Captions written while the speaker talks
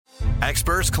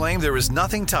Experts claim there is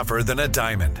nothing tougher than a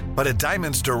diamond. But at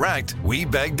Diamonds Direct, we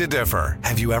beg to differ.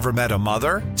 Have you ever met a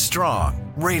mother?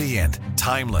 Strong, radiant,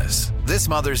 timeless. This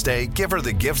Mother's Day, give her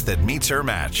the gift that meets her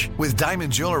match. With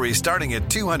diamond jewelry starting at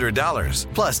 $200.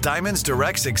 Plus Diamonds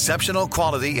Direct's exceptional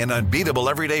quality and unbeatable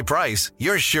everyday price,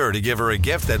 you're sure to give her a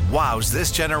gift that wows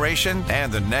this generation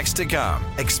and the next to come.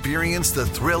 Experience the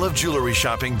thrill of jewelry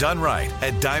shopping done right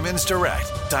at Diamonds Direct.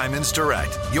 Diamonds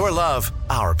Direct. Your love,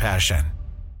 our passion.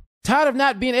 Tired of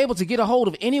not being able to get a hold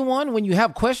of anyone when you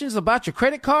have questions about your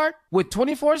credit card? With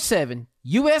 24/7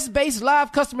 U.S.-based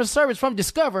live customer service from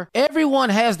Discover, everyone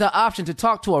has the option to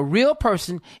talk to a real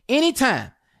person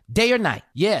anytime, day or night.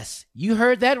 Yes, you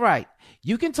heard that right.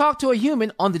 You can talk to a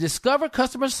human on the Discover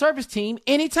customer service team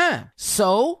anytime.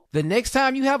 So, the next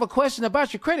time you have a question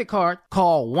about your credit card,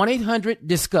 call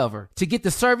 1-800-DISCOVER to get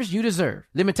the service you deserve.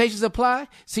 Limitations apply.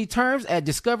 See terms at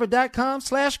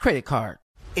discover.com/creditcard.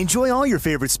 Enjoy all your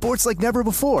favorite sports like never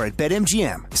before at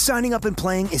BetMGM. Signing up and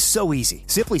playing is so easy.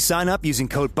 Simply sign up using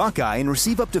code Buckeye and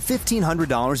receive up to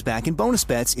 $1,500 back in bonus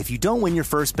bets if you don't win your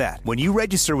first bet. When you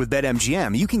register with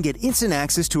BetMGM, you can get instant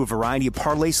access to a variety of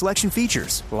parlay selection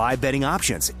features, live betting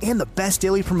options, and the best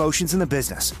daily promotions in the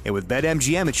business. And with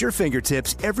BetMGM at your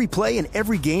fingertips, every play and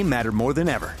every game matter more than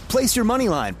ever. Place your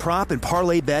moneyline, prop, and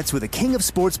parlay bets with the king of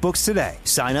sportsbooks today.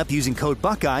 Sign up using code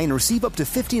Buckeye and receive up to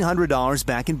 $1,500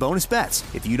 back in bonus bets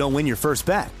if you don't win your first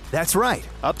bet. That's right,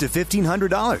 up to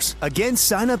 $1,500. Again,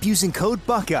 sign up using code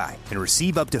Buckeye and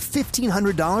receive up to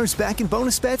 $1,500 back in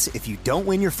bonus bets if you don't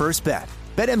win your first bet.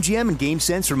 BetMGM and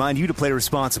GameSense remind you to play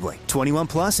responsibly. 21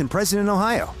 plus and present in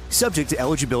Ohio. Subject to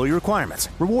eligibility requirements.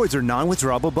 Rewards are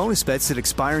non-withdrawable bonus bets that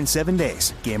expire in 7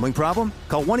 days. Gambling problem?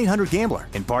 Call 1-800-GAMBLER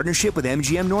in partnership with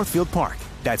MGM Northfield Park.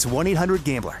 That's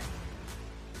 1-800-GAMBLER.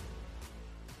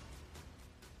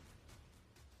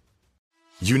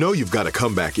 You know you've got a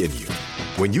comeback in you.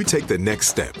 When you take the next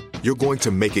step, you're going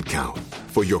to make it count.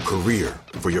 For your career,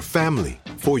 for your family,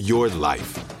 for your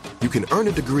life. You can earn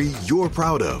a degree you're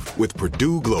proud of with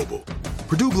Purdue Global.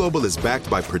 Purdue Global is backed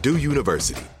by Purdue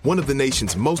University, one of the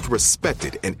nation's most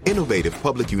respected and innovative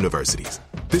public universities.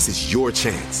 This is your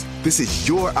chance. This is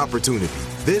your opportunity.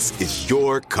 This is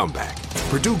your comeback.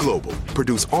 Purdue Global,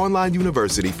 Purdue's online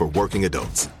university for working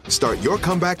adults. Start your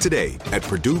comeback today at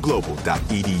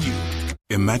purdueglobal.edu.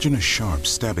 Imagine a sharp,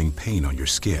 stabbing pain on your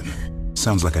skin.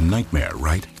 Sounds like a nightmare,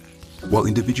 right? While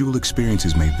individual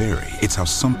experiences may vary, it's how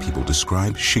some people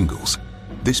describe shingles.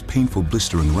 This painful,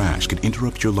 blistering rash could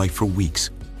interrupt your life for weeks.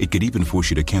 It could even force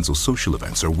you to cancel social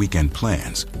events or weekend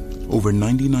plans. Over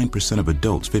 99% of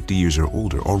adults 50 years or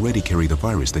older already carry the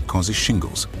virus that causes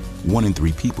shingles. 1 in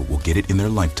 3 people will get it in their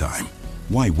lifetime.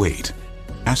 Why wait?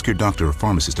 Ask your doctor or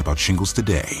pharmacist about shingles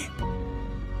today.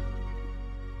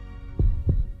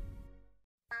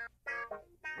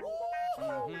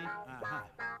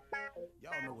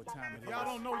 Y'all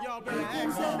don't know, y'all better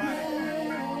ask somebody.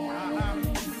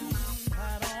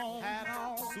 Hat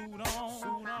on, suit on,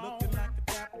 looking like a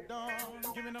dapper dog,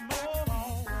 giving them all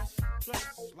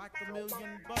dressed like $1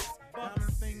 million,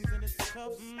 diamond things in its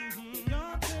cups.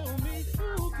 Y'all tell me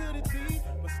who could it be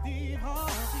but Steve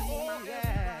Harvey? Oh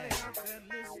yeah, everybody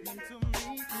listening to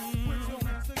me. Put your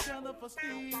hands together for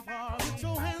Steve Harvey. Put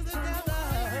your hands together.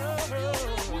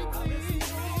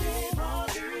 Steve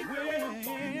Harvey.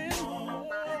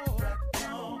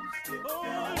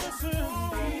 Oh, listen,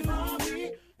 Steve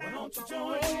Harvey, why don't you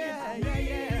join in?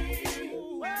 Yeah.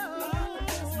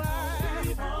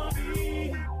 Steve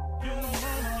Harvey, get him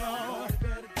on, y'all.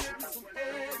 Better give me some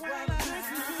eggs while I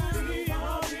listen to Steve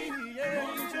Harvey. Yeah,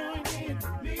 join in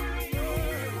with me.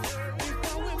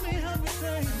 Come with me, help me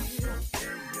say,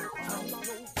 turn your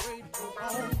radio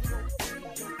on.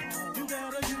 You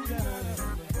gotta turn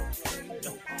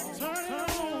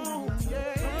it on,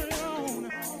 yeah.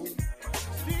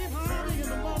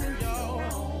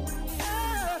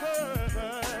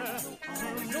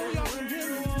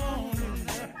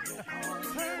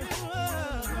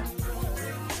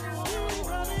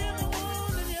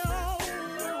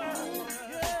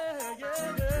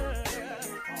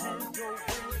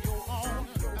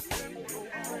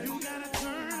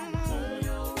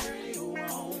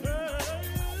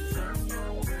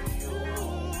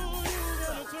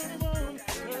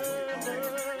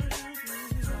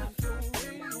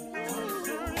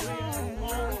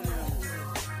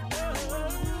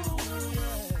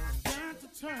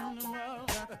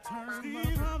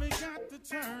 Steve Harvey got to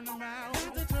turn them out.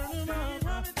 Got to turn them out. Steve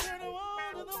Harvey turn them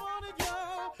on to the morning,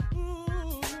 y'all.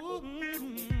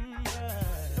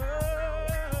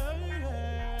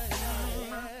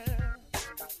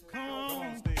 Come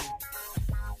on, Steve.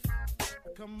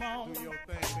 Come on. Do your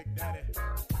thing, Big Daddy.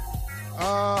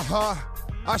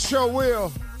 I sure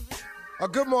will.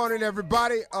 Good morning,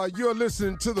 everybody. You're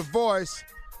listening to The Voice.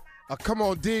 Come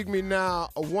on, dig me now.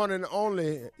 One and only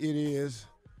it is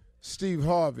Steve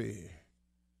Harvey.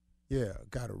 Yeah,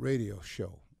 got a radio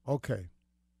show. Okay.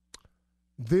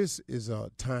 This is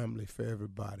timely for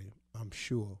everybody, I'm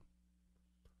sure.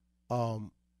 I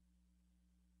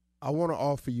want to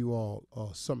offer you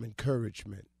all some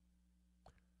encouragement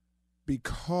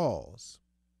because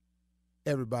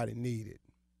everybody needs it.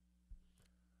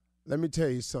 Let me tell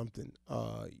you something.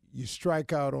 You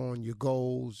strike out on your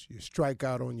goals. You strike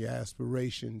out on your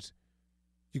aspirations.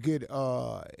 You get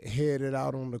headed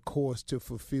out on the course to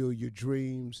fulfill your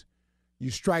dreams.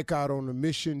 You strike out on a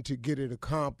mission to get it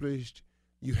accomplished.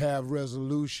 You have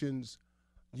resolutions.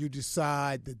 You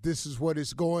decide that this is what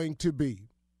it's going to be.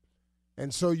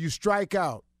 And so you strike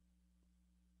out,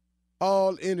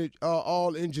 all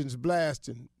engines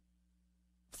blasting,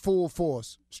 full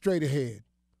force, straight ahead.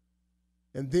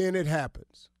 And then it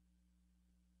happens.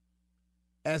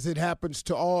 As it happens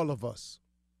to all of us,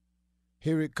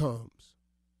 here it comes,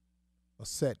 a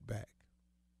setback.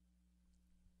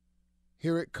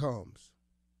 Here it comes,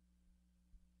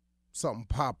 something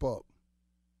pop up.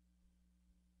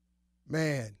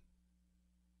 Man,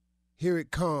 here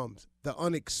it comes, the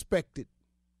unexpected.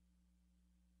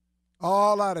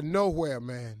 All out of nowhere,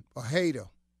 man, a hater.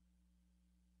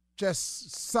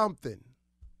 Just something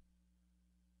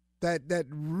that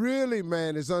really,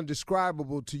 man, is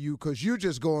undescribable to you because you're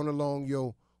just going along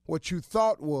what you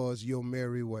thought was your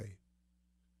merry way.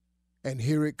 And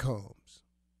here it comes.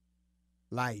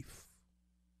 Life.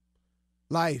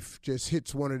 Life just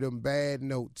hits one of them bad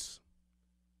notes,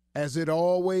 as it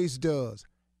always does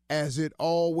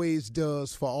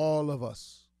for all of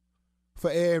us,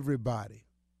 for everybody.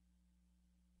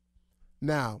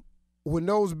 Now, when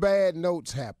those bad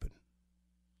notes happen,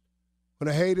 when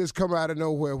the haters come out of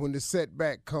nowhere, when the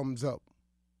setback comes up,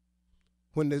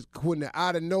 when the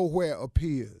out of nowhere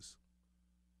appears,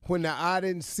 when the I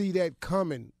didn't see that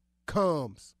coming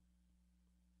comes,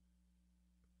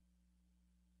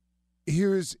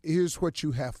 here's what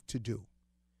you have to do.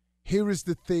 Here is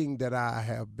the thing that I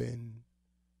have been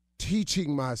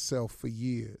teaching myself for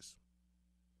years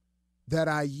that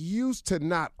I used to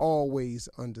not always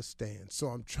understand, so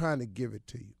I'm trying to give it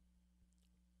to you.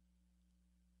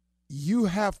 You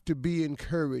have to be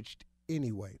encouraged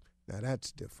anyway. Now,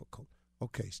 that's difficult.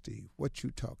 Okay, Steve, what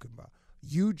you talking about?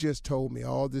 You just told me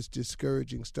all this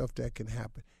discouraging stuff that can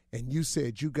happen, and you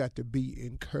said you got to be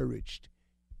encouraged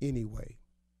anyway.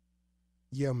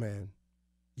 Yeah, man,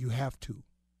 you have to.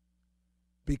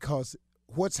 Because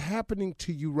what's happening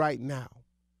to you right now,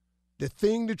 the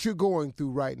thing that you're going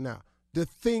through right now, the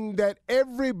thing that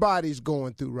everybody's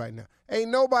going through right now,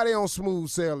 ain't nobody on smooth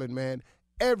sailing, man.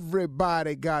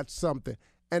 Everybody got something.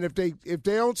 And if they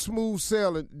on smooth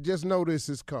sailing, just know this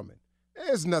is coming.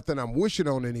 There's nothing I'm wishing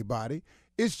on anybody.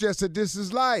 It's just that this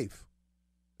is life.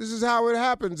 This is how it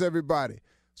happens, everybody.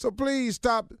 So please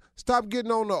stop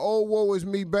getting on the "oh, woe is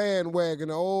me"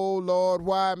 bandwagon. Oh, Lord,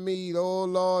 why me? Oh,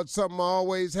 Lord, something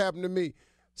always happened to me.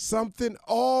 Something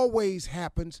always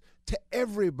happens to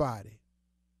everybody.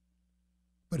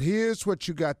 But here's what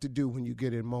you got to do when you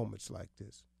get in moments like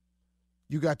this.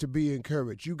 You got to be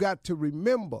encouraged. You got to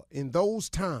remember in those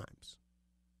times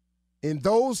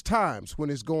when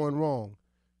it's going wrong,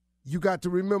 you got to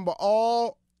remember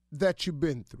all that you've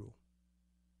been through.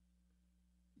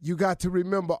 You got to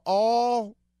remember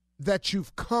all that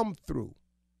you've come through.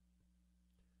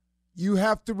 You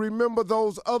have to remember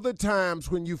those other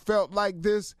times when you felt like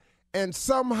this, and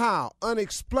somehow,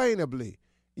 unexplainably,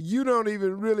 you don't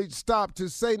even really stop to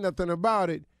say nothing about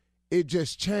it. It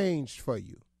just changed for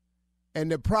you. And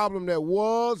the problem that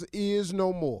was is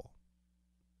no more.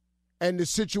 And the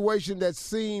situation that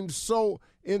seemed so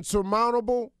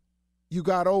insurmountable, you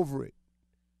got over it.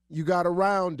 You got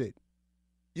around it.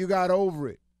 You got over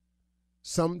it.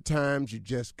 Sometimes you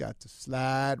just got to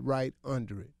slide right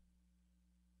under it.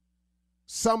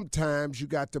 Sometimes you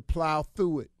got to plow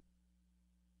through it.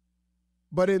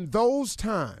 But in those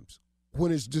times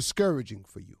when it's discouraging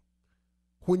for you,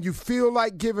 when you feel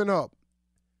like giving up,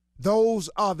 those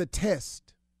are the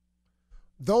tests.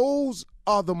 Those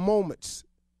are the moments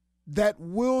that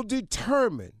will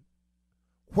determine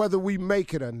whether we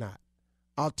make it or not.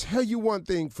 I'll tell you one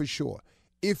thing for sure.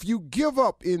 If you give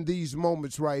up in these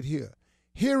moments right here,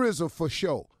 here is a for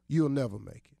sure, you'll never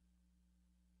make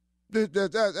it.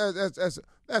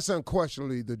 That's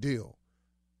unquestionably the deal.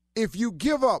 If you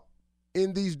give up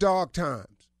in these dark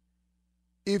times,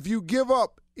 if you give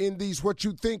up in these what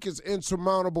you think is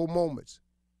insurmountable moments,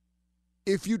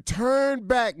 if you turn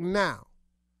back now,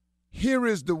 here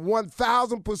is the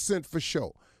 1,000% for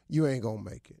sure. you ain't going to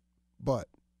make it. But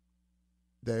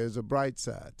there's a bright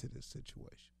side to this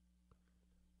situation.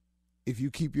 If you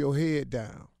keep your head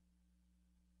down,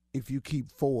 if you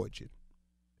keep forging,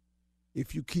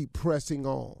 if you keep pressing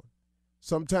on,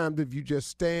 sometimes if you just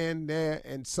stand there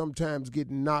and sometimes get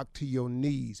knocked to your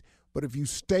knees, but if you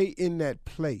stay in that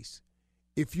place,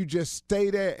 if you just stay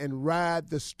there and ride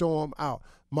the storm out,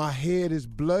 my head is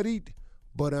bloodied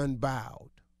but unbowed.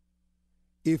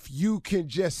 If you can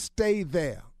just stay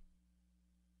there,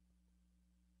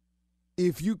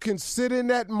 if you can sit in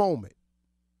that moment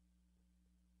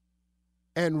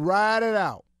and ride it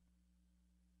out,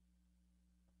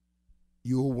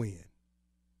 you'll win.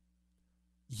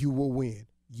 You will win.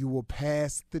 You will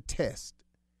pass the test,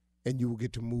 and you will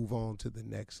get to move on to the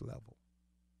next level.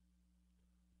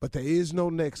 But there is no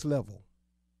next level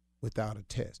without a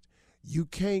test. You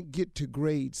can't get to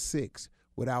grade 6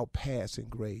 without passing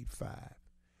grade 5.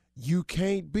 You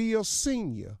can't be a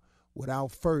senior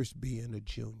without first being a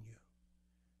junior.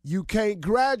 You can't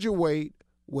graduate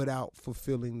without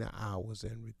fulfilling the hours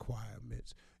and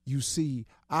requirements. You see,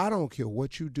 I don't care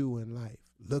what you do in life.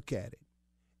 Look at it.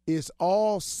 It's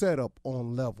all set up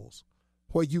on levels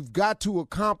where you've got to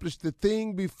accomplish the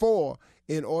thing before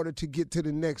in order to get to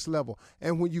the next level.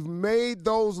 And when you've made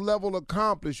those level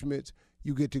accomplishments,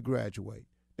 you get to graduate.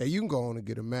 Now, you can go on and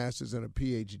get a master's and a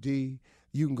PhD.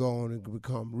 You can go on and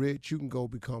become rich. You can go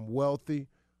become wealthy.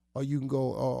 Or you can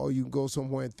go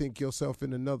somewhere and think yourself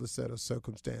in another set of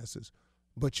circumstances.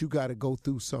 But you got to go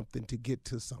through something to get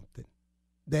to something.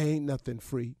 There ain't nothing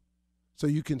free. So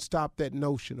you can stop that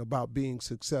notion about being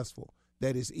successful.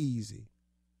 That is easy.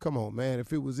 Come on, man.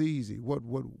 If it was easy, what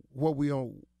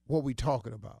we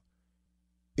talking about?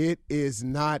 It is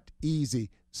not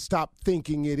easy. Stop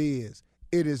thinking it is.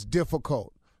 It is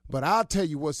difficult. But I'll tell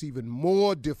you what's even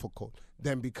more difficult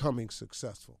than becoming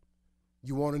successful.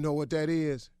 You want to know what that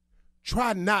is?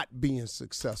 Try not being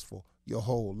successful your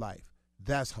whole life.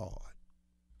 That's hard.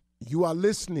 You are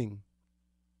listening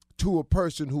to a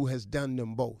person who has done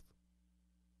them both.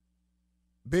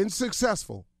 Been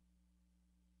successful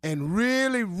and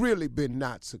really, really been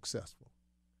not successful.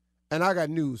 And I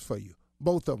got news for you.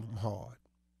 Both of them hard.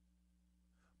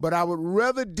 But I would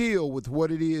rather deal with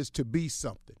what it is to be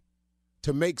something,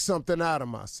 to make something out of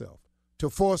myself, to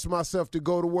force myself to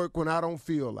go to work when I don't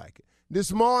feel like it.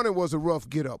 This morning was a rough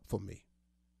get up for me.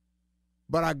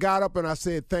 But I got up and I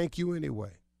said, thank you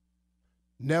anyway.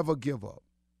 Never give up.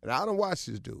 And I don't watch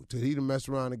this dude till he done messed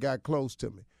around and got close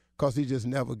to me because he just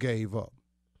never gave up.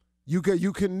 You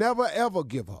can never, ever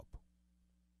give up.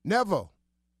 Never.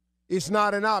 It's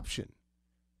not an option.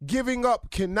 Giving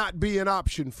up cannot be an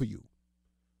option for you.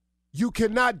 You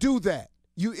cannot do that.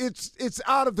 It's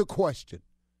out of the question.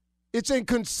 It's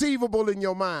inconceivable in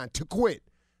your mind to quit.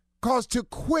 Because to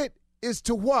quit is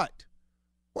to what?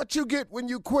 What you get when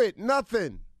you quit?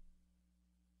 Nothing.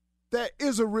 There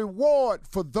is a reward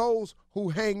for those who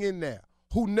hang in there,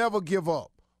 who never give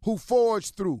up, who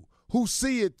forge through, who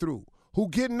see it through, who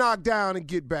get knocked down and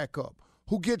get back up,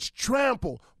 who gets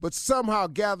trampled but somehow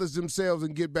gathers themselves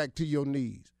and get back to your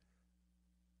knees.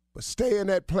 But stay in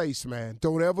that place, man.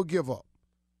 Don't ever give up.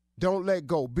 Don't let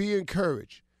go. Be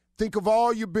encouraged. Think of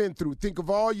all you've been through. Think of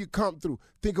all you come through.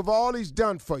 Think of all he's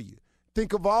done for you.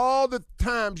 Think of all the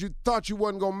times you thought you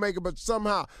wasn't going to make it, but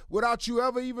somehow, without you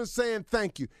ever even saying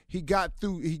thank you, he got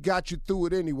you through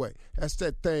it anyway. That's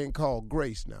that thing called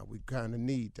grace now. We kind of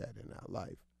need that in our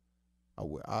life.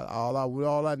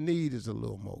 All I need is a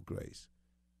little more grace.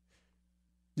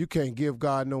 You can't give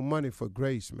God no money for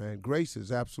grace, man. Grace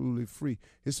is absolutely free.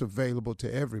 It's available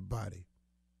to everybody.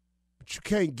 But you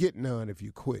can't get none if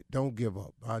you quit. Don't give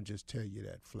up. I'll just tell you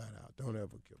that flat out. Don't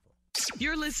ever give up.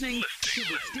 You're listening to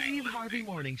the Steve Harvey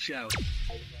Morning Show.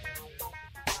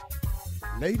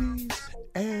 Ladies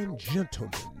and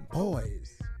gentlemen,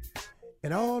 boys,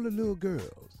 and all the little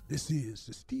girls, this is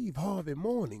the Steve Harvey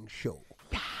Morning Show.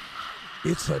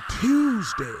 It's a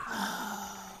Tuesday,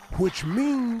 which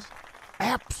means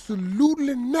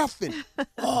absolutely nothing.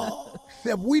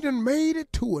 Except we done made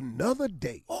it to another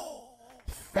day.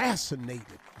 Fascinating.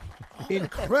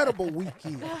 Incredible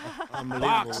weekend.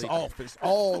 Box office,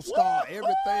 all-star,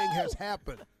 everything has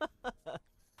happened.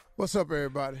 What's up,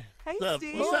 everybody? Hey,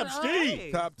 Steve. What's up, Steve?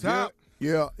 Hey. Top.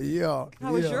 Yeah.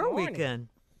 How was your weekend?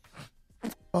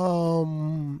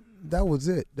 That was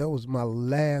it. That was my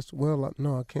last,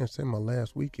 no, I can't say my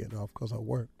last weekend off because I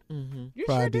worked. Mm-hmm.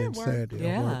 Friday and Saturday. I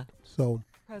Yeah. worked. So,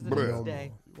 President's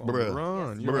Day.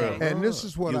 Bruh. and this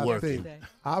is what You I working. think.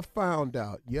 I found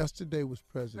out yesterday was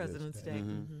President's Day.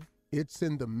 Mm-hmm. It's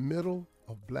in the middle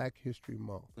of Black History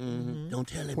Month. Don't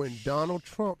tell him. When Donald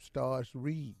Trump starts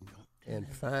reading and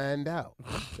find out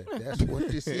that that's what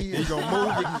this is. He gonna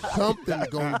move it. Something's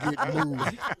gonna get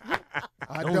moved.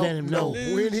 I Don't let him know.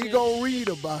 when he gonna read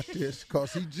about this,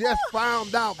 because he just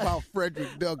found out about Frederick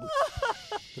Douglass.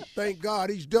 Thank God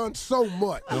he's done so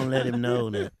much. Don't let him know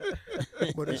that.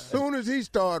 But as soon as he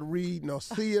start reading or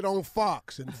see it on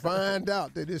Fox and find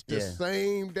out that it's the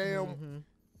same damn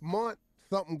month,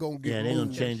 something gonna get moved. They're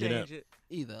gonna change it up.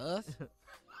 Either us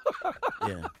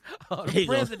Yeah. or the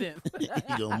president.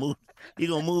 He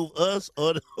gonna move us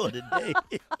or the day.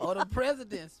 Or the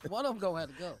presidents. One of them gonna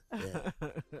have to go. Yeah.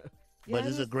 But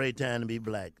it's a great time to be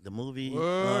black. The movie, What?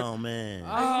 oh man.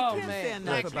 Oh, you can't say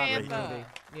enough about that movie.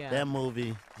 Yeah. That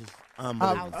movie is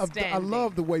unbelievable. I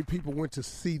love the way people went to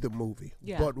see the movie.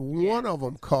 Yeah. But one of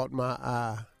them caught my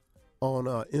eye on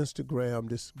Instagram.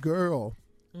 This girl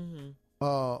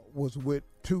was with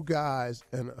two guys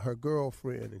and her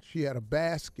girlfriend, and she had a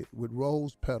basket with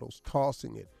rose petals,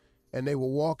 tossing it. And they were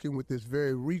walking with this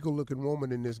very regal-looking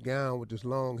woman in this gown with this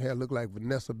long hair, looked like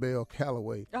Vanessa Bell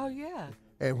Calloway. Oh, yeah.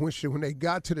 And when they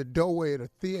got to the doorway of the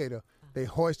theater, they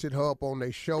hoisted her up on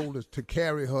their shoulders to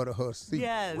carry her to her seat.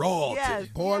 Yes. Royalty. Yes.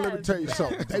 Boy, let me tell you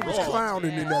something. They was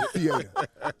clowning in that theater.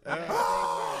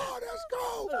 Oh, let's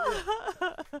go.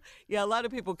 Yeah, a lot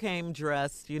of people came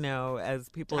dressed, as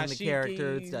people in the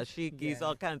characters, dashikis,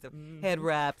 all kinds of head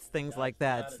wraps, things like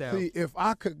that. So, See, if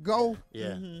I could go,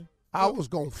 I was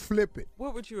going to flip it.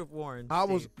 what would you have worn? I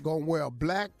was Steve? going to wear a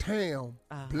black tam,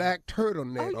 black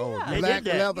turtleneck, Oh, yeah. They black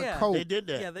did that. leather Yeah. coat, They did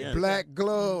that. Yeah, they did. black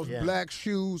gloves, Yeah. black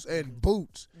shoes, and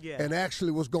boots, Yeah. and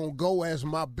actually was going to go as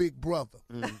my big brother.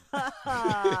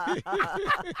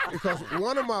 Because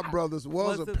one of my brothers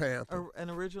was a it Panther, an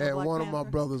original and Black one of my Panther?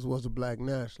 brothers was a black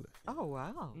nationalist. Oh,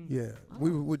 wow. Yeah,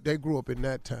 they grew up in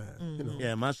that time.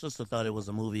 Yeah, my sister thought it was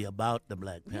a movie about the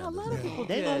Black Yeah, a Panthers. lot of people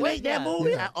They did. gonna make that Yeah.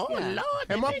 movie? Yeah. Oh Yeah. Lord!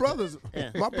 And my brothers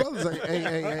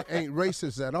ain't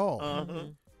racist at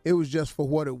all. It was just for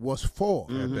what it was for.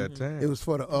 At that time. It was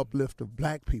for the uplift of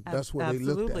black people. That's what they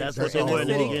looked Absolutely. at. That's what they all were it in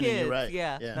the was. beginning. Kids, You're right.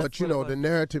 yeah. Yeah. But That's you what know, it the was.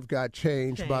 narrative got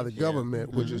changed by the Changed,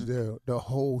 government, which is the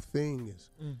whole thing is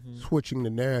switching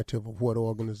the narrative of what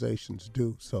organizations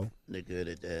do. So, They're good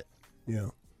at that. yeah.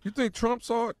 You think Trump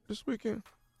saw it this weekend?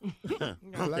 I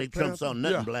don't think Trump saw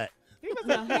nothing Yeah. black. He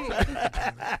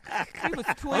was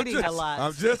tweeting a lot.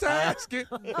 I'm just asking.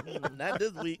 Not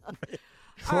this week.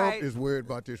 Trump right. is worried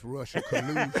about this Russian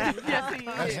collusion. Yes, he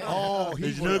That's is. all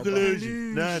he's There's no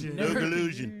worried about. collusion. No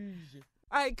collusion.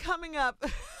 All right, coming up,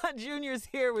 Junior's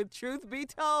here with Truth Be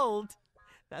Told.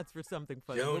 That's for something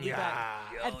funny. We'll be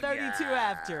back at 32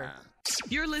 after.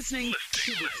 You're listening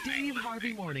to the Steve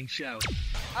Harvey Morning Show.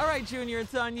 All right, Junior,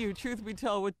 it's on you. Truth be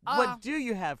told, what do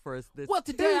you have for us this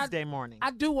Tuesday morning?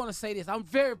 I do want to say this. I'm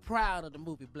very proud of the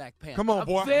movie Black Panther. Come on,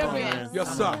 boy. I'm very,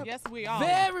 Yes, sir. Yes, we are.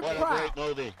 very proud.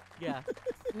 movie. Yeah.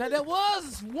 Now, there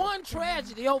was one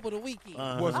tragedy over the weekend.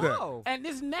 What's that? Oh. And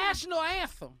this national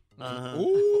anthem.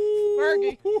 Ooh.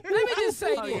 Fergie. Let me just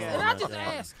say Oh, this. yeah. And I'm Oh, just my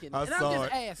God. asking. I And I'm saw just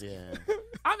it. asking. Yeah.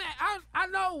 I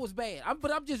know it was bad.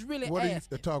 But I'm just really What are you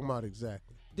asking. talking about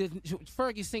exactly?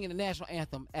 Fergie singing the national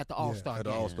anthem at the All-Star At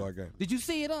the game. All-Star game. Did you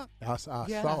see it, I Yeah.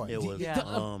 saw it. It was. Yeah.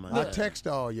 Oh my I God. text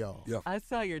all y'all. Yeah. I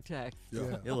saw your text.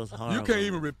 Yeah. It was horrible. You can't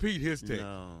even repeat his text.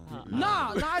 No. No,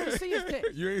 I didn't see his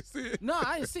text. You ain't see it? No,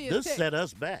 I didn't see his This text. set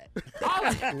us back.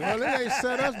 Well, it ain't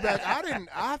set us back.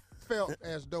 I felt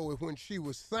as though when she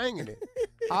was singing it,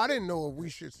 I didn't know if we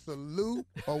should salute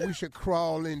or we should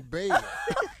crawl in bed.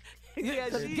 Yeah,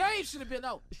 The game should have been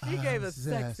over. she gave a Zest.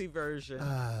 sexy version.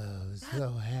 Oh, so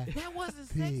happy. That wasn't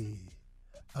sexy.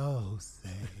 Oh, say,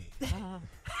 Uh,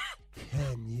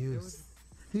 can you was-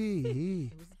 see?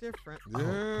 it was different. Oh,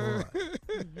 boy.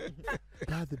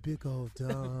 By the big old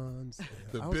dons.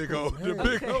 The I was big going, old, the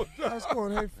hey, big old. I was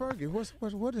going, hey, Fergie,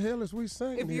 what the hell is we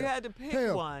singing If you here? had to pick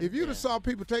Hell, one. if you'd have saw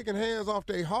people taking hands off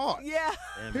their heart, Yeah.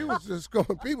 he was just going,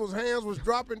 people's hands was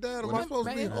dropping down. Am I supposed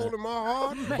to be Man. holding my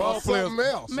heart? Ball Or players, something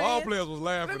else? ball players was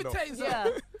laughing Let me though. tell you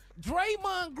something. Yeah.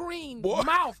 Draymond Green Boy.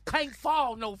 mouth can't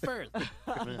fall no further.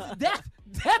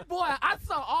 that boy, I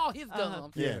saw all his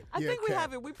gums. Yeah. I think we Kat.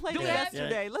 have it. We played Do it we have it?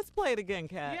 yesterday. Let's play it again,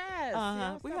 Kat. Yes, Uh-huh.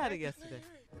 yes, We go had back it and yesterday.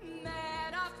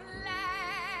 That a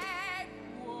flag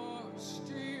was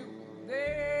still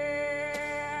there.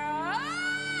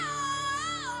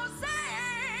 Oh,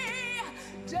 say,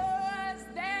 does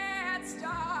that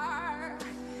star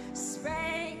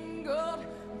spangled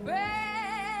banner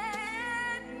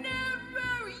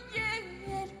yet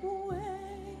wave?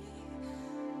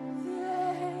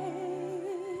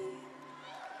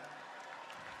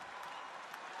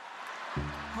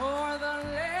 For the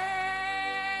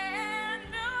land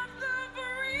of the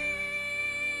free.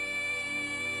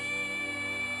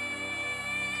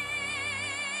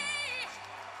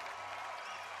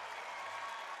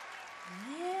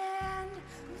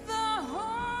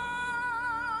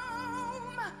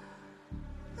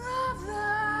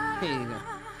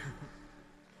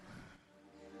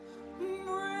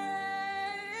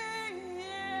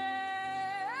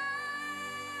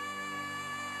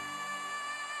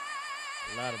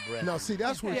 A lot of breath. No, see,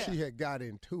 that's when she had got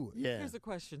into it. Yeah. Here's a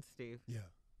question, Steve. Yeah.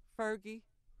 Fergie,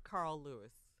 Carl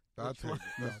Lewis. I'll take it.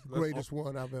 The greatest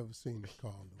one I've ever seen is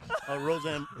Carl Lewis. Oh,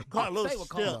 Roseanne. Carl Lewis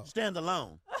still stands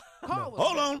alone.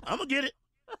 Hold on. I'm going to get it.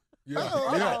 Yeah.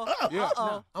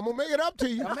 I'm going to make it up to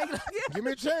you. Give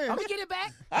me a chance. I'm gonna get it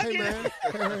back. Hey, man.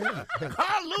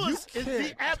 Carl Lewis is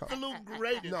the absolute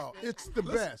greatest. No, it's the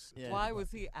best. Yeah. Why was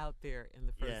he out there in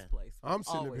the first place? I'm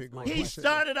sitting Always there going, He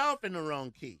started off in the wrong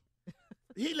key.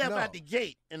 He left No. out the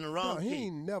gate in the wrong No, key. he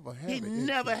ain't never had He it.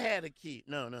 never had a key.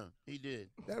 No, he did.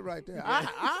 That right there.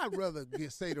 I'd rather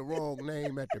say the wrong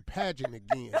name at the pageant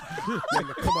again than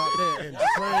to come out there and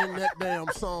sing that damn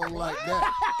song like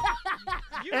that.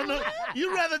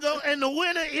 You rather go, and the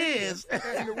winner is.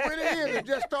 And the winner is and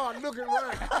just start looking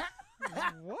around.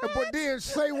 But then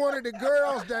say one of the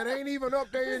girls that ain't even up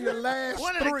there in the last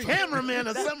One of three. the cameramen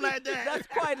or something like that. That's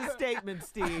quite a statement,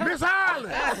 Steve. Miss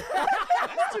Ireland.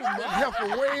 Help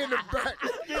her way in the back.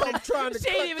 I'm trying to She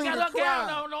cut ain't even through got the her gown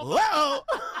crowd. on. No. Whoa!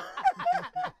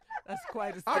 That's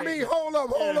quite a I statement. mean, hold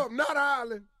up, not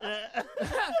Ireland.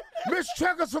 Miss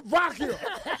Czechoslovakia.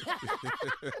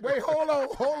 Wait, hold on.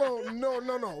 No.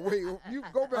 Wait, you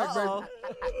go back, baby.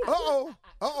 Uh-oh.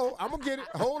 I'm going to get it.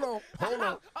 Hold on.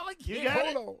 You got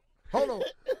it? Hold on.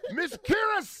 Miss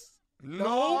Kiris.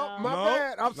 No, my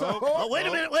bad. I'm sorry. Oh, wait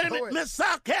a minute. Miss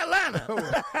South Carolina.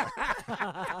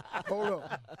 Hold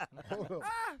on.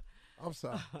 I'm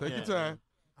sorry. Take your time.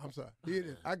 I'm sorry. Here it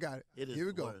is. I got it. It is Here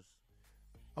we go. worse.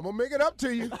 I'm going to make it up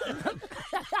to you.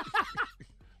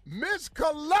 Miss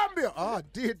Columbia. Oh, I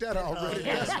did that already.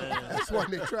 That's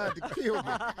when they tried to kill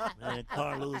me. Man,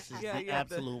 Carl Lewis is the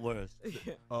absolute worst.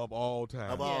 Of all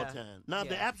time. Of all time. Now,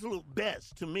 the absolute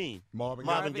best to me,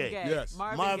 Marvin Gaye. Yes.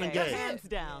 Marvin Gaye. Hands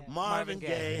down. Marvin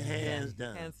Gaye, hands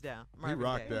down. Hands down. He Marvin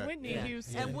rocked Gaye. that. Whitney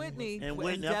Houston. And Whitney. And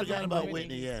Whitney. I forgot about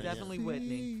Whitney. Yeah. Definitely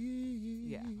Whitney.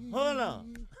 Yeah. Hold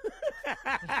on.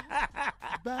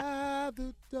 By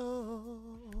the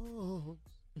dawn.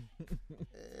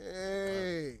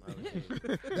 Hey,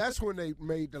 that's when they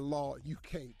made the law. You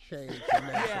can't change the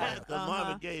national Because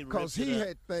Marvin Gaye, because he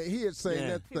had sang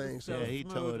that thing. So he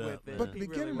tore it up. But the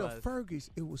beginning of Fergie's,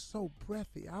 it was so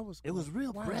breathy. It was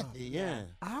real breathy. Yeah.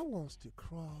 I wants to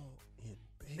crawl in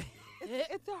bed.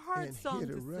 It's a hard and song hear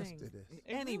the to rest sing. of this.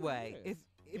 Anyway,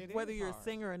 whether you're a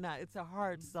singer or not, it's a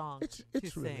hard song It's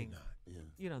to really sing. not. Yeah.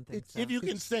 You don't think so? If you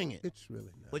can sing it. It's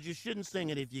really not. But you shouldn't sing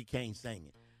it if you can't sing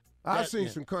it. I've seen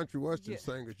some country western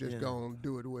singers just go and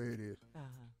do it the way it is.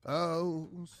 Oh,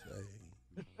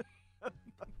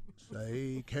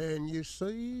 say, can you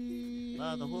see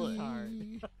By the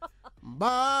hood.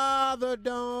 by the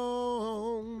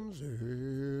dawn's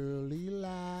early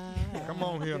light? Come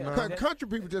on here now. Country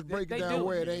people just break it down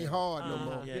where it ain't hard no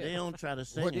more. Yeah, they don't try to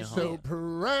sing What it is so hard.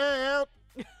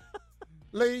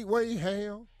 proudly we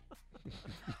hail,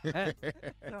 and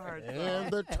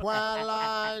the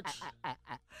twilight's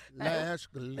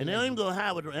last gleam. And they don't even go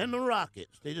high with and the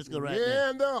Rockets. They just go right there.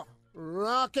 And the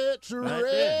rockets Right there.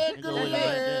 red They go right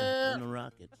there. And the glare.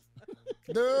 Rockets.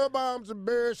 The bombs are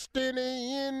bursting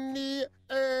in the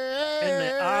air. And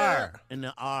the R. And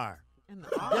the R. And They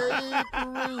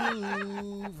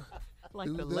prove like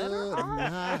to the letter R?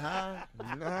 night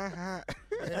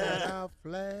that our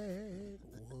flag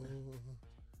was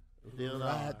Still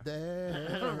right R.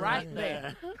 there. Right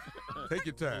there. Take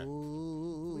your time.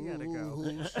 We gotta go.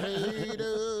 Say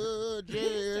the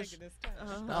just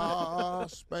Star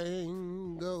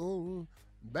Spangled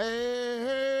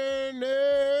Banner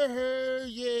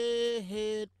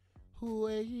yet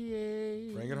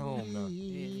wave. Bring it home now.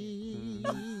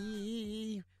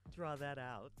 Draw that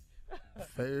out.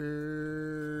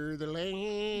 For the land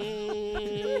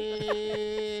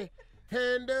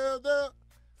of the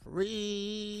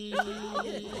free. I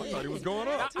thought he was going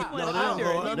up. He went No, they don't under.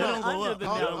 go He up. went They don't go under up. the They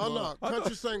note. don't go no, up.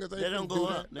 country singers They don't go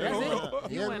up. They don't go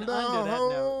up. You In went the under that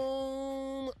note.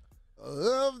 home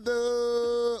of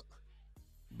the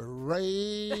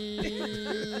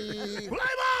brave. Play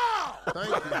ball! Thank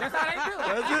you. That's how they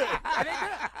do it. That's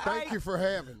it. Thank you for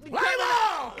having me. Play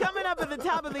ball! Coming up at the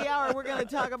top of the hour, we're going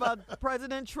to talk about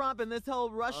President Trump and this whole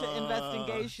Russia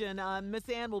investigation. Miss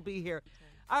Ann will be here.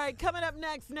 All right, coming up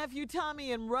next, Nephew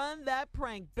Tommy and Run That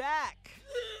Prank Back.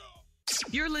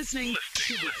 You're listening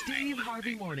to the Steve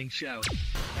Harvey Morning Show.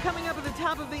 Coming up at the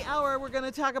top of the hour, we're going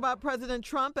to talk about President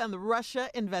Trump and the Russia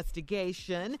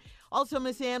investigation. Also,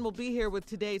 Miss Ann will be here with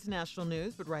today's national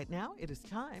news. But right now, it is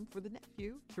time for the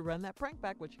nephew to run that prank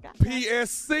back. What you got?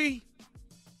 PSC.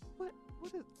 What?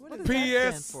 What does that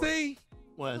stand for? PSC,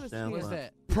 What's What's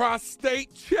that?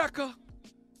 prostate checker.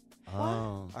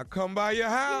 Oh. I come by your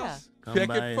house, Come check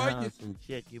by it your for house you. and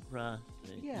check your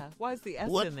prostate. Yeah. Why is the S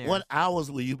What in there? what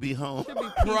hours will you be home? Should be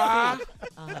PC.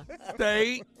 Uh-huh.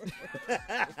 Prostate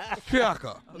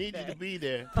checker. Need you to be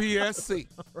there. PSC.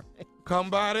 Right. Come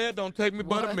by there. Don't take me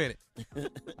but a What? minute.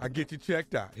 I get you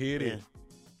checked out. Here it Yeah. is.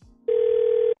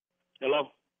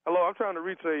 Hello, I'm trying to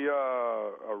reach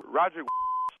a Roger.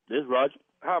 this is Roger.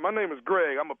 Hi, my name is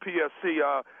Greg. I'm a PSC.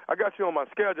 I got you on my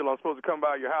schedule. I'm supposed to come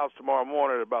by your house tomorrow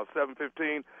morning at about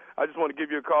 7:15. I just want to give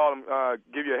you a call and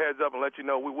give you a heads up and let you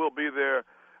know we will be there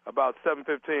about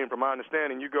 7:15. From my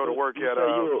understanding, you go to work at.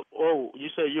 You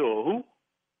say you're a who?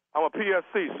 I'm a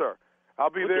PSC, sir. I'll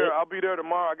be there. I'll be there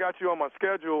tomorrow. I got you on my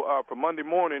schedule for Monday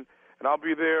morning, and I'll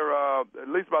be there at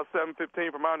least about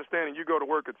 7:15. From my understanding, you go to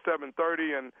work at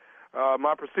 7:30, and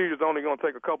my procedure's only going to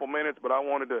take a couple minutes, but I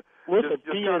wanted to just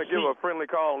kind of give a friendly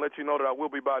call and let you know that I will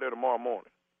be by there tomorrow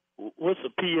morning. What's a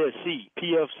PSC?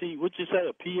 PFC? What you say,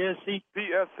 a PSC?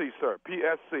 PSC, sir.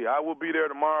 PSC. I will be there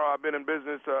tomorrow. I've been in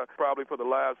business probably for the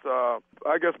last,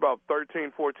 I guess, about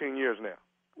 13, 14 years now.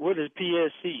 What is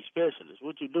PSC specialist?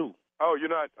 What you do? Oh,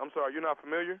 I'm sorry, you're not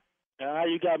familiar? How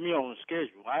you got me on the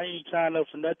schedule? I ain't signed up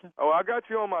for nothing. Oh, I got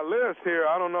you on my list here.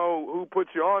 I don't know who put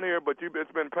you on here, but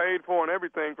it's been paid for and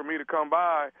everything for me to come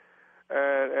by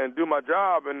and do my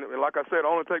job. And like I said,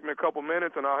 it'll only take me a couple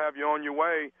minutes, and I'll have you on your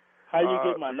way. How you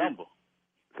get my number?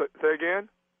 Say again?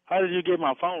 How did you get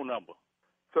my phone number?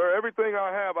 Sir, everything I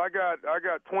have, I got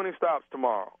 20 stops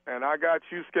tomorrow, and I got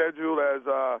you scheduled as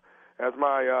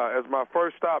my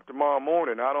first stop tomorrow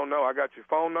morning. I don't know. I got your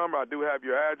phone number. I do have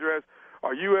your address.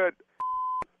 Are you at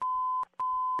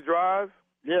Drive?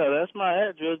 Yeah, that's my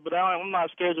address, but I'm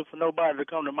not scheduled for nobody to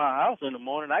come to my house in the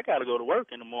morning. I got to go to work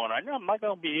in the morning. I'm not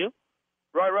going to be here.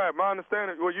 Right. My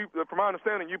understanding. Well, from my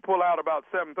understanding, you pull out about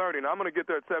 7:30, and I'm going to get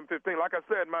there at 7:15. Like I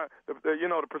said, the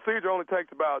procedure only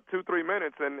takes about 2-3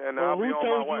 minutes, and I'll be on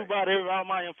my way. Who told you about all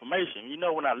my information? You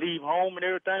know, when I leave home and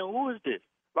everything. Who is this?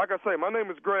 Like I say, my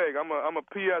name is Greg. I'm a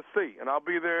PSC, and I'll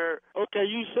be there. Okay,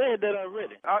 you said that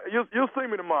already. You'll see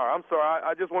me tomorrow. I'm sorry.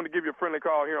 I just wanted to give you a friendly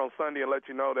call here on Sunday and let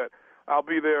you know that I'll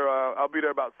be there. I'll be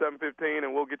there about 7:15,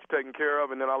 and we'll get you taken care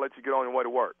of, and then I'll let you get on your way to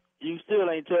work. You still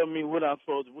ain't telling me what you're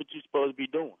supposed to be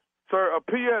doing. Sir, a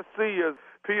PSC is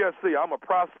PSC. I'm a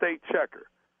prostate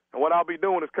checker, and what I'll be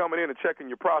doing is coming in and checking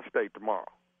your prostate tomorrow.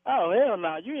 Oh, hell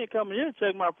no. You ain't coming here to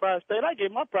check my prostate. I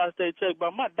get my prostate checked by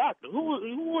my doctor. Who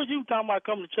was you talking about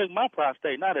coming to check my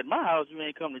prostate? Not at my house. You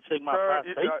ain't coming to check my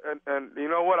prostate. And you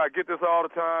know what? I get this all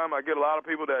the time. I get a lot of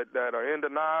people that are in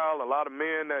denial, a lot of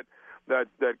men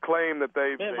that claim that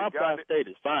they've my prostate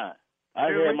is fine. I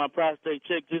had my prostate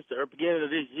checked just at the beginning of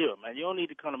this year, man. You don't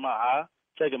need to come to my house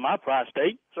checking my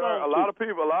prostate. Sir, a lot of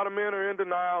men are in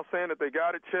denial saying that they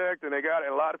got it checked, and they got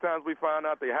it. And a lot of times we find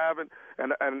out they haven't,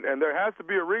 and there has to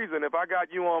be a reason. If I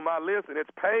got you on my list and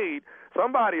it's paid,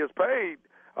 somebody has paid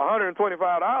 $125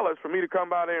 for me to come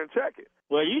by there and check it.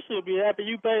 Well, you should be happy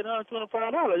you paid $125.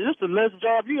 This is the less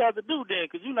job you have to do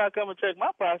then, because you're not coming to check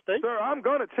my prostate. Sir, I'm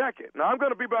going to check it. Now, I'm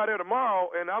going to be by there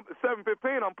tomorrow, and at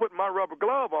 7:15, I'm putting my rubber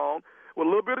glove on with a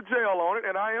little bit of gel on it,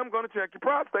 and I am going to check your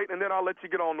prostate, and then I'll let you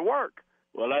get on to work.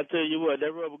 Well, I tell you what,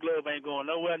 that rubber glove ain't going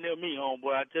nowhere near me,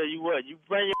 homeboy. I tell you what, you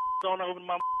bring your on over to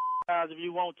my house if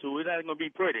you want to. It ain't going to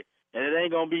be pretty, and it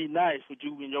ain't going to be nice with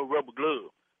you in your rubber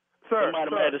glove. Sir,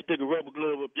 somebody might have to stick a rubber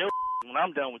glove up your when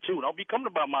I'm done with you. Don't be coming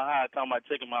about my house talking about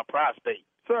checking my prostate.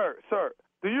 Sir,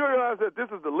 do you realize that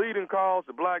this is the leading cause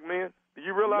to black men? Do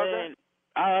you realize that?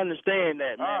 I understand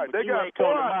that, man. All right, but they you got ain't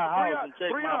coming to my house and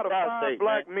check my prostate,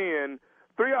 man.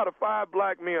 3 out of 5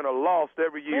 black men are lost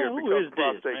every year because of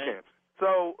prostate cancer.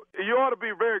 So you ought to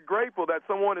be very grateful that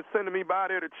someone is sending me by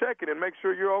there to check it and make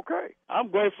sure you're okay.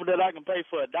 I'm grateful that I can pay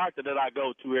for a doctor that I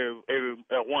go to every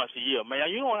once a year,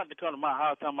 man. You don't have to come to my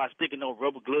house talking about sticking no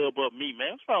rubber glove up me,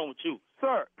 man. What's wrong with you?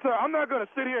 Sir, I'm not going to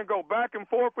sit here and go back and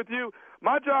forth with you.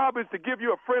 My job is to give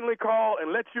you a friendly call and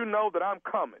let you know that I'm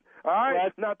coming. All right?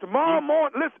 Now, tomorrow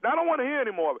morning, listen, I don't want to hear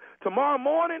anymore. Tomorrow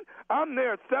morning, I'm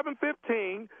there at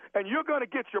 7:15, and you're going to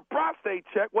get your prostate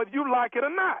checked whether you like it or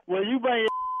not. Well, you bring your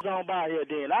on by here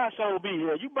then. I sure be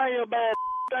here. You bring your bad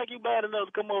think you bad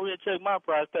enough to come over here and check my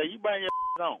prostate. You bring your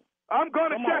on. I'm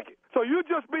going to check it. So you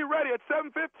just be ready at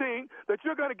 7:15 that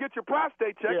you're going to get your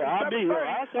prostate checked. Yeah, at 7:30. I'll be here.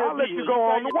 I'll let you go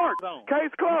on to work.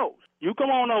 Case closed. You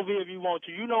come on over here if you want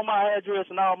to. You know my address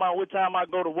and all what time I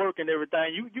go to work and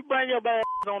everything. You bring your bad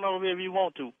on over here if you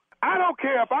want to. I don't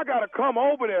care if I got to come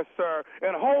over there, sir,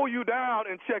 and hold you down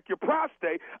and check your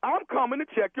prostate. I'm coming to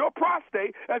check your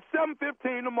prostate at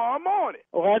 7:15 tomorrow morning.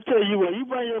 Well, I tell you what, you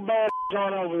bring your bad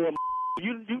on over here,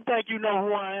 You think you know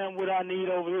who I am, what I need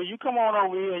over here. You come on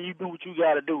over here and you do what you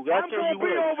got to do. I'm going to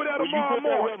be over there tomorrow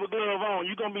morning. When you put that rubber glove on,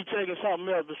 you're going to be checking something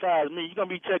else besides me. You're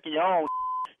going to be checking your own.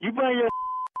 You bring your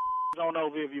on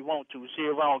over here if you want to. See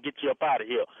if I don't get you up out of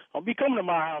here. Don't be coming to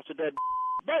my house with that.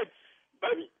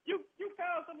 Baby, you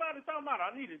found somebody talking about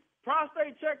I need a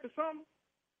prostate check or something?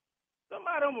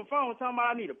 Somebody on my phone talking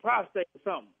about I need a prostate or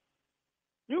something.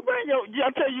 You bring your,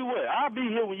 I'll tell you what, I'll be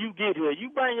here when you get here. You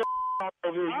bring your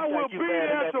over here. I will be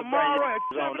there tomorrow at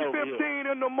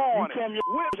 7:15 in the morning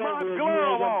with my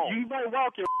glove on. You better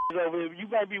walk your over here. You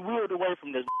better be wheeled away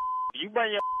from this. You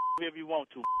bring your if you want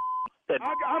to.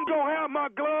 I'm going to have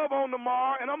my glove on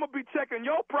tomorrow, and I'm going to be checking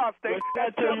your prostate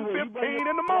at 7:15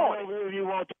 in the morning. If you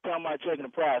want to talk about checking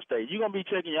the prostate, you're going to be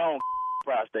checking your own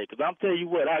prostate, because I'm telling you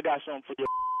what, I got something for you.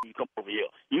 You come over here.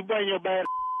 You bring your bad.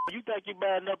 You think you're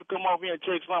bad enough to come over here and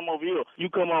check something over here,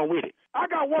 you come on with it. I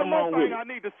got one more thing I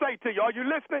need to say to you. Are you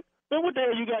listening? Man, what the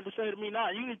hell you got to say to me now?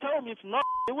 You done told me some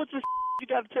what's this you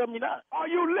got to tell me now? Are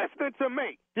you listening to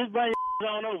me? Just bring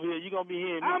your on over here. You're going to be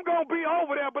hearing me. I'm going to be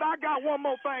over there, but I got one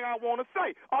more thing I want to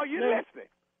say. Are you listening?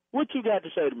 What you got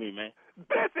to say to me, man?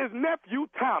 This is Nephew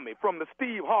Tommy from the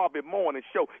Steve Harvey Morning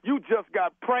Show. You just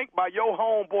got pranked by your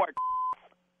homeboy.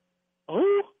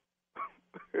 Who?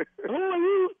 Who are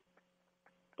you?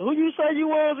 Who you say you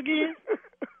was again?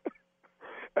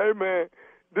 Hey, man,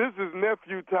 this is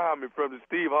Nephew Tommy from the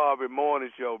Steve Harvey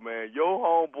Morning Show, man. Your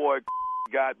homeboy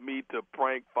got me to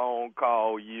prank phone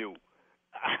call you.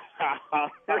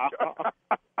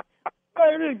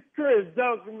 Hey, this is Chris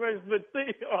Johnson with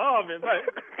Steve Harvey, man.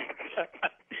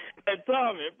 Hey,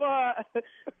 Tommy, boy,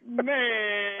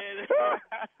 man.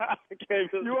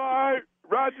 You all right,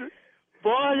 Roger?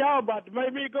 Boy, y'all about to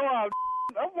make me go out.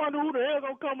 I wonder who the hell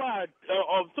gonna come out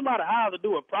or somebody house to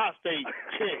do a prostate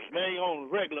check, man, on a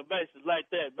regular basis like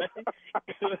that, man.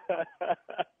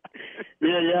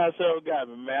 yeah, I sure got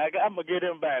me, man. I'm gonna get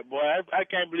him back, boy. I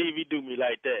can't believe he do me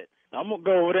like that. I'm gonna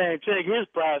go over there and check his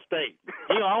prostate.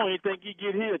 I don't even think he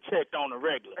get his checked on the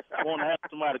regular. I want to have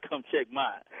somebody come check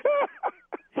mine.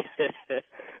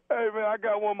 Hey, man, I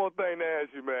got one more thing to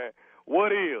ask you, man.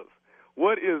 What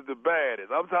is the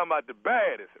baddest? I'm talking about the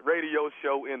baddest radio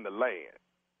show in the land.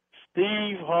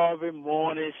 Steve Harvey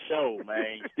Morning Show,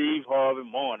 man. Steve Harvey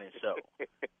Morning Show.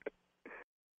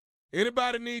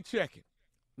 Anybody need checking?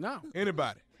 No.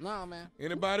 Anybody? No, man.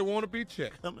 Anybody want to be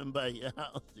checked? Coming by your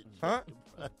house. Huh?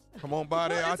 Come on by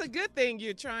there. Well, it's a good thing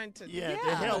you're trying to to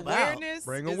help awareness. Out.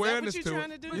 Bring Is awareness that what to you're it.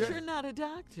 trying to do? But you're not a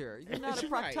doctor. You're not a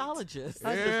proctologist.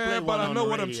 Yeah, but I know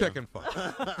what I'm checking for.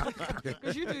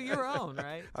 Because you do your own,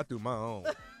 right? I do my own.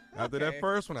 After that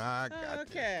first one, I got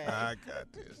Okay. this. I got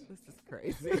this. This is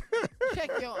crazy. Check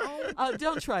your own.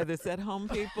 Don't try this at home,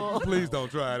 people. Please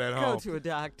don't try it at home. Go to a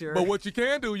doctor. But what you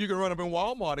can do, you can run up in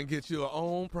Walmart and get your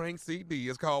own prank CD.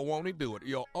 It's called Won't He Do It?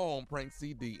 Your own prank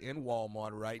CD in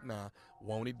Walmart right now.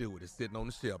 Won't He Do It? It's sitting on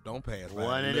the shelf. Don't pass by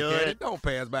Won't and he look do at it? it. Don't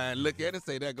pass by and look at it.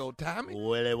 Say, there go Tommy.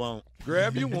 Well, they won't.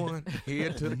 Grab you one.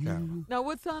 Head to the counter. Now,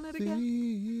 what's on it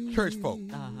again? Church folk.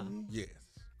 Uh-huh. Yes.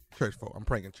 Church folk. I'm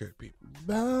pranking church people.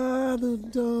 By the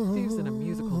dawn. Steve's in a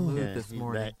musical mood this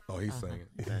morning. Back. Oh, he's singing.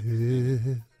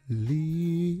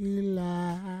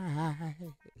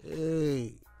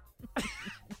 Hey.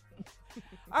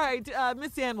 All right,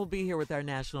 Miss Ann will be here with our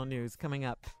national news coming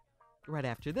up right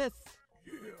after this.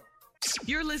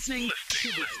 You're listening to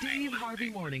the Steve Harvey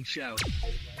Morning Show.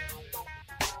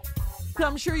 So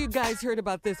I'm sure you guys heard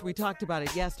about this. We talked about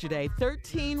it yesterday.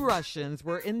 13 Russians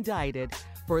were indicted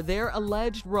for their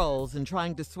alleged roles in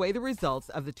trying to sway the results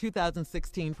of the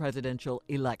 2016 presidential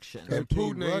election. And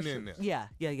Putin ain't in there. Yeah.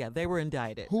 They were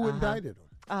indicted. Who indicted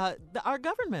them? Our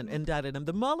government indicted them.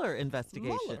 The Mueller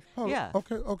investigation. Mueller? Oh, Yeah.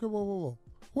 Okay, whoa.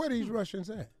 Where are these Russians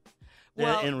at?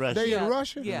 They're in Russia. They in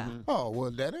Russia? Yeah. Mm-hmm. Oh,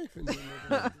 well, that ain't finna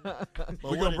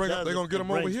We're gonna bring them. They're gonna get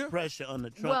them over here. Pressure on the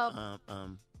Trump.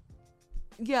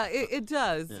 Yeah, it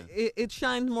does. Yeah. It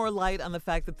shines more light on the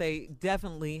fact that they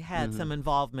definitely had Mm-hmm. some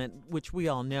involvement, which we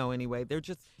all know anyway. They're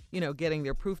just, getting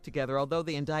their proof together. Although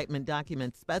the indictment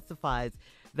document specifies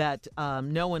that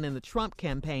no one in the Trump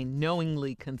campaign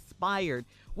knowingly conspired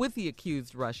with the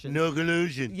accused Russians. No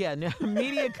collusion. Yeah, no,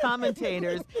 media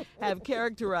commentators have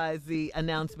characterized the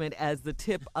announcement as the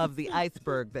tip of the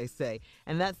iceberg, they say.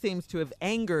 And that seems to have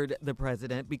angered the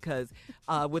president because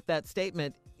with that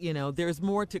statement, there's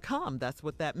more to come. That's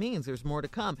what that means. There's more to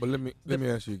come. But let me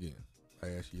ask you again. I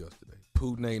asked you yesterday.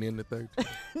 Putin ain't in the 13.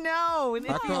 No, and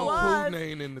if he How come was, Putin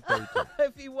ain't in the 13?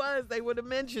 if he was, they would have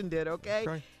mentioned it,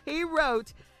 okay? He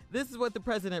wrote, this is what the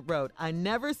president wrote, I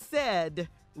never said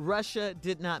Russia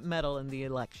did not meddle in the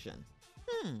election.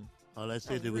 All I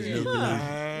said there was no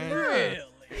collusion. Really?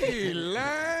 He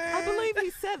lied. I believe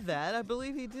said that. I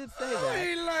believe he did say that.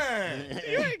 He lying.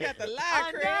 You ain't got the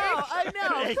lie, Craig. I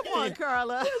know. Come on,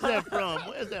 Carla. Where's that from?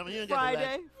 Where's that from? You ain't got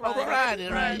Friday. the lie. Oh,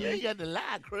 Friday, right? You ain't got the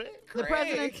lie, Craig. The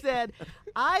president said,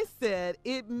 I said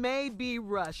it may be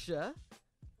Russia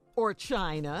or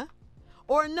China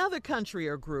or another country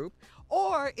or group,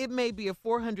 or it may be a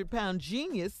 400-pound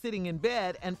genius sitting in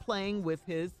bed and playing with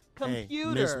his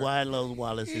computer. Hey, Miss Wylow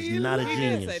Wallace is not a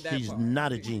genius. She's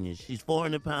not a genius. She's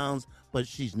 400 pounds, but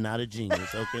she's not a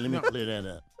genius. Okay, let me clear that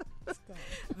up.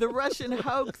 The Russian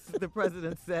hoax, the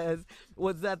president says,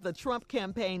 was that the Trump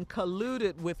campaign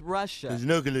colluded with Russia. There's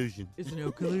no collusion. There's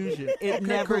no collusion. It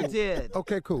never did.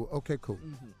 Okay, cool.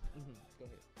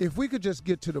 If we could just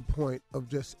get to the point of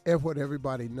just what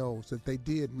everybody knows, that they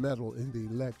did meddle in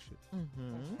the election,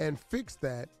 and fix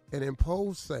that and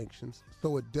impose sanctions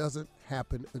so it doesn't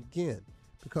happen again.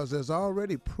 Because there's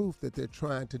already proof that they're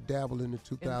trying to dabble in the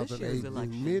 2018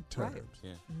 midterms. Right.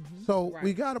 Yeah. So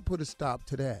we got to put a stop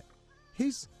to that.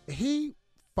 He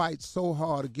fights so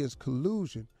hard against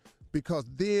collusion because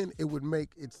then it would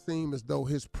make it seem as though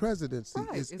his presidency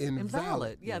is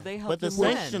invalid. Yeah, they helped But the him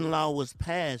win. sanction law was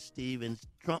passed, Steve, and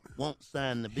Trump won't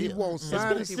sign the bill. He won't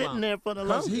sign it. It's been sitting there for the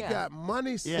Because longest. he got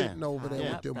money sitting over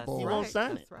there with them boys. He won't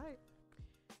sign it. That's right.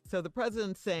 So the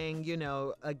president's saying,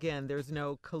 again, there's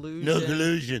no collusion. No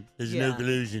collusion. There's no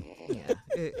collusion. Yeah,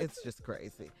 it's just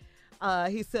crazy.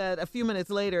 He said a few minutes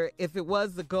later, if it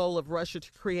was the goal of Russia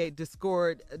to create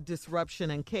discord,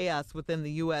 disruption, and chaos within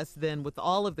the U.S., then with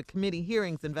all of the committee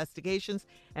hearings, investigations,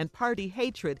 and party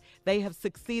hatred, they have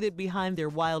succeeded beyond their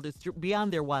wildest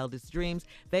dreams.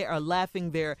 They are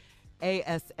laughing their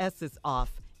asses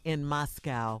off in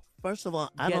Moscow. First of all,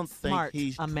 I don't think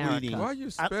he's tweeting. Why are you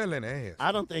spelling ass?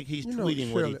 I don't think he's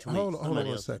tweeting what he tweets. Hold on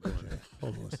a second, Jay.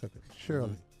 Hold on a second.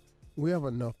 Shirley, we have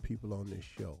enough people on this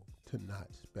show to not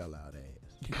spell out ass.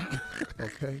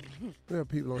 Okay? We have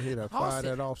people on here that fire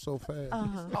that off so fast.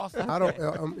 I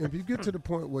don't. If you get to the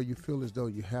point where you feel as though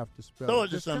you have to spell Throw it it,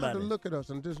 to just kind somebody. of look at us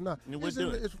and just not. We'll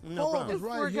do it. It's No four of problem. us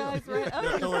right Four here. guys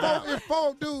right If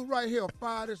four dudes right here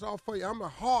fire this off for you, I'm a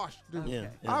harsh dude.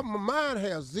 Yeah. Mine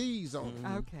has Z's on it.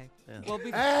 Okay. Yeah. Well,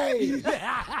 Hey!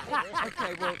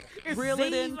 okay, well, reel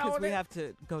it in because we have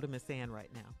to go to Miss Ann right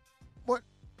now. What?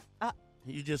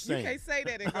 You just You saying. can't say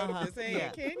that and go to Miss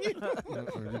Ann, can you?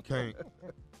 You can't.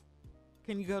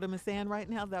 Can you go to Miss Ann right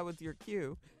now? That was your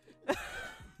cue.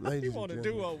 Ladies You and want a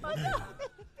gentlemen, do-over.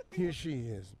 here she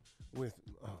is with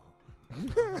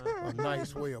a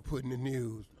nice way of putting the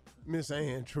news. Miss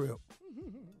Ann Tripp.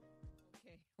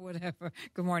 Whatever.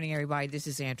 Good morning, everybody. This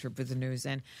is Ann Tripp with the news.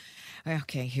 And,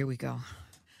 okay, here we go.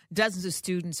 Dozens of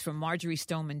students from Marjorie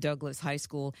Stoneman Douglas High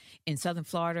School in southern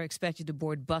Florida are expected to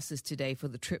board buses today for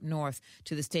the trip north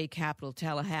to the state capital,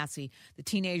 Tallahassee. The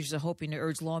teenagers are hoping to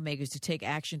urge lawmakers to take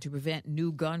action to prevent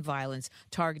new gun violence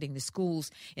targeting the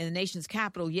schools. In the nation's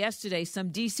capital yesterday, some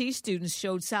D.C. students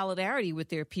showed solidarity with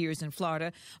their peers in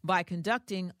Florida by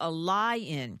conducting a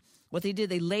lie-in. What they did,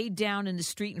 they laid down in the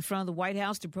street in front of the White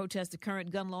House to protest the current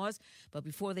gun laws. But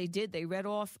before they did, they read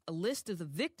off a list of the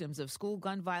victims of school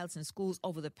gun violence in schools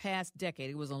over the past decade.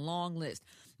 It was a long list.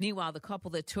 Meanwhile, the couple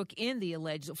that took in the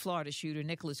alleged Florida shooter,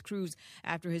 Nicholas Cruz,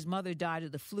 after his mother died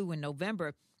of the flu in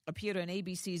November, appeared on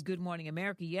ABC's Good Morning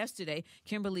America yesterday.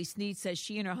 Kimberly Sneed says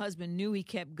she and her husband knew he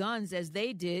kept guns as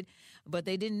they did, but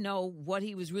they didn't know what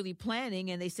he was really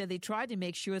planning, and they said they tried to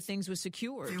make sure things were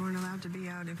secure. They weren't allowed to be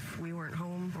out if we weren't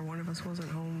home or one of us wasn't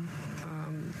home.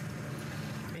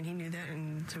 And he knew that,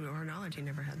 and to our knowledge, he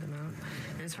never had them out.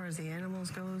 And as far as the animals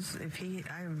goes,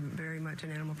 I am very much an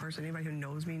animal person. Anybody who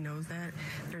knows me knows that.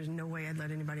 There's no way I'd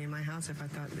let anybody in my house if I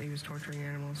thought he was torturing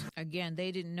animals. Again,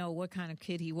 they didn't know what kind of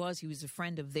kid he was. He was a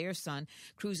friend of their son.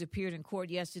 Cruz appeared in court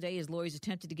yesterday. His lawyers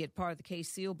attempted to get part of the case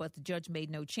sealed, but the judge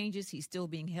made no changes. He's still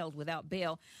being held without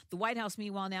bail. The White House,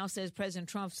 meanwhile, now says President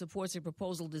Trump supports a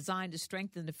proposal designed to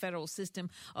strengthen the federal system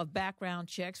of background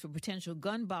checks for potential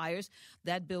gun buyers.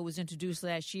 That bill was introduced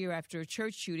last year after a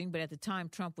church shooting, but at the time,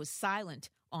 Trump was silent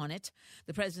on it.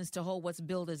 The president's to hold what's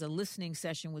billed as a listening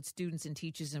session with students and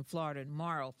teachers in Florida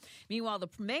tomorrow. Meanwhile, the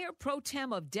mayor pro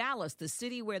tem of Dallas, the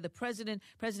city where President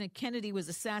Kennedy was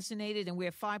assassinated and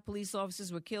where 5 police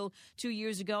officers were killed 2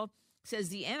 years ago, says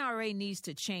the NRA needs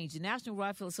to change. The National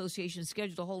Rifle Association is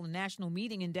scheduled to hold a national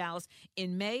meeting in Dallas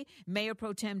in May. Mayor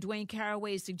Pro Tem Dwayne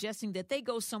Caraway is suggesting that they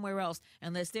go somewhere else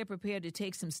unless they're prepared to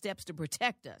take some steps to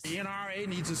protect us. The NRA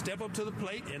needs to step up to the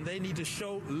plate, and they need to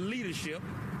show leadership.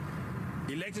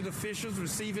 Elected officials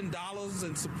receiving dollars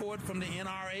and support from the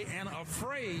NRA and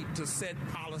afraid to set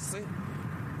policy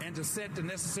and to set the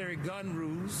necessary gun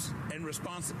rules and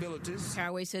responsibilities.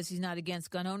 Caraway says he's not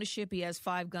against gun ownership. He has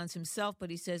 5 guns himself, but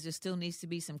he says there still needs to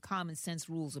be some common sense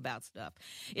rules about stuff.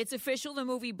 It's official. The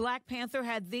movie Black Panther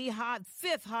had the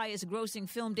 5th highest grossing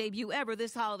film debut ever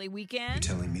this holiday weekend.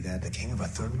 You're telling me that the king of a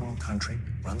third world country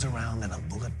runs around in a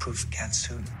bulletproof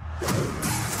catsuit?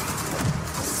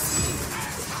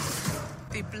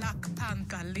 The Black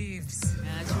Panther lives.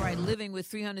 That's right, living with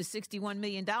 $361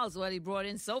 million, what he brought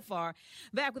in so far.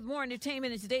 Back with more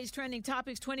entertainment and today's trending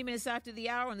topics 20 minutes after the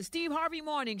hour on the Steve Harvey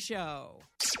Morning Show.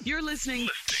 You're listening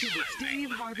to the Steve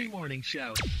Harvey Morning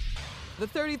Show. The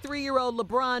 33-year-old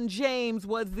LeBron James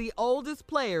was the oldest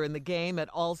player in the game at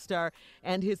All-Star,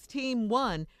 and his team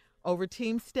won over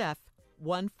Team Steph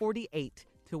 148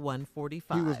 to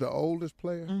 145. He was the oldest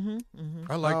player?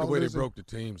 I like the way they broke the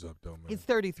teams up, though, man. He's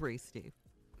 33, Steve.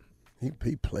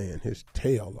 He playing his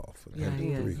tail off for that Yeah, he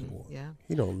is. three-quarter. Yeah.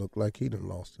 He don't look like he done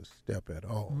lost a step at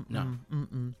all. No.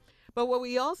 But what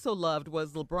we also loved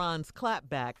was LeBron's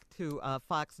clapback to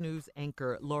Fox News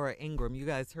anchor Laura Ingraham. You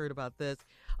guys heard about this.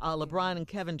 LeBron and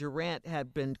Kevin Durant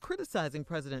had been criticizing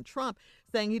President Trump,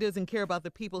 saying he doesn't care about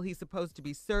the people he's supposed to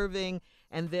be serving.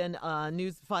 And then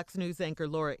Fox News anchor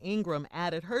Laura Ingraham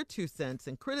added her 2 cents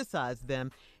and criticized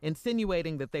them,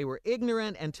 insinuating that they were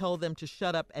ignorant and told them to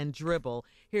shut up and dribble.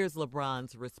 Here's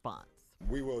LeBron's response.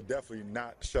 We will definitely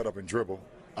not shut up and dribble.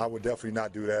 I would definitely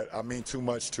not do that. I mean too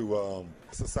much to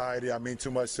society. I mean too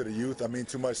much to the youth. I mean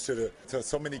too much to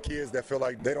so many kids that feel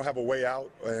like they don't have a way out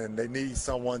and they need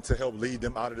someone to help lead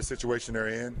them out of the situation they're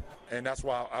in. And that's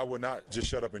why I would not just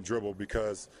shut up and dribble,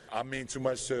 because I mean too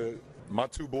much to my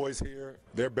 2 boys here,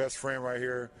 their best friend right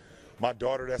here, my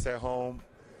daughter that's at home,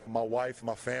 my wife,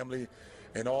 my family,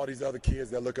 and all these other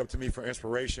kids that look up to me for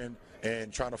inspiration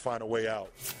and trying to find a way out.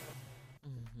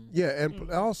 Yeah, and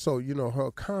also, you know,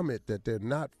 her comment that they're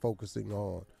not focusing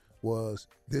on was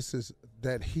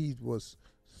that he was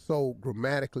so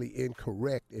grammatically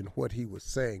incorrect in what he was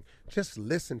saying. Just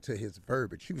listen to his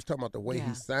verbiage. She was talking about the way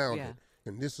he sounded,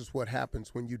 and this is what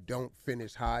happens when you don't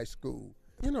finish high school.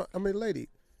 You know, I mean, lady,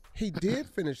 he did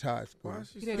finish high school.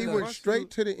 He went straight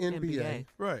to the NBA.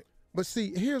 Right. But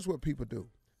see, here's what people do.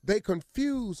 They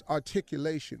confuse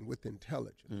articulation with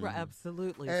intelligence. Right,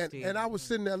 absolutely, Steve. And I was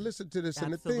sitting there listening to this,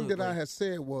 and the thing that I had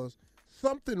said was,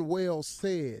 something well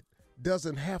said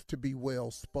doesn't have to be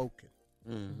well spoken.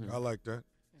 I like that.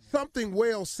 Something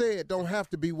well said don't have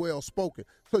to be well spoken.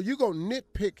 So you're going to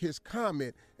nitpick his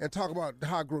comment and talk about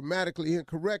how grammatically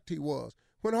incorrect he was.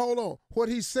 When, hold on, what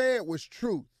he said was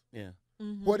truth. Yeah.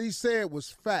 What he said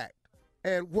was fact.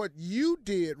 And what you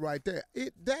did right there,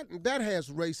 that has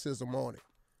racism on it.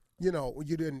 You know,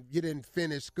 you didn't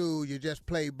finish school, you just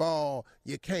play ball,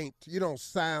 you don't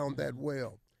sound that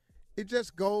well. It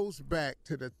just goes back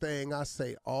to the thing I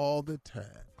say all the time.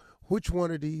 Which one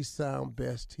of these sound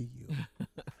best to you?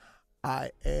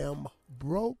 I am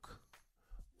broke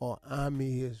or I'm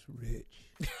is rich.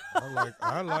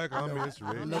 I like I'm is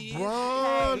rich.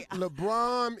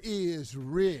 LeBron is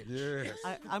rich. Yes.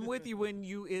 I'm with you when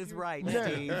you is right, Now,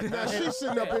 Steve. now she's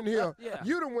sitting up in here. Yeah.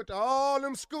 You done went to all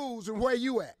them schools, and where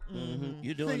you at?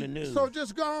 You're doing the news. So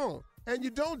just go on. And you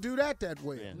don't do that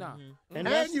well. Yeah. No.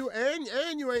 And you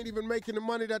ain't even making the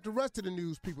money that the rest of the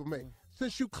news people make.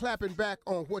 Since you clapping back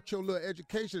on what your little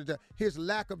education is, his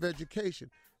lack of education.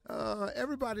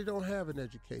 Everybody don't have an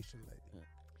education, lady.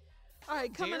 All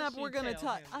right, coming Dare up, she we're going to tell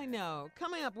talk. him I know.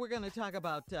 Coming up, we're going to talk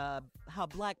about how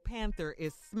Black Panther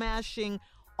is smashing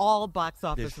all box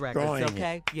office Destroying records.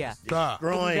 Okay, it. yeah. Stop.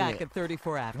 We'll be Destroying back it. at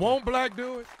 34 after. Won't Black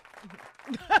do it?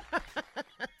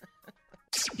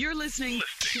 You're listening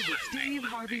to the Steve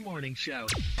Harvey Morning Show.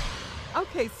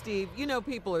 Okay, Steve. You know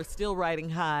people are still riding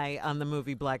high on the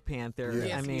movie Black Panther. Yes. I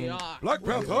Yes, mean, we are. Black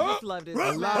we Panther. just loved it.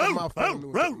 A lot of my family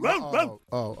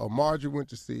Margie went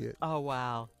to see it. Oh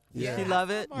wow. Yeah. She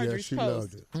love it. Yeah, Marjorie's she Post.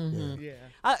 loved it. Mhm.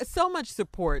 Yeah. So much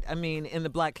support. I mean, in the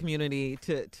Black community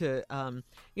to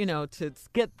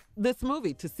get this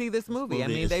movie, to see this movie. I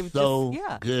mean, it's they've so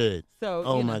just good. So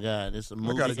oh you my know. God, it's a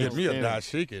movie. I gotta get me a experience.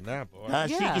 dashiki now, boy.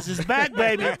 Dashikis is back,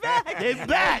 baby. They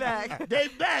back. They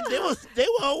back. They were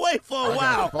away for a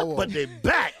while, but they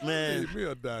back, man. Get me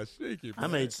a dashiki. I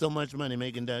made so much money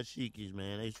making dashikis,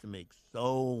 man. I used to make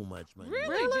so much money.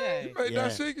 Really, Jay? You made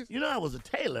dashikis? You know, I was a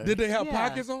tailor. Did they have Yeah.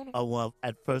 pockets on them? Oh, well,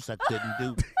 at first I couldn't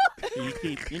do.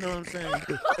 You know what I'm saying?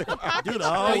 Dude,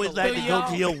 I always like to go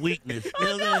to your weakness. You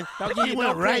know what I'm saying? You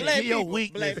went right to your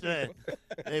weakness, man.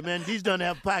 Hey, man, these don't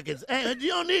have pockets. Hey, you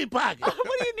don't need pockets.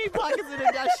 What do you need pockets in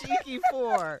a dashiki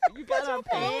for? You got a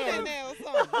pants. in there or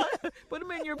something. Put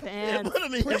them in your pants.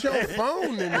 Put your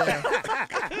phone in there.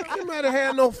 You might have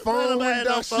had no phone with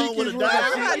dashikis.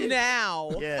 Not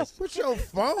now. Yes. Put your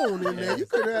phone in there. You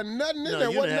could have nothing in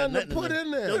there. Wasn't nothing to put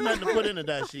in there. There was nothing to put in the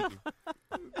dashiki.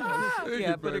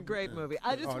 Yeah, but a great movie.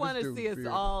 I just want to see us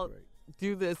all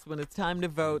do this when it's time to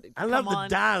vote. I love the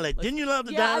dialect. Didn't you love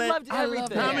the dialect? Yeah, I loved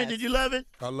everything. Tommy, did you love it?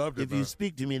 I loved it. If you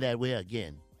speak to me that way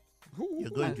again, you're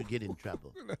going to get in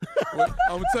trouble. Well,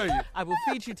 I'm going to tell you. I will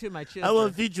feed you to my children. I will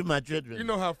feed you my children. You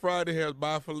know how Friday has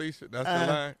Bye Felicia? That's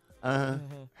the line.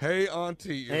 Hey,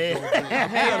 Auntie. Hey,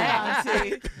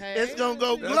 Auntie. It's going to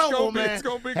go global, man. It's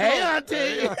going to be Hey, global. Auntie.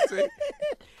 Hey, Auntie.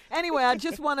 Anyway, I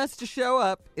just want us to show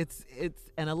up. It's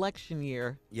an election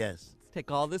year. Yes. Let's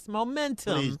take all this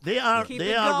momentum. Please. They are Keep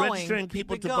it going. registering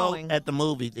people Keep it to going. vote at the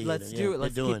movie theater. Let's do it.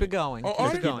 Let's keep it going. Oh,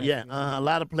 Keep it going. Yeah, a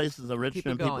lot of places are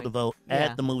registering people going. to vote Yeah.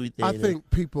 at the movie theater. I think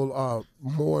people are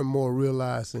more and more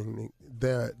realizing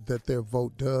that their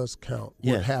vote does count. What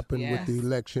Yes. happened with the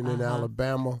election in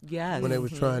Alabama Yes. when they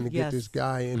was trying to get this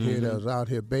guy in here that was out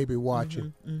here baby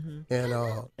watching, and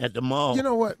at the mall. You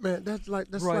know what, man? That's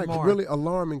Roy Moore. really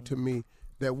alarming to me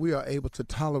that we are able to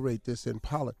tolerate this in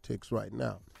politics right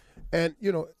now. And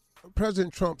you know,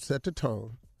 President Trump set the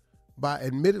tone by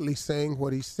admittedly saying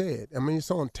what he said. I mean, it's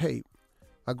on tape.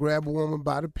 I grab a woman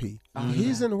by the pee.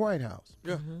 He's in the White House.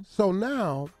 Yeah. So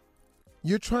now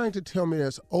you're trying to tell me that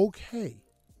it's okay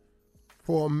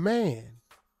for a man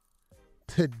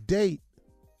to date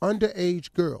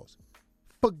underage girls.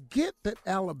 Forget that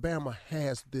Alabama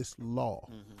has this law,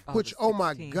 which, oh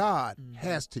my God,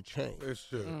 has to change. It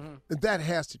should. That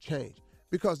has to change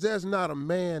because there's not a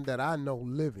man that I know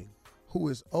living who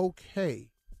is okay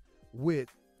with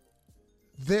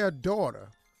their daughter,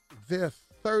 their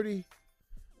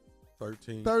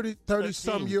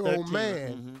 30-some-year-old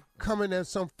man coming at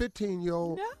some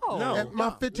 15-year-old. No. At my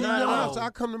 15-year-old house, I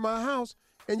come to my house,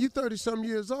 and you 30-some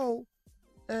years old,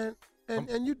 and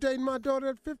you dating my daughter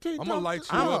at 15. I'm going to light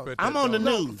you up at that I'm on the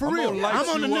door. news. For real. I'm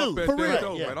on the news. For real.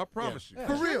 Door, man. I promise you.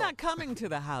 For You're real. not coming to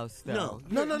the house, though.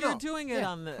 No. You're doing it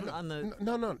on the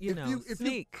No. You know, If you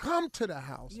sneak. come to the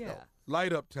house, Yeah. though,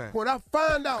 Light up time. when I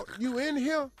find out you in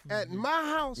here at my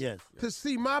house Yes. to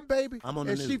see my baby, I'm on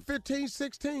the and she news. 15,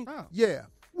 16, yeah,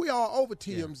 we all over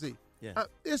TMZ. Yeah.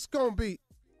 It's going to be,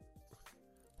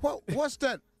 what's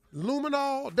that?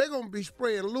 Luminol? They're going to be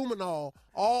spraying luminol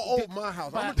all over my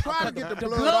house. I'm going to try to get the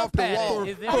blood off the wall.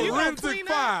 Forensic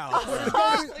files.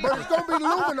 But it's going to be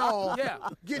luminol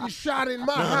getting shot in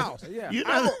my house. You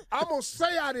know, I'm going to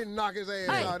say I didn't knock his ass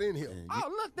out in here. Oh,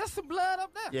 look, there's some blood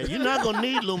up there. yeah, you're not going to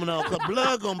need luminol because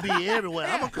blood going to be everywhere.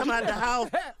 I'm going to come out the house,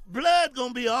 blood going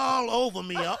to be all over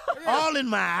me, all in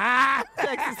my eye.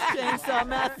 Texas Chainsaw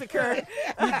Massacre.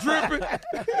 You dripping.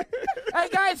 Hey,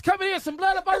 guys, come in here. Some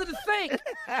blood up under the sink.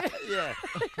 Yeah.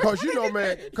 Because, you know,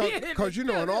 man, because, you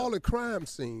know, in all the crime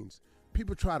scenes,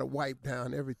 people try to wipe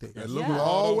down everything. Yeah. You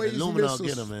always That luminol miss a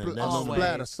get 'em, man. That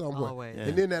splatter luminol. somewhere. Always.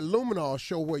 And then that luminol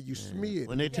show where you smeared.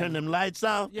 When they turn them lights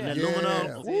out and that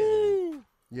luminol. Woo.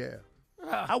 Yeah.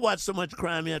 I watch so much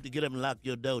crime you have to get up and lock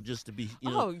your door just to be,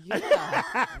 you know. Oh,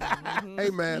 yeah.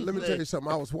 Hey, man, let me tell you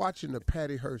something. I was watching the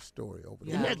Patty Hearst story over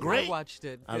there. Isn't that great? I watched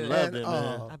it. I Good. loved it,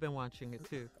 man. I've been watching it,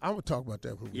 too. I'm going to talk about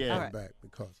that when we Yeah. come All right. back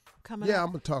because. Coming Yeah, up. I'm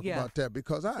going to talk Yeah. about that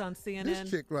because It's on CNN. this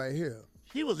chick right here.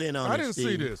 She was in on it, I didn't see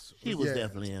Steve. this. She was Yeah.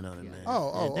 definitely in on it, man.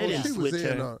 They didn't she was switch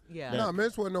in her. on it. Yeah. No, man,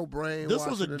 this wasn't no brain. This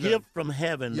was a gift from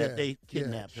heaven that they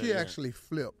kidnapped her. She yeah. actually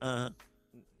flipped.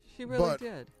 She really But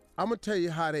did. I'm going to tell you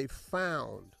how they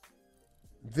found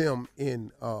them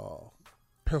in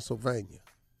Pennsylvania.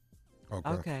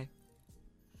 Okay.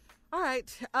 All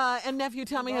right. And Nephew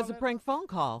Tommy has a prank phone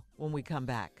call when we come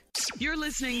back. You're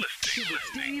listening to the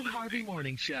Steve Harvey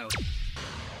Morning Show.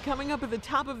 Coming up at the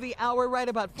top of the hour, right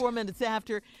about 4 minutes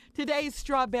after, today's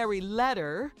Strawberry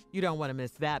Letter. You don't want to miss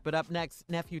that. But up next,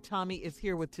 Nephew Tommy is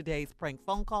here with today's prank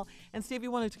phone call. And Steve, you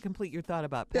wanted to complete your thought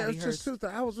about Patty it's Hearst. just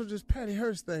I was with this Patty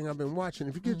Hearst thing I've been watching.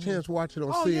 If you get a chance to watch it on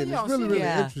Oh, CNN, yeah, it's really, really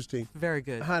Yeah. interesting. Very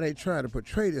good. How they try to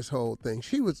portray this whole thing.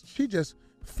 She just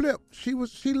flipped. She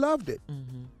loved it.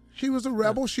 She was a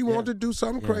rebel. She wanted to do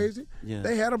something crazy. Yeah.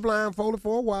 They had her blindfolded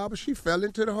for a while, but she fell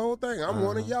into the whole thing. I'm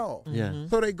one of y'all. Yeah.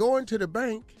 So they go into the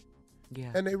bank,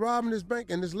 Yeah. and they robbing this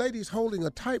bank, and this lady's holding a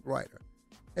typewriter,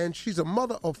 and she's a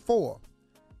mother of 4.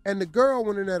 And the girl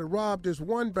went in there to rob this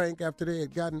one bank after they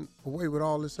had gotten away with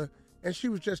all this, and she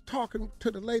was just talking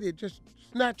to the lady, just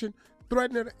snatching,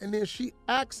 threatening her, and then she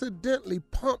accidentally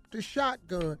pumped the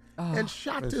shotgun and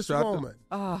shot And this shot the- woman.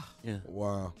 Oh, Yeah.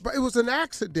 Wow. But it was an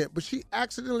accident, but she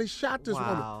accidentally shot this Wow.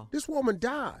 woman. This woman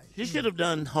died. She should have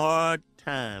done hard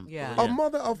time. Yeah. A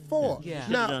mother of 4. Yeah.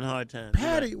 Should've Now, done hard time.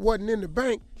 Patty wasn't in the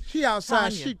bank. She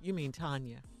outside. Tanya. You mean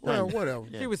Tanya? Well, whatever.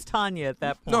 She was Tanya at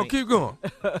that point. No, keep going.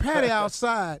 Patty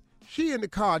outside. She in the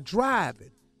car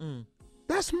driving.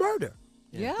 That's murder.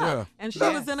 Yeah. And she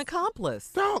was an accomplice.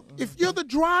 Dog, if you're the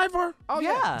driver,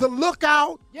 yeah. the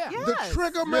lookout, Yes. the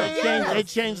trigger man. They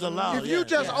changed the law. If you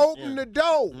just open the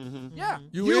door,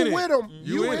 you with them.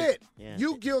 You it. Yeah.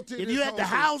 You guilty. If you at the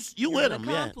house, you with them.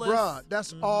 Yeah. Bruh,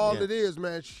 that's all it is,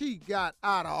 man. She got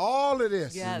out of all of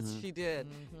this. Yes, she did.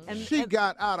 And She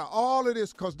got out of all of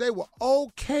this because they were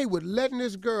okay with letting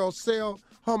this girl sell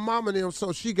her mama them,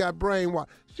 so she got brainwashed.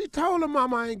 She told her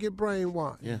mama I ain't get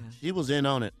brainwashed. Yeah, she was in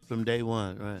on it from day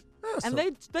one, right? And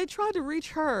they tried to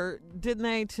reach her, didn't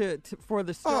they, to for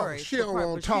the story? She don't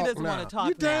want to talk She doesn't now. want to talk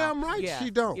You damn now. right Yeah. she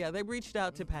don't. Yeah, they reached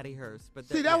out to Patty Hearst, but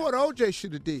See, that's what OJ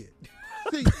should have did.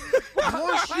 See,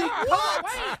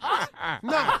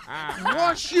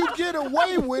 once you get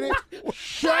away with it,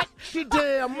 shut your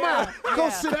damn mouth. Go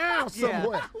sit down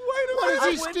somewhere. What is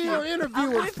he still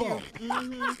interviewing for?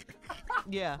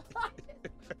 Yeah.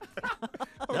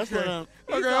 That's what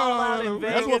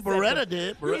that's what Beretta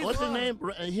did. What's his name?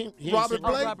 He Robert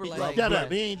Blake? Robert Blake. Shut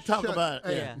up. He ain't talk about it.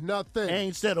 Hey, Yeah. nothing. He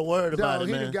ain't said a word about Dog, it,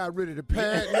 he man. done got rid of the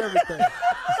pad and everything.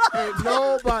 Ain't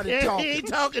nobody He talking. ain't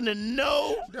talking to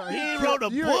no. Dog, He ain't wrote a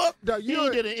book. He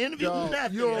ain't did an interview. Dog,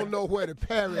 Nothing. you don't know where the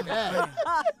parrot at.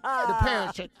 The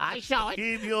parrot said, I saw it.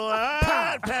 Keep your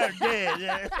eye parrot dead.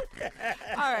 Yeah.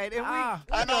 All right, and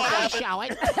I saw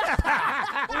it.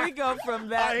 we go from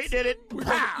that. He did it.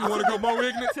 You want to go more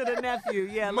ignorant? To the nephew,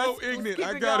 yeah. More let's ignorant. keep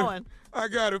I it got going. it. I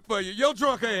got it for you. Your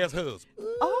drunk ass husband.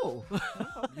 Oh.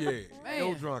 Yeah.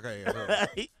 Your drunk ass husband.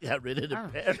 He got rid of the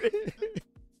parrot.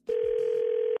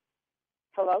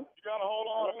 Hello? You got to hold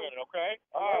on a minute, okay?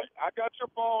 All right. I got your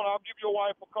phone. I'll give your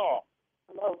wife a call.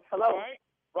 Hello? All right?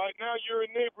 Right now, you're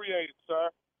inebriated,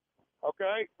 sir.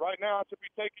 Okay? Right now, I should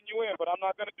be taking you in, but I'm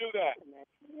not going to do that.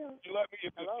 You let me,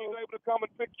 if she's able to come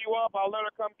and pick you up, I'll let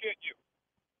her come get you.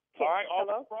 All right?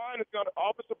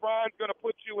 Officer Brian's going to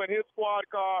put you in his squad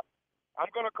car. I'm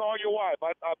going to call your wife.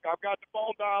 I've got the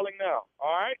phone dialing now.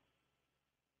 All right?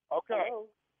 Okay.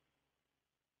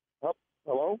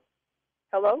 Hello?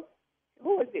 Hello?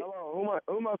 Who is this? Hello.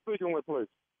 Who am I speaking with, please?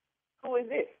 Who is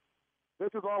this? This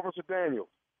is Officer Daniels.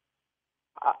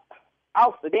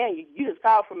 Officer Daniel. You just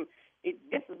called from.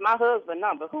 This is my husband's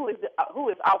number. Who is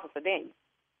Officer Daniel?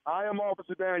 I am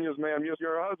Officer Daniels, ma'am.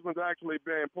 Your husband's actually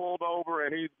been pulled over,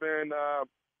 and he's been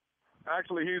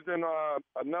he's in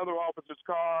another officer's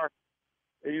car.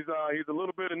 He's a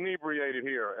little bit inebriated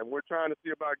here, and we're trying to see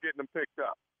about getting him picked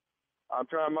up. I'm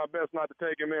trying my best not to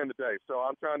take him in today, so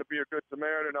I'm trying to be a good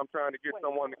Samaritan. I'm trying to get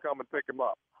someone to come and pick him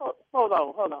up. Hold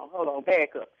on. Back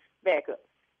up.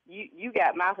 You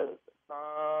got my husband.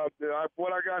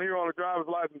 What I got here on the driver's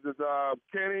license is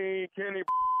Kenny.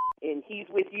 And he's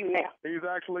with you now. He's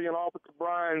actually in Officer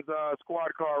Brian's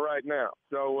squad car right now.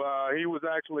 So he was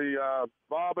actually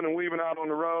bobbing and weaving out on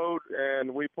the road,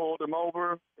 and we pulled him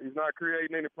over. He's not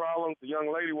creating any problems. The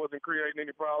young lady wasn't creating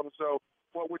any problems. So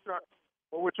what we're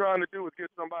trying to do is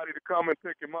get somebody to come and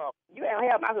pick him up. You don't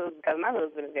have my husband because my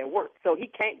husband is at work, so he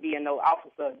can't be in no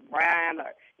Officer Brian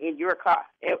or in your car.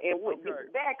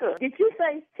 Back up.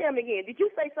 Tell me again, did you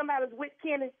say somebody was with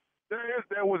Kenny?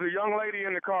 There was a young lady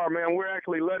in the car, man. We're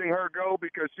actually letting her go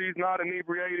because she's not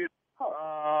inebriated.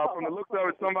 From the looks of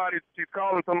it, she's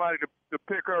calling somebody to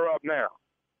pick her up now.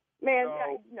 Man,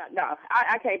 no,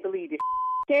 I can't believe this.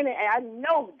 Kenny, I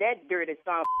know that dirty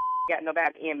son got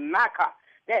nobody in my car.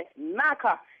 That's my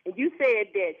car. And you said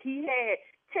that he had,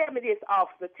 tell me this,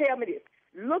 officer, tell me this.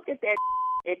 Look at that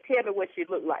and tell me what she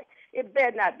looked like. It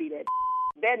better not be that.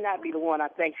 Better not be the one I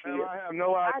think she is. I have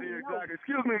no idea exactly.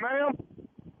 Excuse me, ma'am.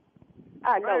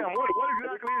 I know. Ma'am, what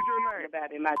exactly is your name?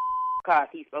 About in my car,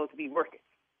 he's supposed to be working.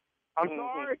 I'm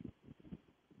sorry?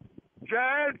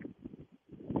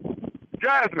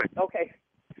 Jasmine. Okay.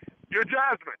 You're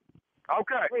Jasmine.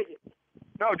 Okay. Bridget.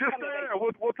 No, just stay there.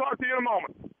 We'll talk to you in a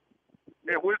moment.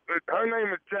 Yeah, her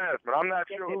name is Jasmine. I'm not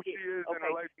sure who she is in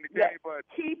relation to Kenny, but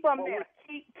keep him there.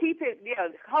 Keep it. Yeah,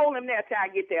 hold him there till I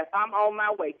get there. I'm on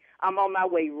my way. I'm on my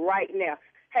way right now.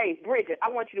 Hey, Bridget, I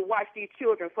want you to watch these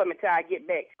children for me till I get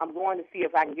back. I'm going to see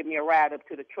if I can get me a ride up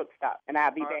to the truck stop, and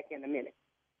I'll be back in a minute.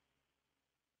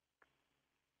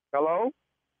 Hello?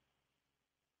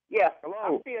 Yeah.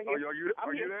 Hello? I'm still here.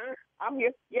 Are you there? I'm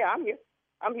here. Yeah, I'm here.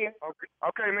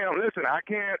 Okay, ma'am. Listen, I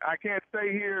can't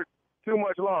stay here too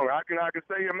much longer. I can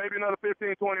stay here maybe another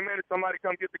 15, 20 minutes. Somebody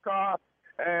come get the car,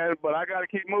 but I got to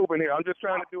keep moving here. I'm just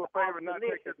trying to do a favor and not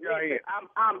take this guy in.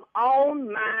 I'm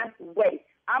on my way.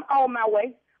 I'm on my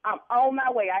way. I'm on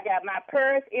my way. I got my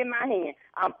purse in my hand.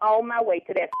 I'm on my way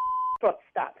to that truck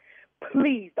stop.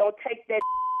 Please don't take that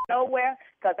nowhere,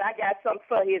 because I got something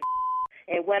for his.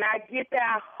 And when I get there,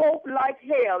 I hope like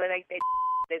hell it ain't that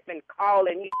that's been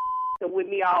calling me with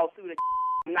me all through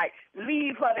the night.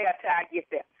 Leave her there till I get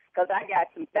there, because I got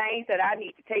some things that I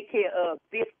need to take care of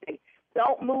this day.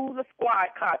 Don't move the squad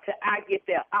car till I get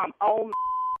there. I'm on my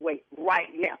way right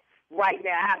now. Right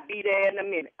now. I'll be there in a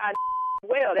minute.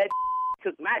 Well, that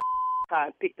took my car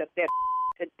and picked up that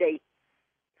today.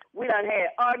 We done had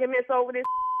arguments over this.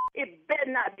 It better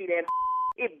not be that.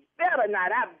 It better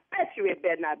not. I bet you it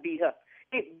better not be her.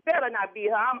 It better not be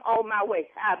her. I'm on my way.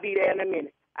 I'll be there in a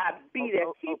minute. I'll be there.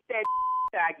 Keep that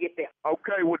till I get there.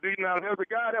 Okay, well, D, now there's a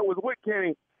guy that was with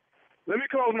Kenny. Let me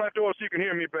close my door so you can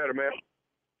hear me better, man.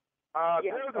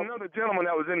 There was another gentleman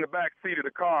that was in the back seat of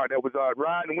the car that was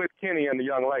riding with Kenny and the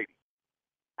young lady.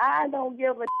 I don't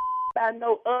give a about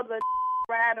no other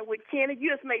riding with Kenny.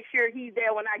 You just make sure he's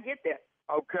there when I get there.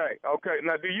 Okay.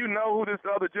 Now, do you know who this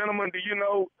other gentleman? Do you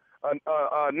know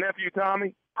nephew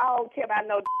Tommy? I don't care about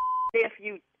no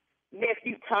nephew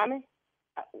Tommy.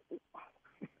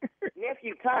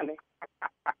 Nephew Tommy.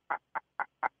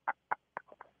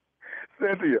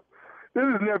 Cynthia, this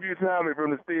is nephew Tommy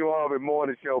from the Steve Harvey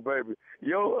Morning Show, baby.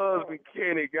 Your husband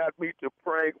Kenny got me to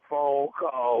prank phone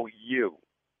call you.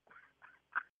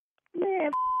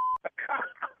 Man,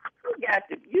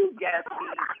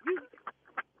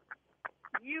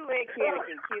 you and Kenny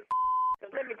can kiss.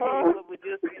 Because let me tell you what was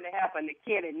just going to happen to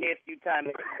Kenny nephew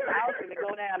Tommy. I was going to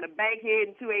go down to Bankhead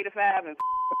in 285 and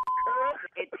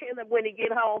tell him when he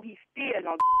get home he's still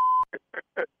going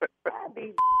to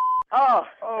be. Oh,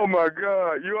 my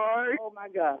God. You all right? Oh, my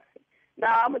God.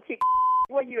 Nah, I'm going to kick.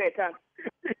 Where you at, Tommy?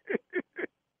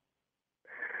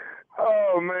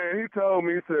 Oh, man, he told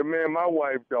me, he said, man, my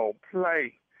wife don't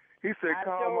play. He said,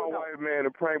 call my wife, man,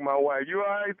 and prank my wife. You all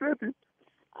right, Cynthia?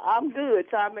 I'm good,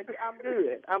 Tommy. I'm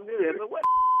good. But what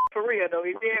for real, though?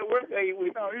 Is he at work or he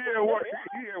with? No, he at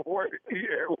work. He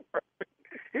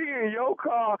in your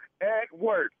car at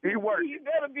work. He works. You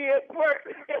better be at work.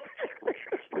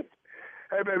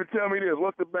 Hey, baby, tell me this.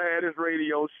 What's the baddest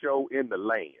radio show in the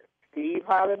land? Steve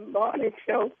Harvey Morning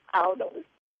Show. I don't know.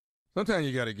 Sometimes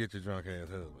you got to get your drunk ass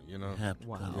husband, you know?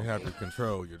 Wow. You have to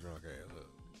control your drunk ass husband.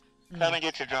 Come and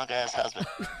get your drunk ass husband.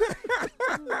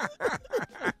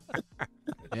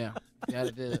 Yeah,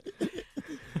 gotta do it.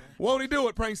 Won't he do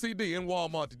it? Prank CD in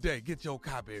Walmart today. Get your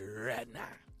copy right now.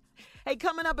 Hey,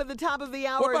 coming up at the top of the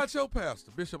hour. What about your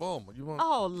pastor, Bishop Omer? You want?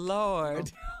 Oh,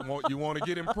 Lord. You want to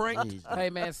get him pranked?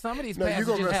 Hey, man, some of these now, pastors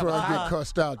you're going to mess around and get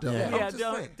cussed out, though. Yeah,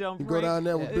 don't You go down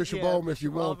there with Bishop Omer if you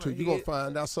want to. You're going to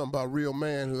find out something about real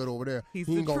manhood over there. He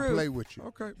ain't going to play with you.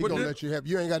 Okay. He's going to let you have.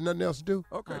 You ain't got nothing else to do?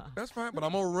 Okay, that's fine. But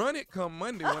I'm going to run it come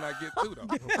Monday when I get through, though.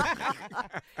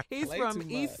 He's from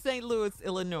East St. Louis,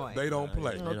 Illinois. They don't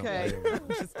play. Okay.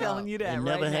 Just telling you that They right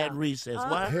never now. had recess.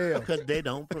 Why? Hell. Because they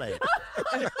don't play.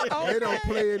 They don't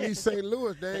play in East St.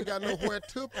 Louis. They ain't got nowhere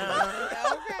to play.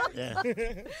 Yeah.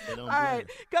 They don't All right.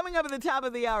 Coming up at the top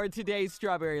of the hour, today's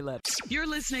Strawberry Letter. You're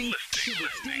listening to the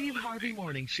Steve Harvey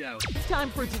Morning Show. It's time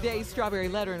for today's Strawberry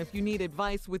Letter, and if you need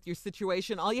advice with your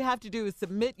situation, all you have to do is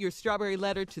submit your Strawberry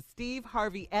Letter to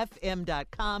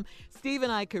steveharveyfm.com. Steve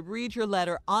and I could read your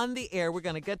letter on the air. We're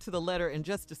going to get to the letter in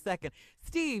just a second.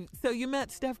 Steve, so you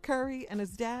met Steph Curry and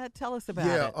his dad? Tell us about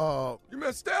it. Yeah. You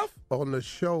met Steph? On the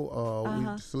show,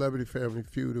 we Celebrity Family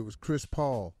Feud, it was Chris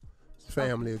Paul's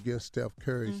family against Steph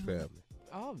Curry's family.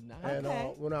 Oh, nice. And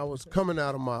when I was coming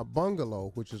out of my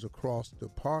bungalow, which is across the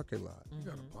parking lot,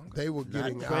 they were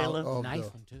getting out of nice the...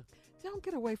 one, too. Don't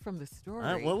get away from the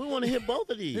story. Well, we want to hear both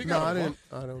of these. No, I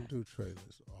don't do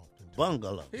trailers often.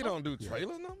 Bungalow. He don't do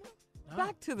trailers no more?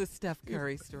 Back to the Steph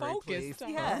Curry story, please.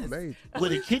 Focus, Yes.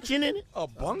 With a kitchen in it? A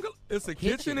bungalow? It's a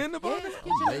kitchen in the bungalow?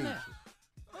 Kitchen in there.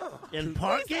 And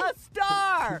parking? He's a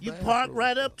star. You park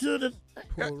right up to the...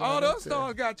 All those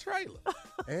stars got trailers.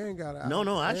 And got a No,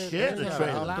 I shared the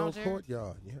trailer. Outdoor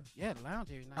courtyard, Yeah, the lounge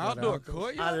area. Nice. Outdoor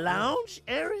courtyard? A lounge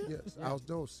area? Yes,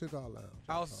 outdoor cigar lounge.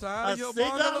 Outside A of your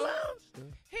cigar bungalow? lounge?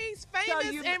 He's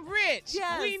famous and rich.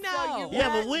 Yes, we so know. you- Yeah,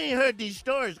 but we ain't heard these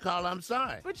stories, Carl. I'm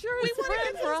sorry. But you're We his wanna friend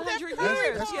get for to 100 Steph years.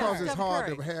 Curry. That's Yeah, because it's Steph hard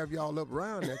Curry. to have y'all up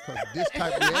around there because this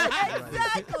type of reaction.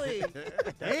 Exactly.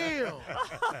 Damn.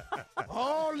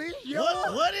 All these young.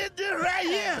 What is this right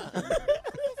here?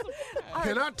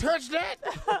 Can I touch that?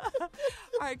 All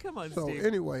right, come on, So Steve.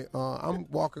 anyway, I'm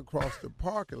walking across the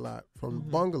parking lot from the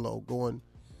bungalow going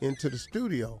into the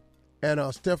studio, and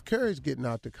Steph Curry's getting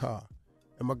out the car.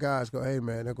 And my guys go, hey,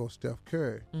 man, there goes Steph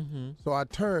Curry. So I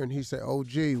turn. He said,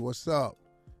 OG, what's up?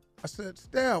 I said,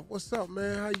 Steph, what's up,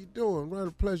 man? How you doing? What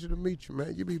a pleasure to meet you,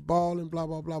 man. You be balling, blah,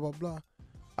 blah, blah, blah, blah.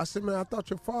 I said, man, I thought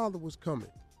your father was coming.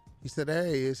 He said,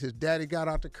 hey, as his daddy got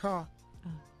out the car,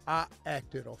 I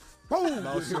acted a fool.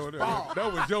 That was your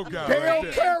guy. Dale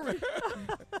right Curry.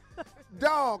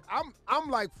 Dog, I'm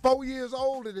like 4 years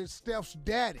older than Steph's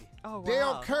daddy. Oh, wow.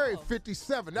 Dale Curry,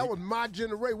 57. That was my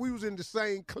generation. We was in the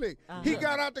same clique. He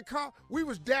got out the car. We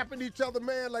was dapping each other,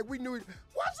 man, like we knew.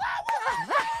 What's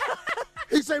up?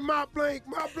 He say, my blank.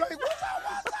 What's up?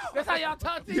 That's how y'all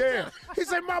talk to each Yeah. other. He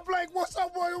say, my blank. What's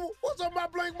up, boy? What's up, my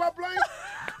blank?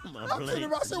 I'm sitting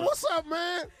there, I said, what's up,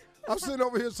 man? I'm sitting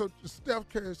over here, so Steph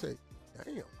Curry say,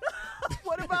 damn.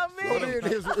 What about me? So then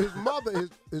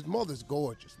his mother's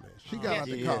gorgeous, man. She got out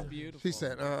the car. She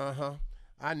said,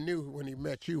 I knew when he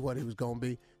met you what he was going to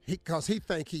be. Because he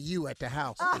think he you at the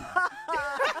house.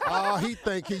 Oh, he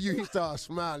think he you. He started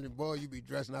smiling. Boy, you be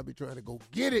dressing. I be trying to go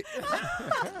get it.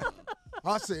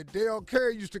 I said, Dale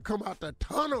Curry used to come out the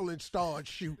tunnel and start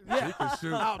shooting. He could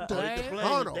shoot. Out the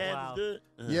tunnel. Wow.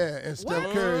 Yeah, and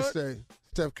Steph Curry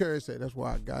say, that's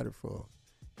where I got it from.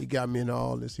 He got me into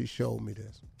all this. He showed me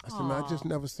this. I said, man, I just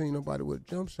never seen nobody with a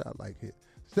jump shot like his.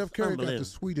 Steph Curry got the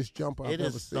sweetest jumper I've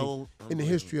ever seen in the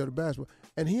history of the basketball.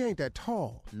 And he ain't that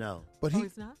tall. No. But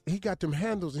he's not? he got them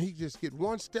handles, and he just get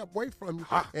one step away from you,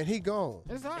 and he gone.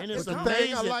 It's But the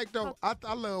thing I like, though,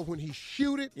 I love when he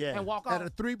shoot it and walk at off. a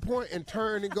three-point and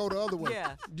turn and go the other way.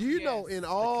 Yeah. Do you know, in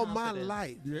all my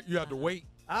life, You have to wait.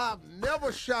 I've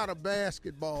never shot a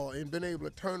basketball and been able to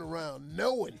turn around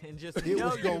knowing And just it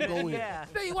was going to go in. Yeah.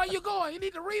 Hey, where you going? You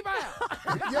need to rebound.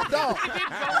 Yeah, dog.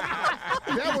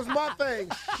 That was my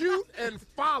thing. Shoot and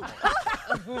follow.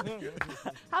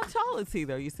 How tall is he,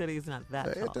 though? You said he's not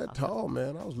that tall. Ain't that tall,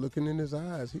 man. I was looking in his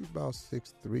eyes. He's about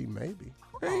 6'3", maybe.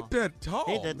 Ain't that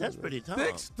tall? That's pretty tall.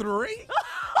 6'3"?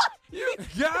 You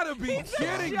gotta be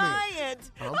kidding me.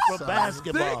 Giant. I'm For sorry.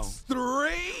 basketball.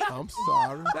 6'3"? I'm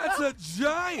sorry. That's a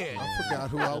giant. I forgot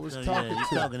who I was talking You're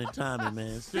to. talking to Tommy,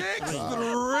 man.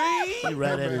 6'3"? He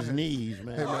right Hey, at his man. knees,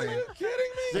 man. Hey, Are man. you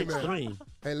kidding me? 6'3".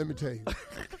 Hey, let me tell you.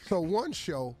 So one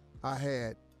show I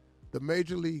had the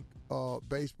Major League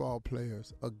Baseball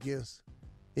players against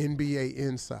NBA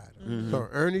insiders. Mm-hmm. So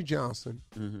Ernie Johnson,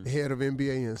 the head of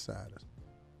NBA insiders,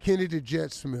 Kenny the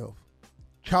Jet Smith,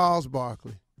 Charles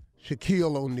Barkley,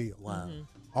 Shaquille O'Neal. Wow.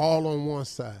 All on one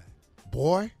side.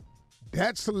 Boy,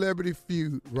 that celebrity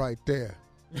feud right there.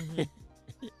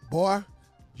 Boy,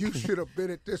 you should have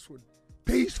been at this one.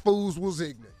 These fools was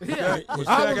ignorant. Was I was Shaq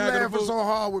acting a laughing fool? so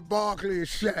hard with Barkley and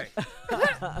Shaq.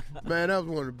 Man, that was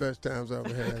one of the best times I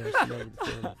ever had. That celebrity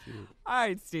family feud. All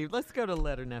right, Steve, let's go to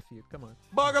letter nephew. Come on.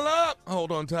 Buckle up.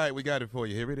 Hold on tight. We got it for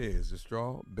you. Here it is. The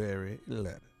strawberry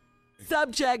letter.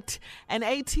 Subject, an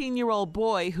 18-year-old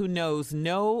boy who knows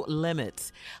no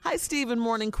limits. Hi, Steve and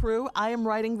Morning Crew. I am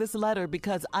writing this letter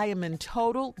because I am in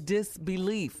total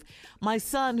disbelief. My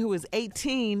son, who is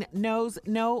 18, knows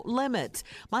no limits.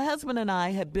 My husband and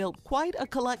I had built quite a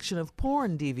collection of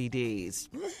porn DVDs.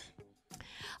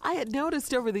 I had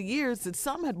noticed over the years that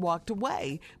some had walked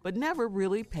away, but never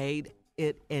really paid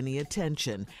it any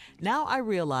attention. Now I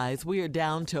realize we are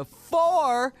down to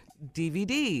 4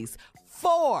 DVDs.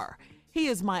 4! He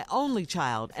is my only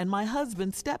child and my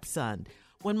husband's stepson.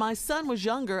 When my son was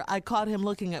younger, I caught him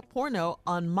looking at porno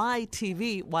on my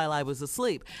TV while I was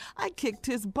asleep. I kicked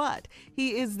his butt.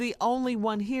 He is the only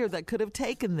one here that could have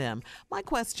taken them. My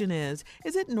question is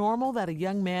it normal that a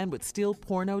young man would steal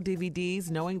porno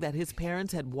DVDs knowing that his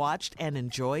parents had watched and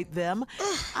enjoyed them?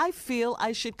 I feel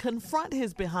I should confront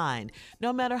his behind,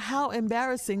 no matter how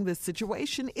embarrassing this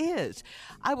situation is.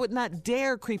 I would not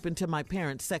dare creep into my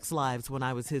parents' sex lives when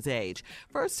I was his age.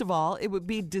 First of all, it would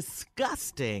be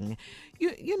disgusting.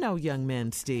 You know young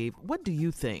men, Steve. What do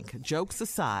you think? Jokes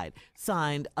aside,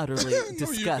 signed, utterly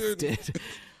disgusted.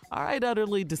 All right,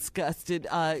 utterly disgusted.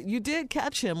 You did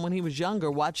catch him when he was younger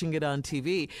watching it on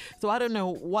TV, so I don't know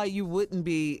why you wouldn't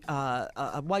be,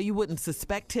 why you wouldn't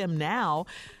suspect him now.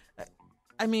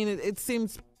 I mean, it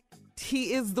seems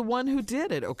he is the one who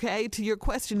did it, okay? To your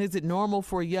question, is it normal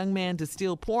for a young man to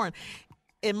steal porn?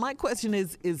 And my question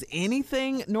is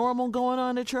anything normal going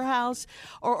on at your house?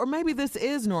 Or maybe this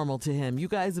is normal to him. You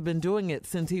guys have been doing it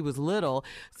since he was little,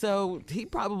 so he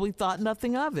probably thought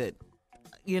nothing of it.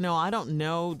 You know, I don't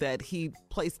know that he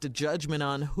placed a judgment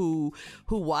on who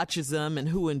watches them and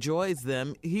who enjoys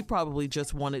them. He probably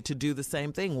just wanted to do the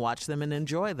same thing, watch them and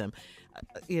enjoy them.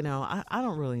 You know, I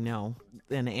don't really know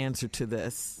an answer to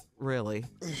this, really.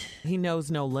 He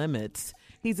knows no limits.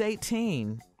 He's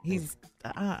 18. He's,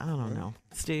 I don't know,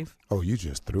 Steve. Oh, you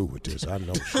just through with this. I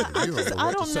know.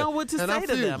 I don't know what to say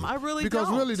to them. I really don't.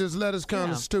 Because really this letter's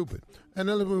kind of stupid. And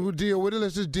then we'll deal with it.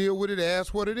 Let's just deal with it,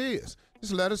 ask what it is.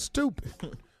 This letter's stupid.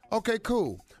 Okay,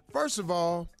 cool. First of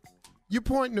all, you're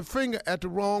pointing the finger at the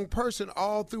wrong person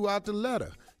all throughout the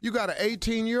letter. You got an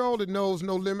 18-year-old that knows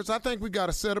no limits. I think we got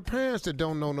a set of parents that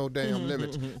don't know no damn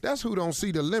limits. That's who don't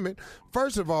see the limit.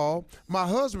 First of all, my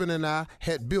husband and I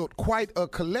had built quite a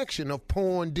collection of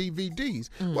porn DVDs.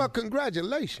 Well,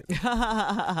 congratulations.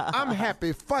 I'm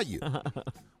happy for you.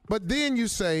 But then you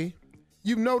say,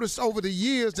 you've noticed over the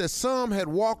years that some had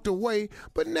walked away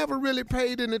but never really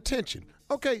paid any attention.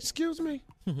 Okay, excuse me.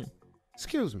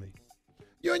 Excuse me.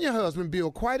 You and your husband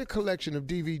build quite a collection of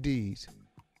DVDs.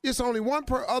 It's only one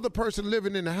other person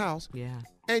living in the house. Yeah.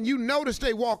 And you notice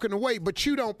they walking away, but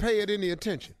you don't pay it any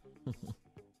attention.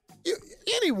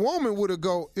 Any woman would have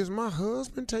go, is my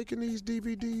husband taking these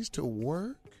DVDs to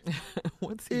work?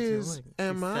 What's he doing?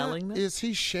 Selling them? Is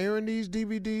he sharing these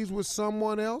DVDs with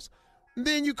someone else? And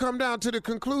then you come down to the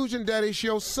conclusion that it's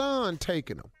your son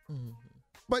taking them.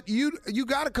 But you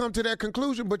got to come to that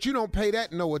conclusion, but you don't pay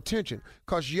that no attention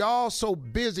because y'all so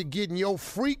busy getting your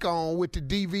freak on with the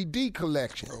DVD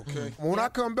collection. Okay. When I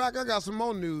come back, I got some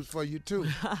more news for you, too.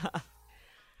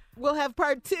 We'll have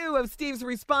part 2 of Steve's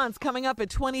response coming up at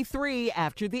 23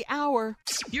 after the hour.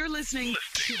 You're listening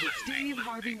to the Steve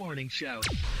Harvey Morning Show.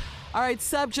 All right,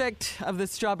 subject of the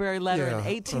strawberry letter, an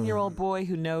 18-year-old boy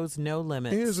who knows no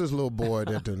limits. Here's this little boy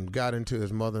that done got into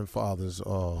his mother and father's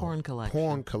porn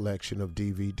collection of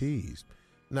DVDs.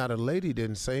 Now, the lady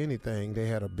didn't say anything. They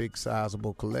had a big,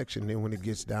 sizable collection. Then when it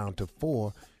gets down to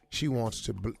 4, she wants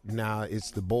to, now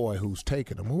it's the boy who's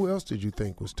taking them. Who else did you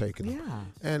think was taking them?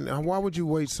 Yeah. And why would you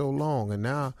wait so long? And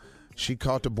now she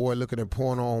caught the boy looking at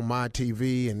porno on my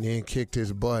TV and then kicked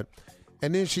his butt.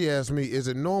 And then she asked me, is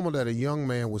it normal that a young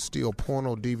man would steal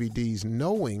porno DVDs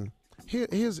knowing,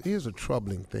 here's a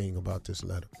troubling thing about this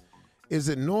letter. Is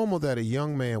it normal that a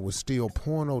young man would steal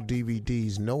porno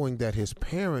DVDs knowing that his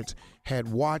parents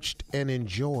had watched and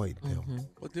enjoyed them?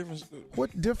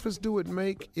 What difference do it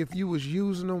make if you was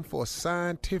using them for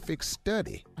scientific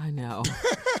study? I know.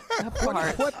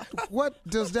 What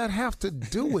does that have to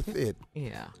do with it?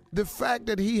 Yeah. The fact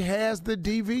that he has the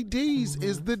DVDs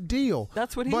is the deal.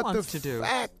 That's what he wants to do. But the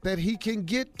fact that he can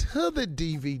get to the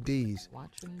DVDs.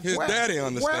 His daddy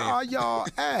understands. Where are y'all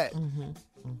at?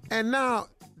 And now,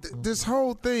 this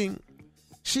whole thing,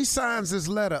 she signs this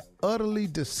letter utterly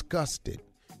disgusted.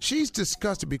 She's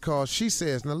disgusted because she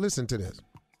says, now listen to this.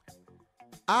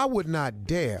 I would not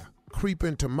dare creep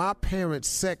into my parents'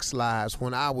 sex lives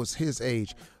when I was his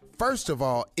age. First of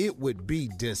all, it would be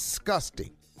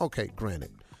disgusting. Okay,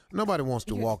 granted. Nobody wants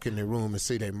to walk in their room and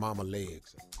see their mama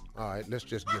legs. All right, let's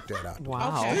just get that out.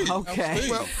 Wow. Okay.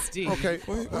 Well, okay.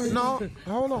 No,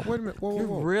 hold on. Wait a minute. Whoa.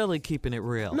 You're really keeping it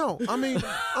real. No, I mean,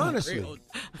 honestly.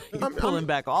 I'm pulling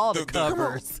back all the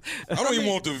covers. I don't even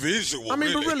want the visual. I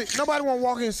mean, but really, nobody want to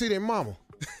walk in and see their mama.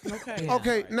 Okay.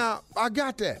 Okay, now, I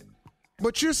got that.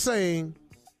 But you're saying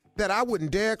that I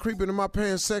wouldn't dare creep into my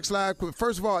parents' sex life.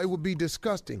 First of all, it would be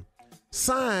disgusting.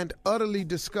 Signed, utterly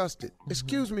disgusted.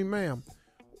 Excuse me, ma'am.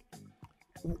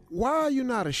 Why are you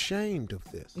not ashamed of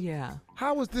this? Yeah.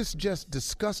 How is this just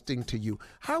disgusting to you?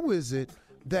 How is it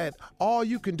that all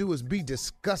you can do is be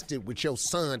disgusted with your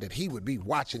son that he would be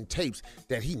watching tapes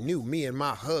that he knew me and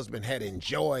my husband had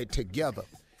enjoyed together?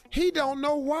 He don't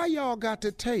know why y'all got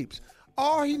the tapes.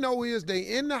 All he know is they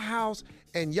in the house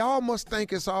and y'all must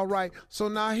think it's all right, so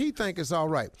now he think it's all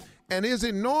right. And is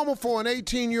it normal for an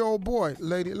 18-year-old boy?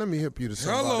 Lady, let me help you to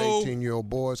something about 18-year-old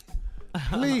boys.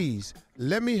 Please,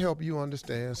 let me help you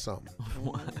understand something.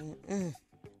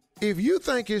 If you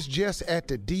think it's just at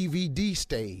the DVD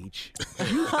stage,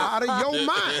 you out of your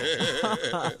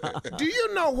mind. Do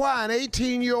you know why an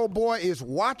 18-year-old boy is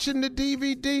watching the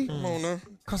DVD? Come on now.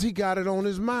 Because he got it on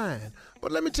his mind.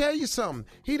 But let me tell you something.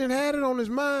 He done had it on his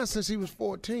mind since he was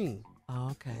 14.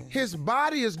 Okay. His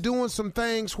body is doing some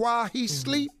things while he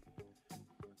sleep.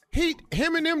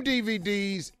 Him and them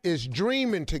DVDs is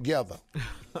dreaming together.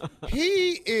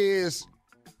 He is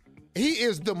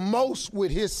the most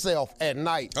with himself at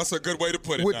night. That's a good way to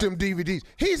put it. With them DVDs.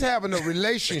 He's having a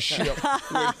relationship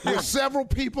with several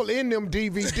people in them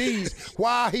DVDs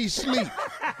while he sleep.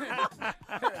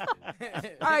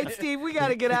 All right, Steve, we got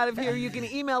to get out of here. You can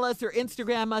email us or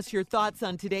Instagram us your thoughts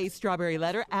on today's Strawberry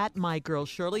Letter at My Girl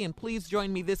Shirley. And please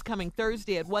join me this coming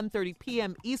Thursday at 1:30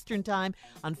 p.m. Eastern Time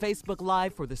on Facebook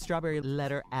Live for the Strawberry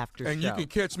Letter After Show. And you can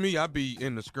catch me. I'll be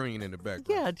in the screen in the background.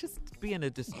 Yeah, just being a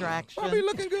distraction. I'll be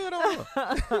looking good on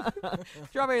her.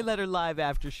 Strawberry Letter Live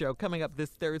After Show coming up this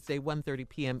Thursday, 1:30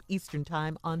 p.m. Eastern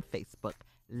Time on Facebook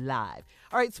live.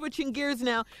 All right, switching gears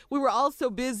now. We were all so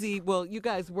busy. Well, you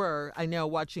guys were, I know,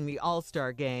 watching the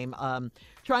All-Star game,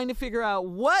 trying to figure out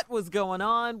what was going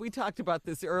on. We talked about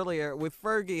this earlier with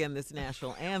Fergie and this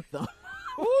national anthem.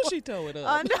 Ooh, she tore it up.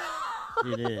 I know.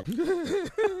 She did.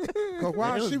 Because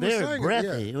while It was she was very singing, breathy.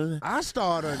 yeah, It was- I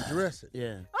started undressing.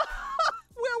 Yeah.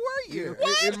 Where were you?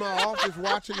 In my office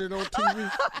watching it on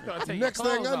TV. Next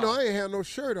thing I know, I ain't had no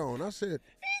shirt on. I said,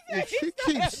 if she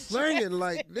keeps singing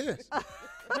like this,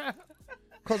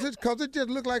 because it just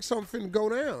looked like something finna go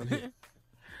down here.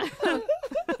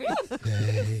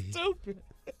 Stupid.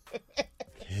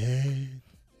 Can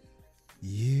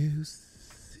you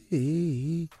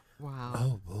see? Wow.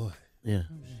 Oh, boy. Yeah.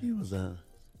 She was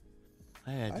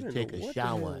I had I to didn't take know a what the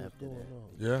hell shower was after going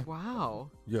that. on. Yeah. Wow.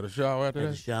 You got a shower after I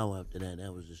had that? to shower after that.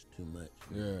 That was just too much.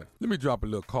 Yeah. Let me drop a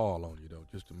little call on you, though,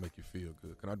 just to make you feel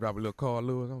good. Can I drop a little call,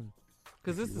 Lewis, on you?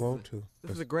 Because this, to.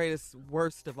 This is the greatest,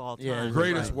 worst of all time. Yeah,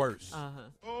 Greatest right. worst. Uh-huh.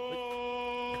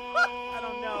 I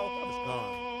don't know. It's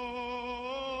gone.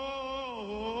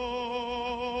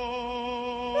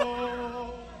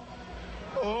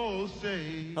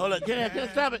 Hold on, can I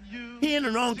stop it? He in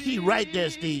the wrong key right there,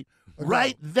 Steve.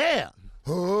 Right there.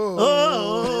 Them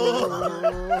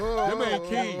ain't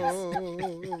keys.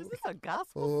 Is this a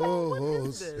gospel song? What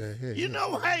is this? You know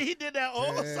why he did that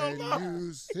all so long?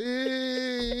 You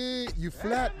see, you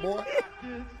flat, boy.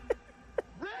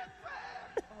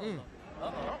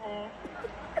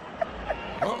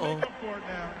 Uh-oh.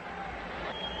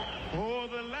 For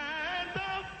the land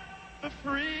of the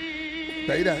free.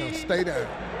 Stay down, stay down.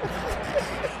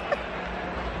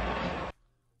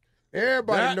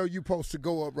 Everybody know you supposed to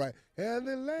go up right. And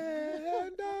the land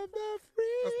of the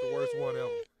free. That's the worst one ever.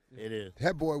 It is.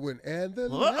 That boy went, and the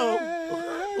land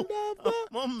of the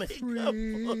free.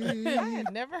 I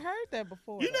had never heard that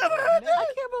before. You never heard that? I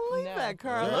can't believe that,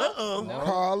 Carla. Uh-oh. No.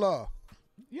 Carla,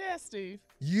 Yeah, Steve.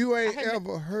 you ain't I had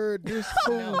ever heard this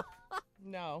fool.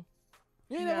 No.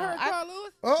 You ain't never heard Carl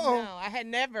Lewis? Uh-oh. No, I had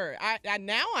never. I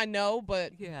now I know,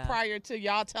 but Yeah. prior to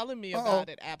y'all telling me about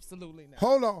it, absolutely not.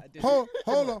 Hold on, I didn't.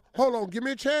 hold on. Give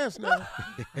me a chance now.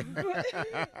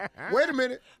 Wait a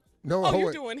minute. No, Oh, hold you're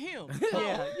wait. doing him.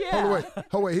 Yeah, yeah.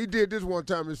 Hold wait. He did this one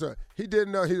time. He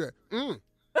didn't know. He said,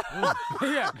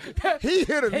 Yeah. He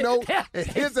hit a note, and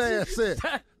his ass said,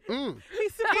 He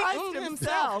surprised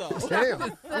himself. though.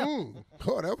 Damn.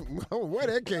 Oh, where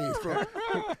that came from?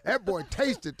 That boy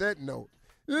tasted that note.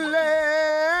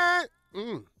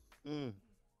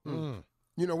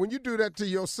 You know, when you do that to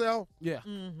yourself. Yeah.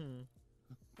 Mm-hmm.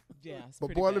 Yeah. It's But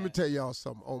pretty boy, bad. let me tell y'all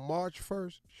something. On March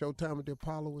 1st, Showtime at the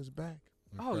Apollo is back.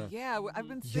 Oh, yeah. I've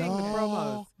been seeing the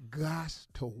Y'all promos. got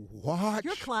to watch.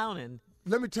 You're clowning.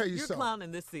 Let me tell you You're something.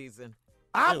 clowning this season.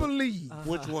 I believe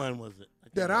Which one was it?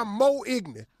 that I'm more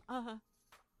ignorant Uh-huh.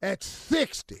 at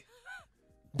 60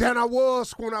 than I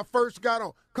was when I first got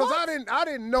on. Cause I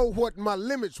didn't know what my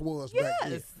limits was back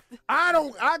then. Yes. I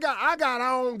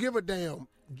don't give a damn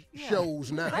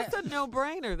shows now. That's a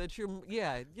no-brainer that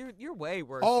you're way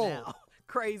worse Oh. now.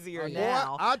 Crazier Boy,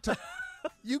 now.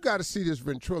 you got to see this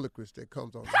ventriloquist that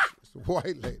comes on. It's a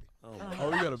white lady. Oh,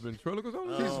 you got a ventriloquist on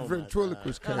She's there? a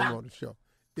ventriloquist came on the show.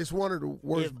 It's one of the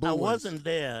worst If I booings. wasn't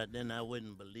there, then I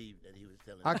wouldn't believe that he was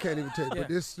telling I me. can't even tell you, but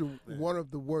this is one of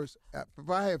the worst.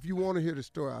 If you want to hear the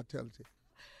story, I'll tell it to you.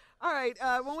 All right,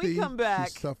 when we Steve, come back.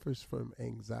 She suffers from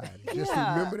anxiety. Just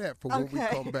Yeah. remember that for when we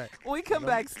come back. When we come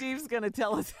back, Steve's going to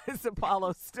tell us his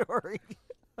Apollo story.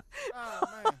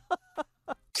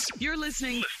 You're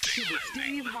listening to the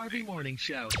Steve Harvey Morning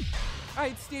Show. All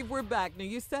right, Steve, we're back. Now,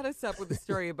 you set us up with a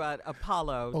story about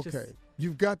Apollo. Okay,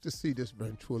 you've got to see this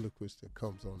ventriloquist that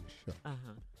comes on the show.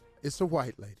 Uh-huh. It's a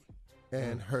white lady,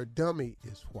 and her dummy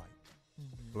is white.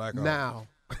 Black Now,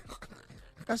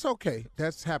 that's okay.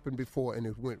 That's happened before, and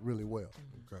it went really well.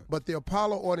 Okay. But the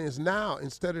Apollo audience now,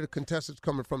 instead of the contestants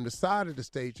coming from the side of the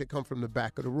stage, they come from the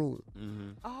back of the room.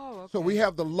 Oh, okay. So we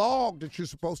have the log that you're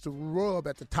supposed to rub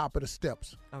at the top of the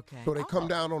steps. Okay. So they come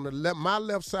down on my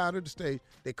left side of the stage.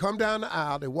 They come down the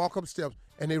aisle. They walk up steps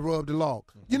and they rub the log.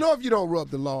 You know, if you don't rub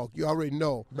the log, you already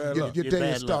know Bad your luck. day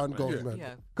Bad is starting luck, going right. bad.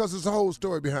 Yeah. Because there's a whole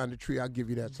story behind the tree. I'll give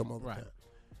you that some other time.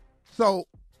 So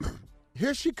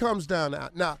here she comes down the aisle.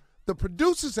 Now, the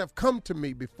producers have come to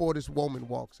me before this woman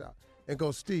walks out and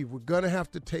go, Steve, we're going to have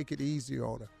to take it easy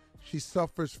on her. She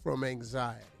suffers from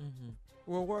anxiety.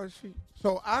 Well, why is she?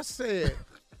 So I said,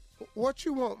 what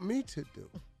you want me to do?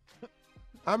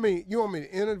 I mean, you want me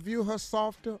to interview her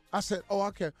softer? I said, oh, I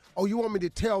can. Oh, you want me to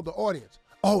tell the audience?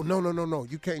 Oh, no.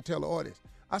 You can't tell the audience.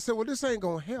 I said, well, this ain't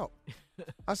going to help.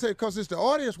 I said, because it's the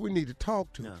audience we need to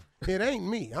talk to. No. It ain't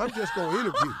me. I'm just going to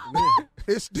interview.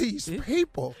 It's these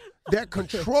people that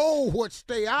control what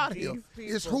stay out here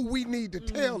is who we need to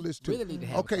tell this to. Really need to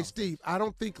have a okay, Steve, I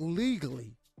don't think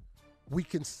legally we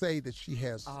can say that she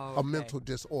has a mental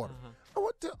disorder.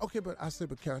 Okay, but I said,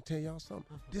 but can I tell y'all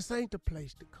something? This ain't the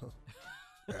place to come.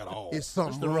 At all. It's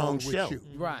something wrong with you.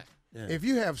 Right. Yeah. If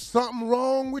you have something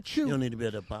wrong with you, You don't need to be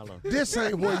at the Apollo. this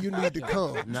ain't where you need to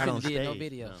come. Not on Did no stage.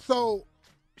 video. No. So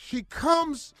she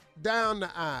comes down the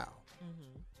aisle.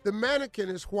 The mannequin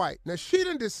is white. Now, she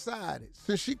done decided,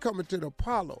 since she coming to the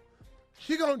Apollo,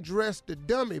 she gonna dress the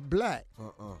dummy black.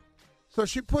 So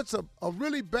she puts a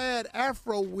really bad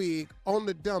afro wig on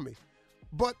the dummy.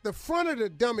 But the front of the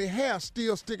dummy hair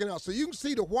still sticking out. So you can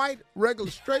see the white,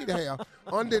 regular, straight hair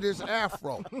under this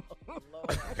afro.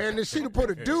 And then she done put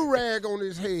a do-rag on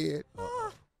his head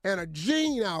and a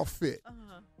jean outfit.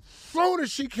 Soon as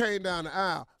she came down the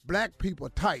aisle, black people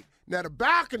tight. Now, the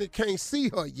balcony can't see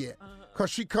her yet because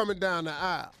she coming down the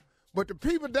aisle. But the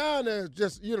people down there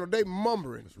just, they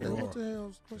mumbling. Hey, what the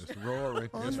hell's It's roaring.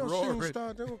 I It's know she roaring. don't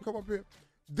start. They don't come up here.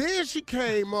 Then she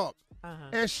came up,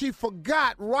 and she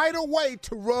forgot right away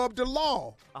to rub the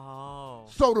law. Oh.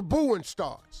 So the booing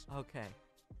starts. Okay.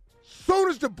 Soon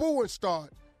as the booing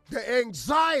starts, the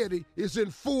anxiety is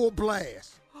in full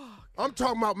blast. I'm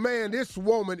talking about, man, this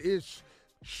woman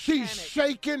she's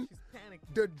shaking.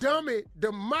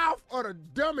 The mouth of the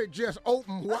dummy just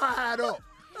opened wide up.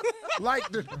 Like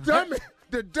the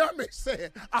dummy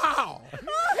said, "Oh,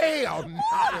 hell no."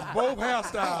 And both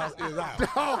hairstyles is out.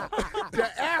 Dog,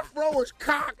 the afro is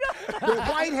cocked, the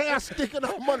white hair sticking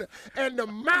out under, and the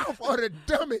mouth of the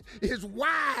dummy is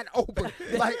wide open.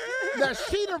 Like, now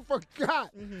she done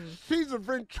forgot. She's a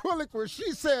ventriloquist.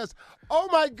 She says, "Oh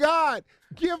my God,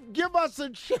 give us a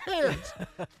chance."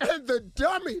 And the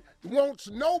dummy wants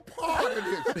no part of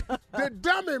this. The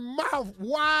dummy mouth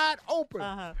wide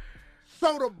open.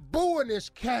 So the booing is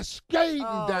cascading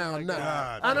down now.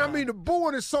 God, and I mean, the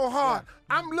booing is so hard.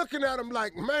 I'm looking at him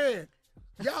like, man,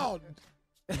 y'all.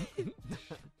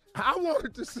 I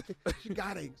wanted to say, she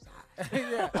got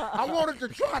anxiety. I wanted to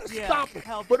try to stop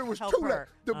her, but it was too late.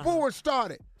 The booing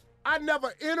started. I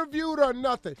never interviewed her or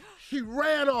nothing. She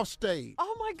ran off stage.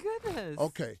 Oh, my goodness.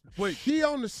 Okay. Wait. She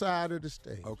on the side of the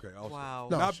stage. Okay. Wow.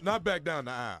 No, Not back down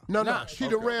the aisle. No. She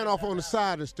done ran off on the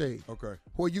side of the stage. Okay.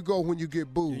 Where you go when you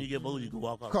get booed. When you get booed, you can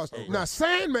walk off the stage. Now,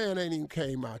 Sandman ain't even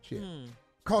came out yet.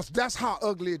 Because that's how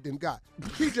ugly it done got.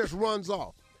 She just runs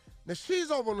off. Now, she's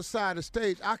over on the side of the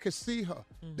stage. I can see her.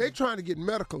 They trying to get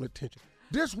medical attention.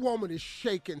 This woman is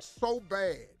shaking so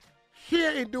bad. She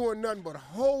ain't doing nothing but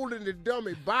holding the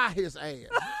dummy by his ass.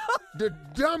 The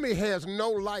dummy has no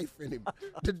life in him.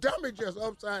 The dummy just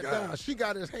upside down. She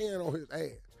got his hand on his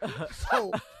ass.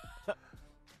 So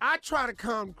I try to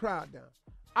calm the crowd down.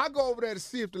 I go over there to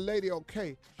see if the lady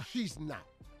okay. She's not.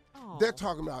 They're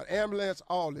talking about ambulance,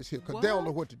 all this here, because they don't know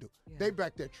what to do. They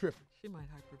back there tripping. She might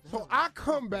hyperventilate. So I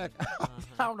come back out,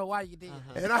 I don't know why you did.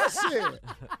 and I said,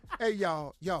 hey,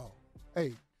 y'all,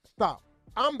 hey, stop.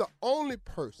 I'm the only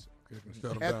person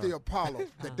at the Apollo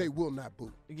that they will not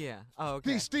boo. Yeah. Oh,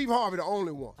 okay. Steve Harvey the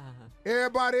only one.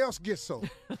 Everybody else gets so.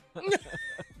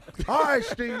 All right,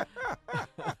 Steve.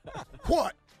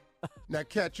 What? Now,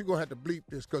 Kat, you're going to have to bleep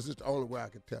this because it's the only way I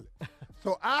can tell it.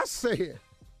 So I said,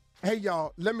 hey,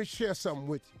 y'all, let me share something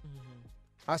with you.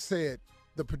 I said,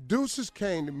 the producers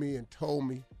came to me and told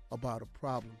me about a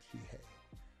problem she had.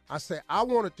 I said, I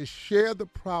wanted to share the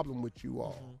problem with you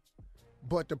all,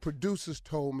 but the producers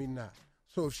told me not.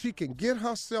 So if she can get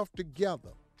herself together,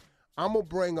 I'm going to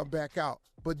bring her back out,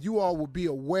 but you all will be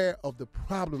aware of the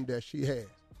problem that she has.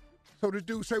 So the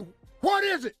dude said, what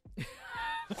is it?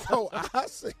 So I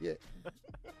said,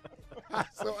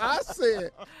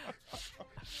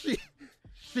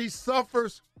 she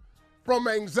suffers from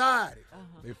anxiety.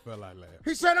 They fell out laughing.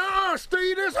 He said,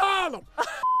 Steve, this Harlem.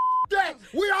 That,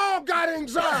 we all got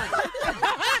anxiety.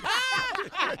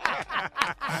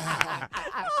 I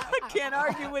can't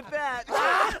argue with that.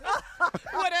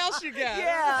 What else you got?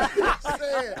 Yeah.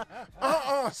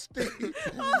 I said, Steve,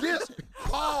 this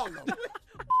Harlem.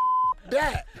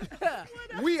 That,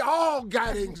 we all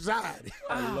got anxiety.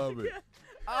 I love it.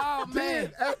 Oh, man.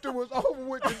 Then, after it was over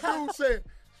with, the dude said,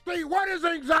 Steve, what is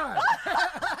anxiety?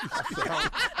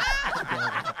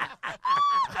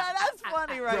 That's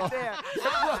funny right there.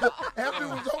 After it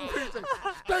was over, he said,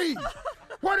 Steve,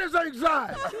 what is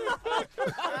anxiety?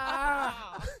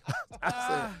 I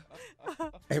said,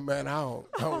 hey, man, I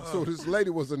don't. So this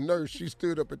lady was a nurse. She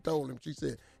stood up and told him. She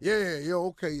said, yeah, you're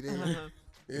okay then.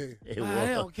 Yeah. I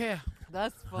don't care.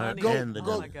 That's funny.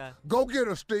 Go, my God. Go get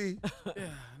her, Steve.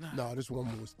 No, this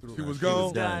woman was through. She was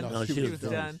gone? No, she was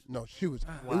done. No, she was.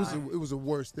 Wow. It was the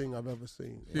worst thing I've ever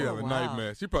seen. She having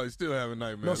nightmares. She probably still having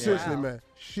nightmares. No, seriously, man.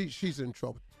 She's in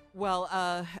trouble.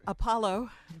 Well, Apollo,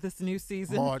 this new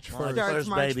season March 1st. starts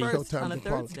March baby. 1st on a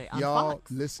Thursday on Y'all,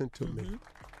 Fox. listen to me.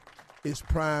 It's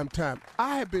prime time.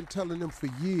 I have been telling them for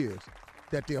years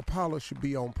that the Apollo should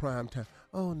be on prime time.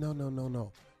 Oh,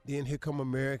 no. Then here come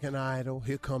American Idol.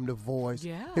 Here come The Voice.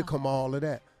 Yeah. Here come all of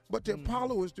that. But the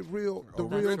Apollo is the real.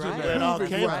 That's right. Where it all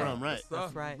came right. from, right?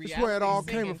 That's right. It's where it all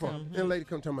came from. And a lady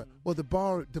come talking about, well,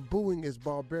 the booing is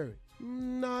barbaric.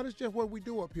 No, that's just what we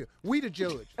do up here. We the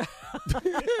judge.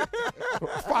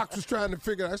 Fox was trying to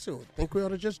figure out. I said, think we ought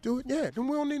to just do it? Yeah, then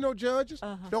we don't need no judges.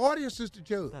 The audience is the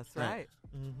judge. That's right.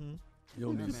 Mm-hmm. You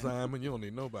don't need Simon. You don't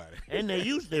need nobody. And they're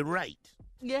usually right.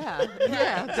 Yeah,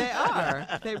 they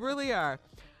are. They really are.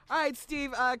 All right,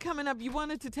 Steve, coming up, you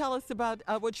wanted to tell us about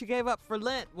what you gave up for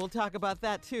Lent. We'll talk about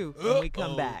that, too, when we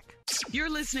come back.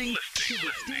 You're listening to the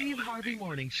Steve Harvey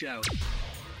Morning Show.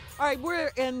 All right,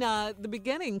 we're in the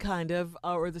beginning, kind of,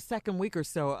 or the second week or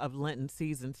so of Lenten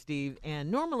season, Steve.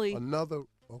 And normally... Okay, go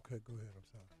ahead. I'm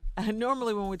sorry.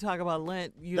 Normally when we talk about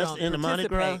Lent, you That's don't the end of Mardi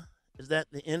participate. Gras? Is that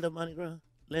the end of Mardi Gras?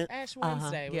 Lent? Ash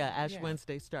Wednesday. Yeah, Ash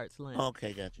Wednesday starts Lent.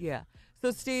 Okay, gotcha. Yeah. So,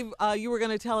 Steve, you were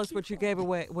going to tell us what you gave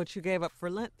up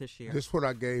for Lent this year. This is what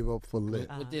I gave up for Lent.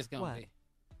 What this going to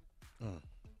be?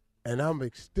 And I'm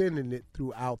extending it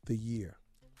throughout the year.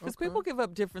 Because people give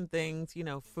up different things,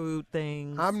 food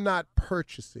things. I'm not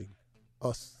purchasing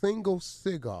a single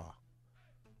cigar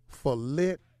for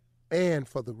Lent and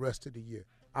for the rest of the year.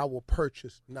 I will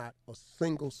purchase not a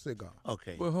single cigar.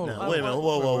 Okay. Well, hold on. Wait a minute.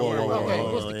 Whoa. Okay,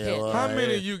 what's the catch? How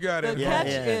many of you got The at catch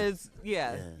home? is,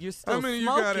 you're still How many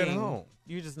smoking. you got at home?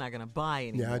 You're just not going to buy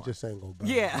anymore. Yeah, I just ain't going to buy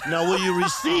Yeah. Now, will you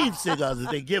receive cigars if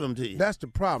they give them to you? That's the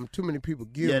problem. Too many people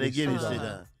give me they give you cigars.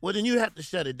 cigars. Well, then you have to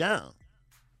shut it down.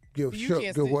 Give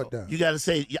what down? You got to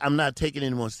say, I'm not taking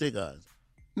any more cigars.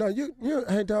 No,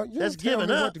 hey, dog, you That's don't tell giving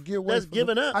me up. what to give away That's for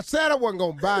giving me. up. I said I wasn't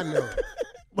going to buy none.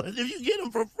 But if you get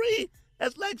them for free,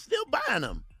 that's like still buying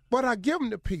them. But I give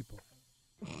them to people.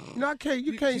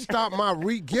 You can't stop my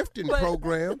re-gifting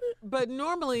program. But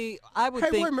normally, I would Hey,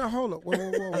 think... wait a minute, hold up.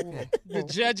 Whoa. You're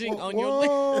judging on your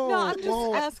list. No, I'm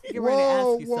just getting ready to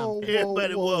ask you something.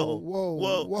 Everybody,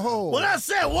 whoa. When I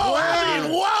said whoa, I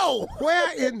mean whoa.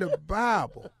 Where in the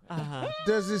Bible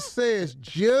does it say,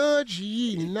 judge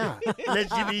ye not?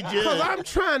 Let you be judged. Because I'm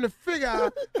trying to figure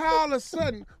out how all of a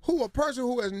sudden a person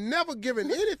who has never given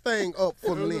anything up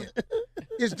for Lent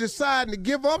is deciding to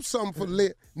give up something for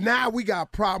Lent. Now we got a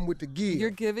problem with the give. You're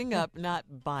giving up not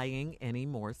buying any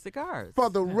more cigars. For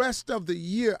the rest of the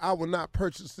year, I will not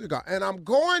purchase a cigar. And I'm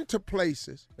going to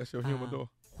places That's your humidor.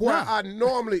 where I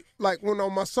normally, like when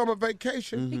on my summer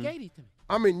vacation, He gave it to me.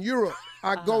 I'm in Europe,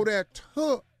 I go there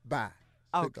to buy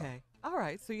cigars. Okay. All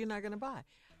right. So you're not going to buy.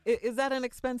 Is that an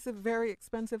very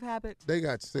expensive habit? They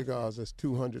got cigars that's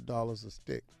 $200 a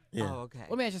stick. Yeah. Oh, okay.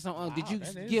 Let me ask you something. Did you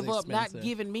that is give up not expensive.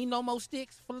 giving me no more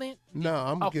sticks for Lent? No,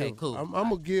 I'm Okay, cool. I'm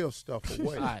gonna give stuff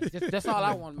away. All right, that's all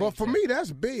I want to But for me,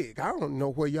 that's big. I don't know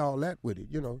where y'all at with it.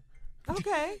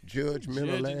 Okay.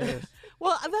 Judgmental ass.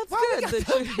 Well, that's good.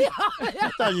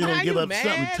 I thought you were going to give up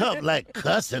something mad? tough like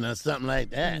cussing or something like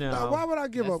that. No. Now, why would I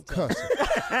give up cussing?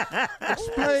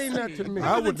 Explain that to me.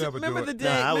 I would never do Remember the it. day?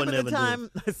 No, I would remember the never time?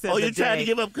 do it. Oh, you tried to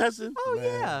give up cussing? Oh,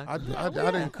 yeah. I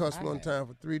didn't cuss one time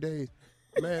for 3 days.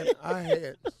 Man, I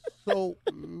had so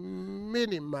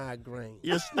many migraines.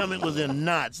 Your stomach was in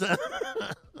knots.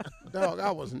 Dog,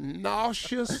 I was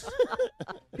nauseous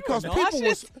because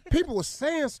Nauseous? people were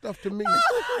saying stuff to me.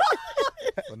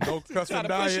 A no cussing Try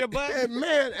to push your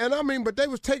diet. And but they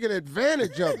was taking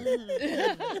advantage of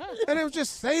it. And they was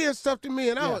just saying stuff to me,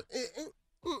 and I was,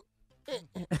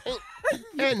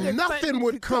 and nothing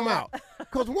would come out.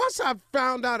 Because once I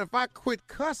found out if I quit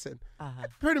cussing,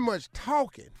 pretty much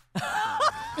talking.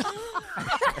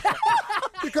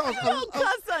 Because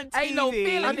cuss on TV. Ain't no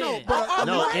feeling I know, in it. but on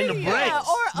No, the in the radio. breaks. Yeah, or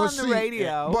But on the see,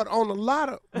 radio. But on a lot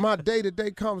of my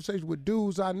day-to-day conversations with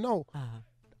dudes I know,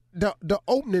 the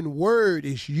opening word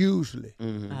is usually,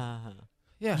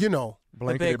 Yeah. the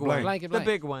Blankety big one. blank. Blanket The blank.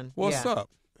 big one. What's yeah. up?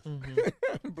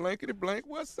 Blankety blank,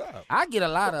 what's up? I get a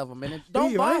lot of them, and it don't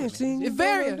Steve, I bother ain't me. seen you It's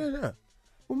very.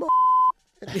 Well, my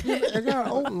I got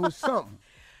to open with something.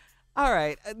 All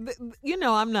right.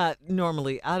 I'm not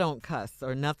normally, I don't cuss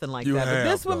or nothing like You that. But have,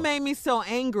 this one though. made me so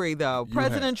angry, though.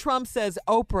 President Trump says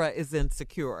Oprah is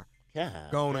insecure.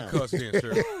 Go on and cuss in,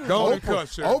 sir. Go on and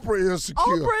cuss, sir. Oprah insecure.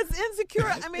 Oprah's insecure.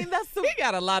 I mean, that's the. He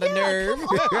got a lot of nerve.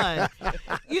 Come on.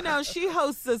 You know, she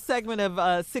hosts a segment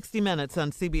of 60 Minutes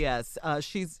on CBS.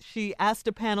 She asked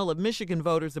a panel of Michigan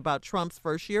voters about Trump's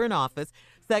first year in office.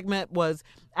 Segment was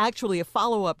actually a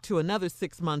follow-up to another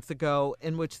 6 months ago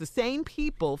in which the same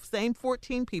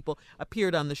 14 people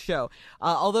appeared on the show.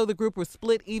 Although the group was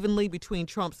split evenly between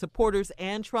Trump supporters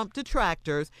and Trump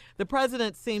detractors, the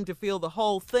president seemed to feel the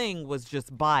whole thing was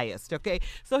just biased, okay?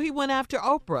 So he went after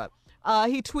Oprah.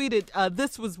 He tweeted,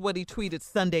 this was what he tweeted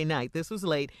Sunday night. This was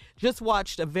late. Just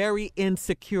watched a very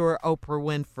insecure Oprah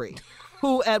Winfrey,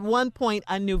 who at one point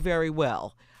I knew very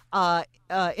well.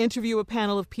 Interview a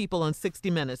panel of people on 60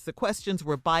 Minutes. The questions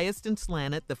were biased and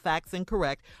slanted, the facts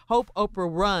incorrect. Hope Oprah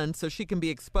runs so she can be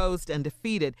exposed and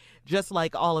defeated just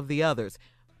like all of the others.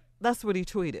 That's what he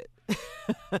tweeted.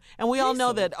 And we all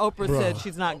know that Oprah said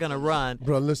she's not going to run.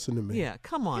 Bro, listen to me. Yeah,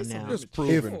 come on now.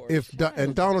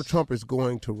 And Donald Trump is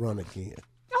going to run again.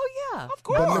 Oh, yeah. Of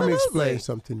course. But let me explain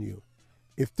something to you.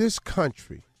 If this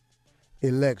country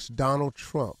elects Donald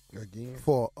Trump again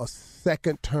for a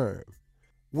second term,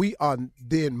 we are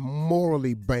then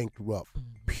morally bankrupt,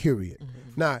 period.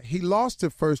 Now, he lost the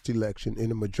first election in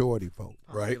a majority vote,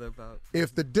 right?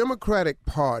 If the Democratic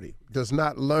Party does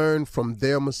not learn from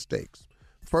their mistakes,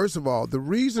 first of all, the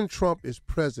reason Trump is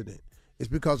president is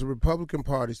because the Republican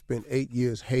Party spent 8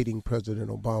 years hating President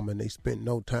Obama, and they spent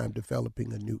no time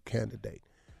developing a new candidate.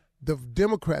 The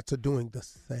Democrats are doing the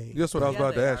same. That's what I was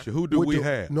about to ask you. Who do we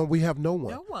have? No, we have no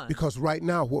one. No one. Because right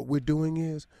now what we're doing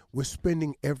is we're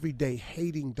spending every day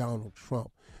hating Donald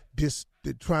Trump,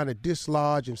 trying to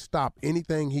dislodge and stop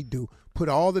anything he do, put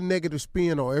all the negative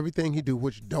spin on everything he do,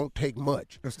 which don't take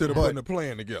much. Instead of putting a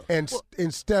plan together. And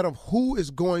instead of who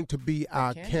is going to be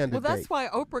our candidate. Well, that's why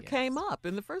Oprah came up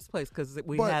in the first place, because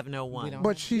we have no one.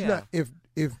 But she's not. If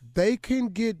they can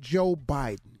get Joe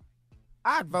Biden.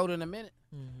 I'd vote in a minute.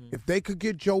 If they could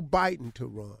get Joe Biden to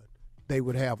run, they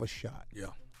would have a shot. Yeah.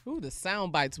 Ooh, the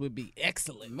sound bites would be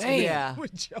excellent. Man. Yeah.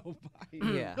 With Joe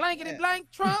Biden. Yeah. Blankety blank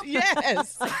Trump.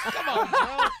 Yes. Come on,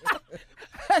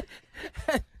 Joe.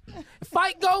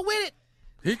 Fight, go with it.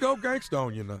 He go gangsta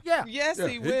on you now. Yeah. Yes, Yeah,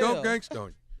 he he will. go gangsta on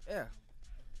you. Yeah.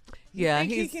 Yeah,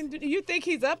 You think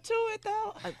he's up to it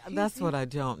though? That's what I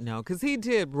don't know, because he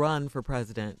did run for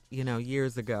president,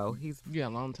 years ago. A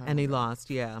long time. And he lost,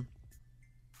 yeah.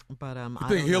 But You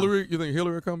think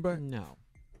Hillary will come back? No.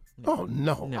 Oh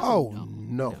no! Oh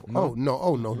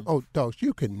no! Oh, dogs,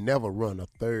 you can never run a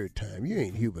third time. You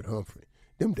ain't Hubert Humphrey.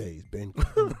 Them days been.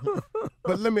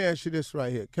 But let me ask you this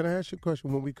right here. Can I ask you a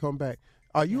question when we come back?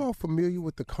 Are you all familiar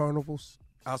with the Carnival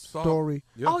story?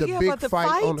 Yeah. The big but the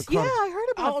fight on the yeah, Carnival. I heard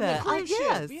about that. the cruise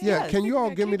ship. Yeah, can you all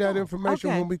give me that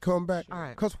information Okay. when we come back? All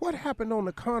right. Because what happened on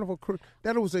the Carnival cruise?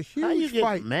 That it was a How you huge get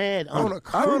fight mad on a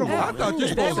Carnival. I thought you They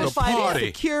supposed were to fighting party.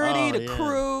 security, the yeah.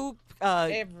 crew.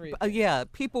 Everything. Yeah,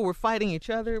 people were fighting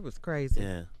each other. It was crazy.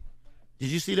 Yeah. Did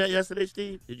you see that yesterday,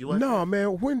 Steve? Did you watch No, that?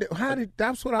 man.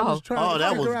 That's what I was trying Oh, to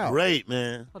that was figure out. great,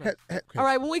 man. All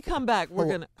right, when we come back, we're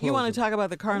Hold- gonna. You hold want to talk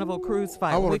about the Carnival cruise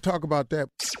fight? I want to talk about that.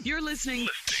 You're listening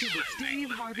to the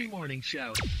Steve Harvey Morning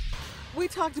Show. We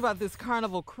talked about this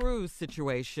Carnival cruise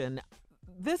situation.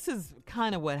 This is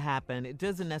kind of what happened. It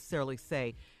doesn't necessarily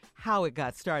say how it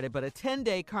got started, but a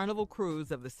 10-day Carnival cruise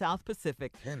of the South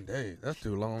Pacific 10 days. That's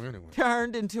too long anyway.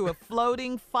 turned into a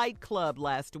floating fight club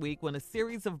last week when a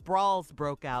series of brawls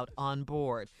broke out on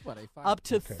board. Up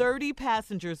to 30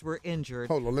 passengers were injured.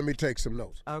 Hold on, let me take some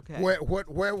notes. Okay.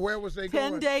 Where was they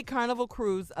going? 10-day Carnival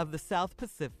cruise of the South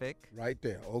Pacific. Right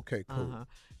there. Okay, cool.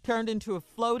 Turned into a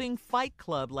floating fight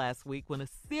club last week when a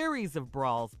series of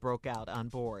brawls broke out on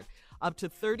board. Up to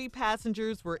 30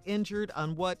 passengers were injured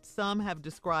on what some have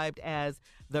described as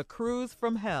the cruise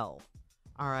from hell.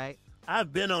 All right.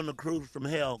 I've been on the cruise from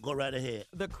hell. Go right ahead.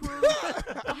 The cruise.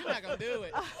 You're not gonna do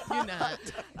it. You're not.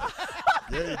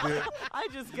 Yeah, he did. I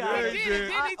just got Yeah, it. he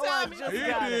did. I just He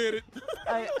got did it.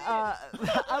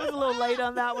 I was a little late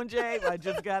on that one, Jay. I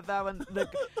just got that one.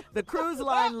 The cruise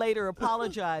line later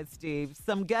apologized, Steve.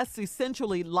 Some guests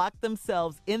essentially locked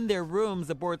themselves in their rooms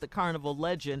aboard the Carnival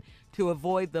Legend to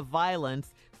avoid the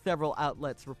violence, several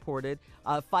outlets reported.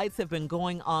 Fights have been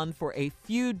going on for a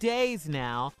few days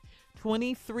now.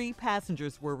 23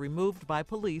 passengers were removed by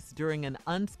police during an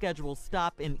unscheduled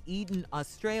stop in Eden,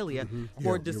 Australia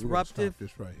for disruptive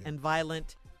and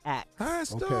violent acts. How it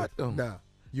start, though? Now,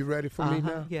 you ready for me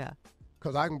now? Yeah.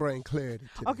 Because I can bring clarity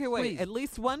to Okay, this. wait. At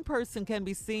least one person can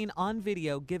be seen on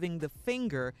video giving the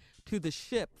finger to the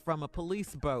ship from a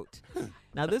police boat.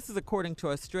 Now, this is according to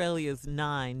Australia's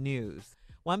 9 News.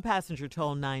 One passenger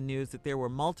told 9 News that there were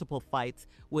multiple fights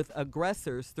with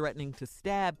aggressors threatening to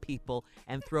stab people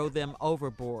and throw them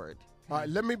overboard. All right,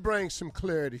 let me bring some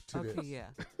clarity to this. Okay,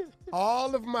 yeah.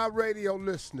 All of my radio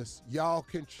listeners, y'all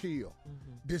can chill.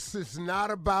 This is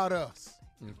not about us.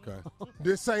 Okay.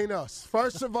 This ain't us.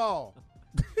 First of all,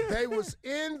 they was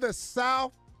in the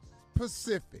South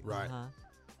Pacific. Right.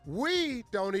 We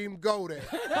don't even go there.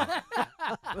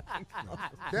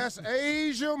 That's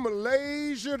Asia,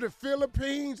 Malaysia, the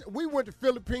Philippines. We went to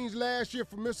Philippines last year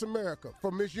for Miss America,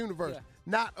 for Miss Universe.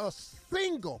 Not a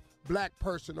single black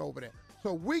person over there.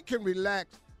 So we can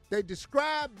relax. They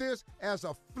describe this as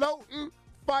a floating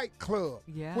fight club.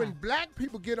 Yeah. When black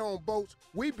people get on boats,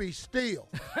 we be still.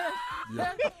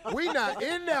 We not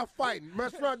in there fighting.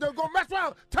 Mess around, don't go mess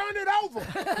around. Turn it over.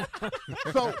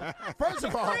 So, first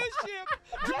of all,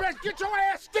 you better get your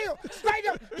ass still. Stay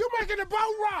there. You making the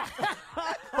boat rock.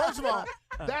 First of all,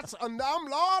 that's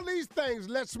all these things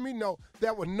lets me know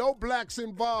there were no blacks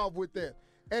involved with that.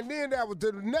 And then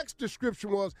the next description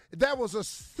was there was a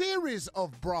series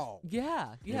of brawls.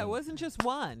 Yeah, it wasn't just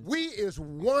one. We is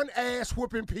one ass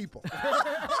whipping people.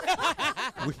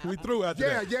 we threw out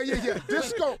there. Yeah.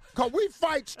 Disco, because we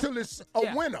fights till it's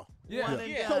a winner.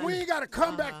 Yeah. So we ain't got to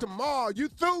come back tomorrow. You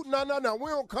threw? No. We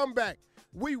don't come back.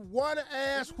 We one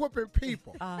ass whipping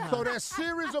people. So that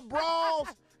series of brawls,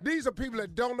 these are people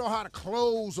that don't know how to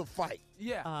close a fight.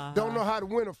 Don't know how to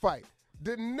win a fight.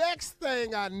 The next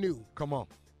thing I knew. Come on.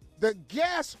 The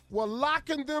guests were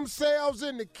locking themselves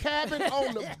in the cabin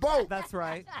on the boat. That's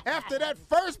right. After that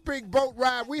first big boat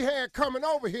ride we had coming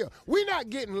over here, we not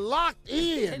getting locked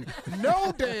in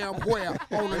no damn where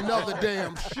on another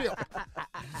damn ship.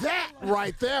 That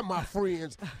right there, my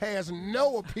friends, has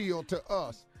no appeal to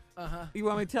us. You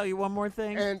want me to tell you one more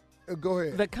thing? And go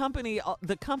ahead. The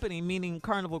company, meaning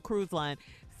Carnival Cruise Line,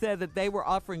 said that they were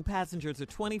offering passengers a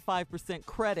 25%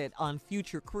 credit on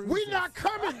future cruises. We not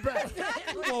coming back.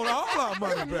 We want all our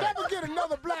money We'll back. never get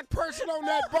another black person on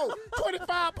that boat.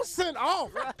 25%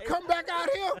 off. Right. Come back out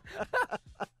here.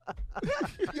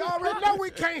 You already know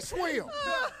we can't swim.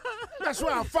 Mess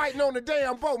around fighting on the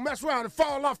damn boat. Mess around and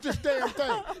fall off this damn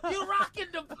thing. You rocking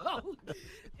the boat.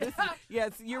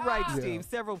 Yes, you're right, Steve.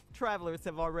 Several travelers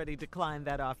have already declined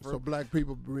that offer. So black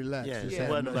people relax. Yeah, This it had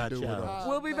wasn't nothing to about do with y'all. us.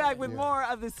 We'll be back with more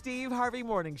of the Steve Harvey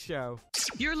Morning Show.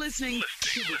 You're listening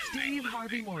to the Steve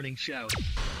Harvey Morning Show.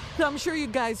 So I'm sure you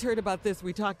guys heard about this.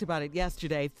 We talked about it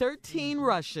yesterday. 13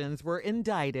 Russians were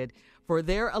indicted for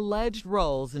their alleged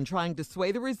roles in trying to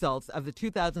sway the results of the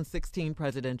 2016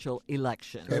 presidential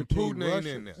election. And Putin ain't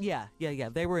in there. Yeah.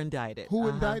 They were indicted. Who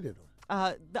indicted them?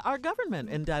 Our government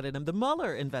indicted them. The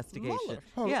Mueller investigation.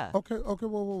 Oh, Yeah. Okay,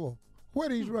 whoa. Where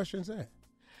these Russians at?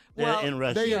 They're in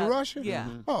Russia. They in Russia? Yeah.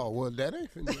 Oh, well, that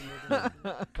ain't finna do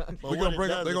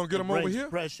nothing. They're gonna get them over here?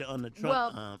 Pressure on the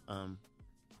Trump.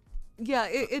 Yeah,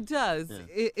 it does.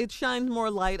 Yeah. It shines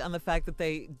more light on the fact that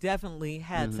they definitely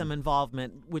had some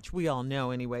involvement, which we all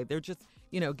know anyway. They're just,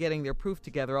 getting their proof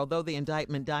together. Although the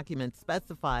indictment document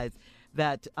specifies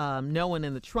that no one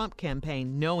in the Trump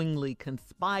campaign knowingly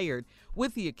conspired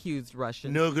with the accused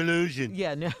Russians. No collusion.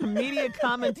 Yeah, no, media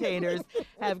commentators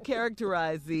have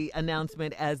characterized the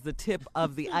announcement as the tip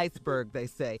of the iceberg, they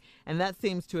say. And that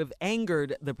seems to have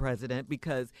angered the president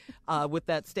because with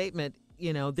that statement,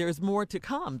 there's more to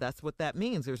come. That's what that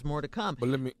means. There's more to come. But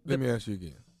let me ask you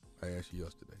again. I asked you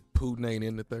yesterday. Putin ain't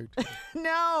in the 13.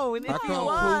 No, and if he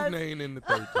was, Putin ain't in the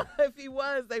 13? if he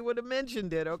was, they would have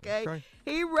mentioned it, okay?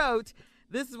 He wrote,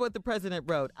 this is what the president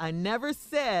wrote, I never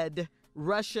said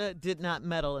Russia did not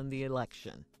meddle in the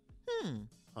election.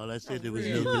 All I said there was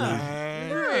no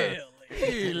collusion. Really?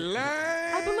 He lied.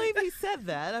 I believe he said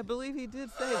that. I believe he did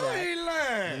say that. He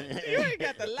lied. You ain't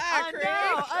got the lie, Craig.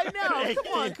 I know.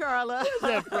 Come on, Carla.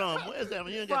 Where's that from? Where's that from?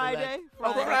 You ain't got the Friday.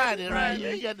 lie. Oh, Friday, right? You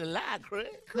ain't got the lie, Craig.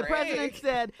 The president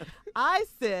said, I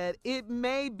said it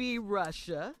may be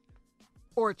Russia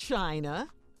or China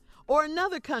or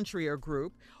another country or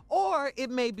group, or it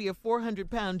may be a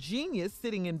 400-pound genius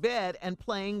sitting in bed and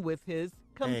playing with his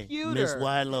computer. Hey, Miss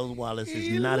Wilo Wallace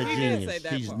is not a genius.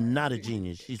 She's not a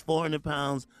genius. She's 400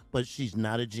 pounds, but she's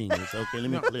not a genius. Okay, let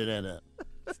me clear that up.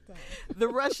 The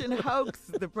Russian hoax,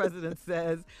 the president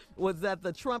says, was that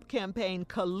the Trump campaign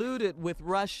colluded with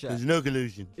Russia. There's no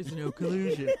collusion. There's no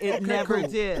collusion. It never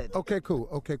did. Okay,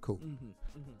 cool.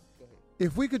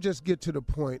 If we could just get to the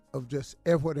point of just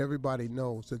what everybody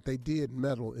knows, that they did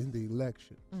meddle in the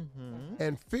election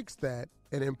and fix that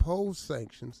and impose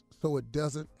sanctions so it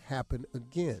doesn't happen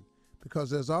again. Because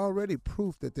there's already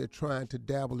proof that they're trying to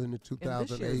dabble in the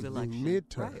 2018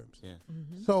 midterms. Right. Yeah.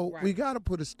 So we got to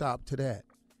put a stop to that.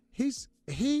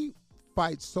 He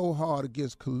fights so hard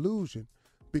against collusion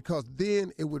because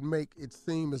then it would make it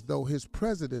seem as though his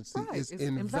presidency is it's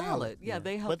invalid. Yeah,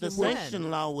 they helped But the him win. sanction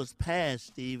law was passed,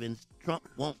 Steve, and Trump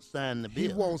won't sign the bill.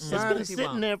 He won't sign it. It's been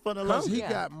sitting there for the Because longest. he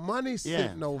got money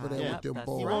sitting over there with them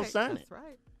boys. He won't sign it. That's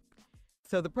right.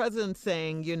 So the president's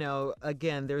saying,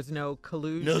 again, there's no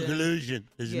collusion. No collusion.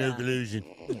 There's no collusion.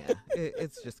 Yeah,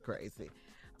 it's just crazy.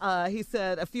 He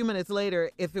said a few minutes later,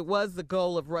 if it was the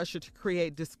goal of Russia to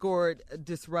create discord,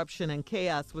 disruption, and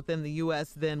chaos within the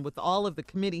U.S., then with all of the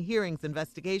committee hearings,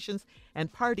 investigations, and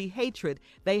party hatred,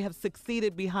 they have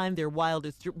succeeded beyond their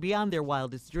wildest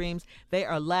dreams. They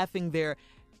are laughing their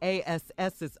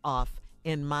asses off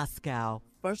in Moscow.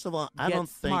 First of all, I Get don't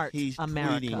think smart, he's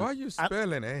America. tweeting. Why are you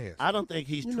spelling ass? I don't think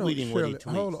he's You know, tweeting what he Shirley,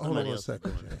 tweets. Hold on Somebody a else.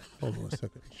 second, Jay. Hold on a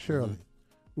second. Shirley,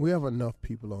 we have enough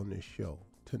people on this show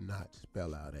to not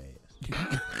spell out ass.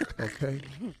 Okay?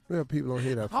 We have people on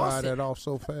here that fire that off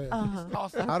so fast.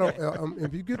 I don't.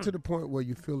 If you get to the point where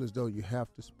you feel as though you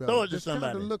have to spell Throw it it, to just try to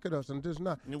somebody. look at us and just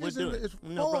not. We'll It's, do it. it's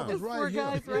No four of problem. us right Four here.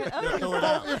 guys, right? Yeah, throw it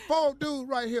out. It's four dudes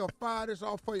right here fire this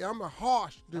off for you. I'm a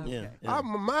harsh dude. Yeah, yeah.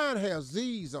 Mine has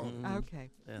Z's on it.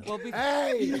 Okay. Yeah. Well,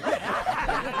 Hey!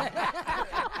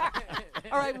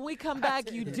 all right, when we come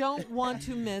back, you don't want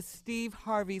to miss Steve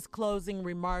Harvey's closing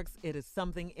remarks. It is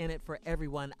something in it for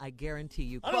everyone, I guarantee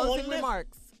you. I don't wanna Closing miss-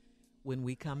 remarks when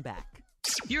we come back.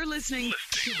 You're listening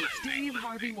to the Steve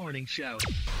Harvey Morning Show.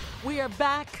 We are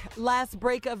back. Last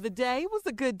break of the day. It was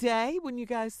a good day, wouldn't you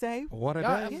guys say? What a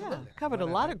day. Yeah, covered a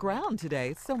lot of ground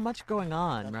today. So much going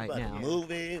on right About now. the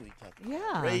movie, we talking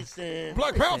Yeah. racing.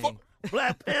 Black Panther.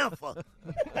 Black Panther.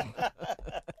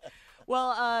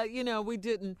 Well, we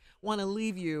didn't want to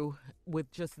leave you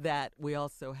with just that. We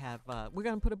also have, we're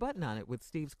going to put a button on it with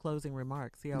Steve's closing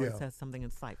remarks. He always has something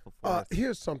insightful for us.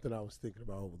 Here's something I was thinking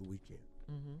about over the weekend.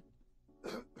 Mm-hmm.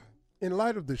 In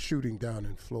light of the shooting down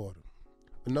in Florida,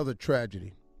 another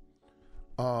tragedy,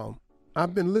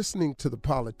 I've been listening to the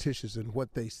politicians and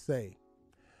what they say.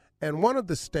 And one of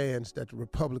the stands that the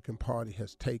Republican Party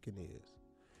has taken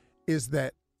is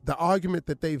that the argument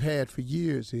that they've had for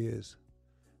years is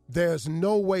there's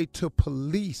no way to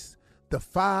police the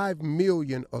 5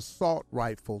 million assault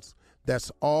rifles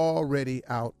that's already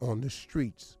out on the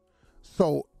streets.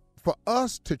 So for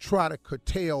us to try to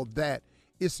curtail that,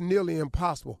 it's nearly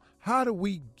impossible. How do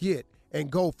we get and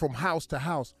go from house to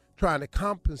house trying to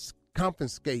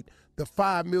confiscate the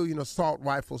 5 million assault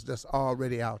rifles that's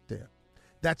already out there?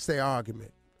 That's their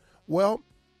argument. Well,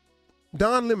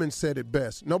 Don Lemon said it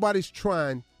best. Nobody's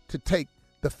trying to take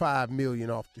the 5 million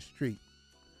off the street.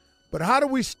 But how do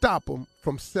we stop them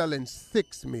from selling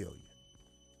 6 million?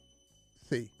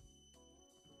 See,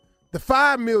 the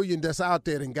 5 million that's out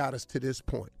there and got us to this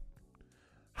point.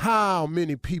 How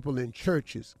many people in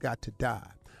churches got to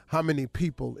die? How many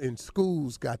people in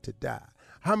schools got to die?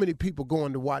 How many people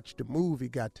going to watch the movie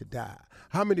got to die?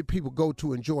 How many people go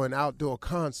to enjoy an outdoor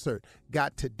concert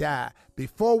got to die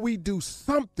before we do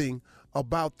something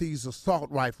about these assault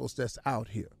rifles that's out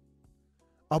here,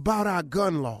 about our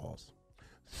gun laws?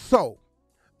 So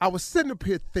I was sitting up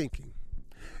here thinking,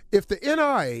 if the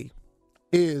NRA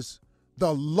is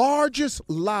the largest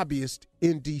lobbyist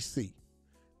in D.C.,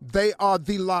 they are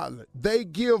they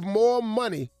give more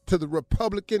money to the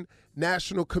Republican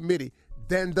National Committee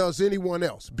than does anyone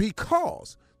else,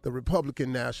 because the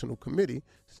Republican National Committee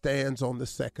stands on the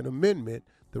Second Amendment,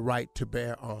 the right to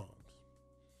bear arms.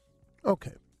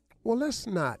 Okay, well, let's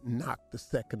not knock the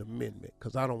Second Amendment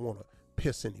because I don't want to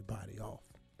piss anybody off.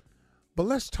 But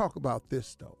let's talk about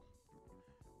this, though.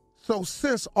 So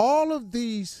since all of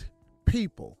these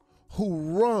people who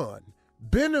run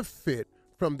benefit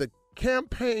from the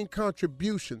campaign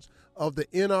contributions of the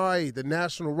NRA, the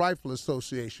National Rifle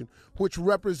Association, which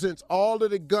represents all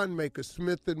of the gun makers,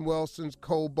 Smith & Wesson's,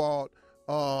 Cobalt,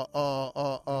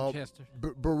 Chester.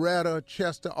 Beretta,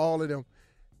 Chester, all of them,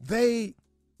 they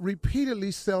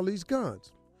repeatedly sell these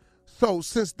guns. So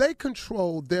since they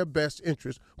control their best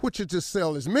interest, which is to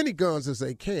sell as many guns as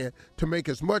they can to make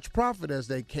as much profit as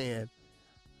they can,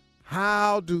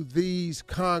 how do these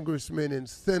congressmen and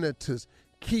senators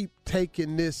keep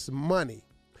taking this money?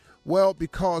 Well,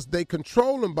 because they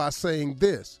control them by saying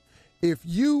this: if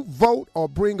you vote or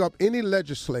bring up any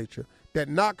legislature that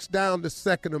knocks down the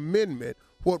Second Amendment,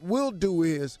 what we'll do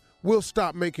is we'll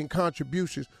stop making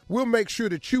contributions. We'll make sure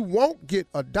that you won't get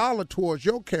a dollar towards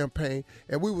your campaign,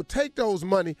 and we will take those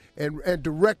money and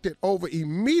direct it over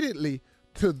immediately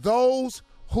to those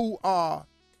who are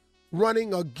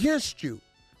running against you.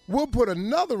 We'll put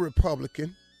another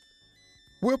Republican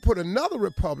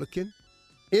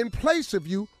in place of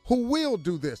you who will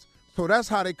do this. So that's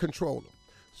how they control them.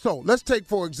 So let's take,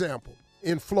 for example,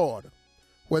 in Florida,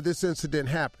 where this incident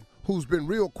happened. who's been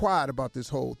real quiet about this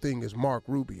whole thing is Mark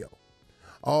Rubio.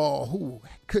 Oh, who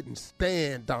couldn't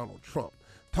stand Donald Trump.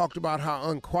 Talked about how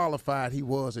unqualified he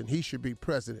was and he should be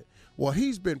president. Well,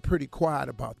 he's been pretty quiet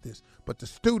about this, but the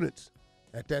students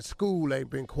at that school ain't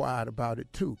been quiet about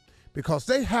it too, because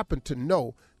they happen to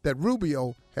know that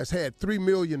Rubio has had $3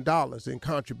 million in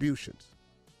contributions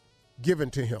given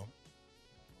to him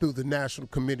through the National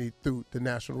Committee, through the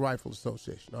National Rifle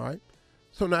Association, all right?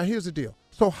 So now here's the deal.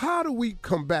 So how do we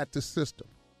combat the system?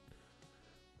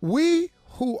 We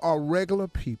who are regular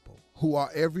people, who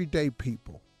are everyday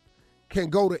people, can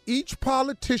go to each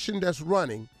politician that's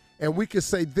running and we can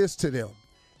say this to them.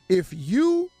 If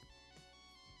you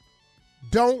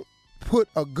don't put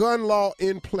a gun law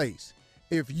in place,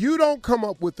 if you don't come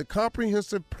up with a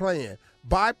comprehensive plan,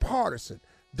 bipartisan,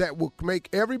 that will make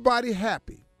everybody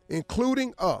happy,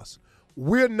 including us,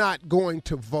 we're not going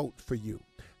to vote for you.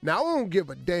 Now, I don't give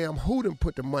a damn who done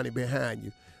put the money behind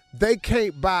you. They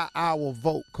can't buy our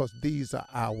vote because these are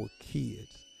our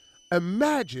kids.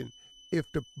 Imagine if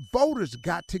the voters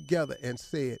got together and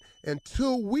said,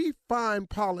 until we find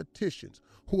politicians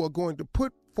who are going to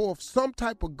put forth some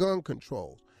type of gun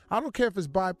control, I don't care if it's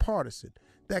bipartisan,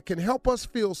 that can help us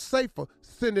feel safer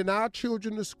sending our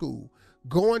children to school,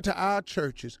 going to our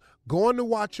churches, going to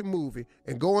watch a movie,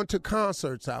 and going to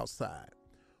concerts outside.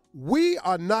 We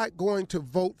are not going to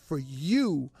vote for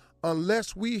you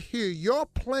unless we hear your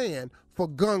plan for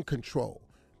gun control.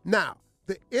 Now,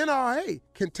 the NRA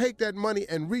can take that money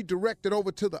and redirect it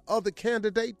over to the other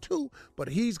candidate too, but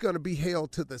he's going to be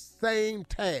held to the same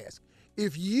task.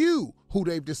 If you, who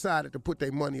they've decided to put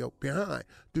their money up behind,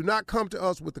 do not come to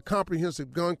us with a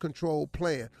comprehensive gun control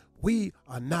plan, we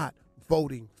are not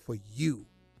voting for you.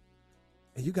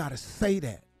 And you got to say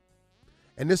that.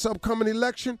 And this upcoming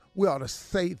election, we ought to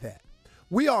say that.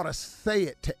 We ought to say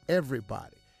it to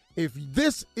everybody. If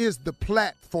this is the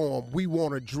platform we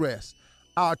want to address,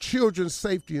 our children's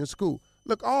safety in school.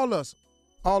 Look, all us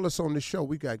on this show,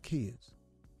 we got kids,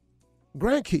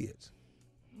 grandkids.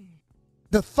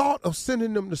 The thought of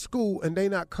sending them to school and they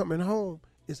not coming home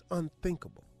is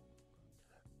unthinkable.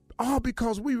 All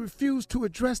because we refuse to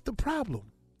address the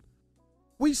problem.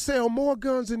 We sell more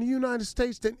guns in the United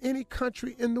States than any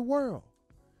country in the world.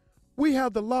 We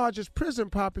have the largest prison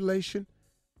population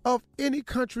of any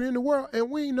country in the world, and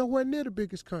we ain't nowhere near the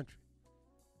biggest country.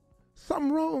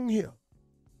 Something wrong here.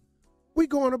 We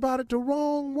going about it the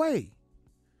wrong way.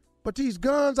 But these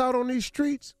guns out on these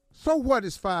streets, so what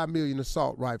is 5 million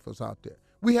assault rifles out there?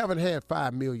 We haven't had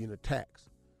 5 million attacks.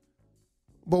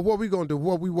 But what we going to do?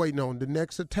 What we waiting on? The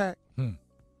next attack?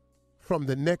 From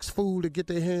the next fool to get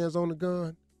their hands on the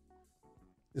gun?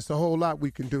 It's a whole lot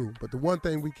we can do. But the one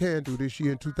thing we can do this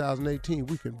year in 2018,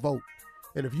 we can vote.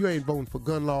 And if you ain't voting for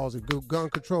gun laws and good gun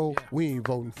control, we ain't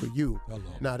voting for you. Hello.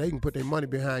 Now, they can put their money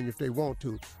behind you if they want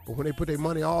to. But when they put their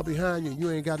money all behind you and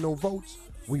you ain't got no votes,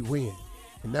 we win.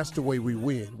 And that's the way we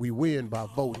win. We win by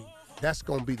voting. That's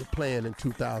going to be the plan in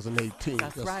 2018.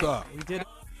 That's right. We did.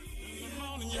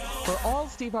 For all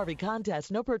Steve Harvey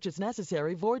contests, no purchase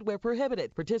necessary, void where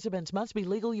prohibited. Participants must be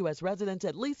legal U.S. residents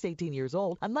at least 18 years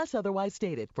old, unless otherwise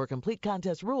stated. For complete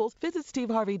contest rules, visit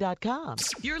steveharvey.com.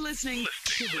 You're listening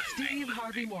to the Steve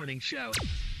Harvey Morning Show.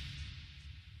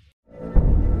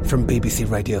 From BBC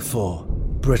Radio 4,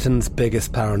 Britain's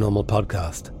biggest paranormal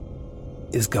podcast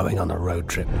is going on a road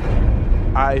trip.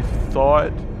 I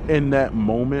thought in that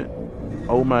moment,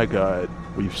 oh my God,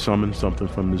 we've summoned something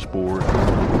from this board.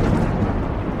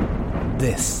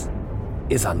 This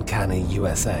is Uncanny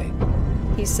USA.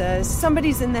 He says,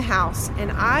 somebody's in the house,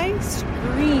 and I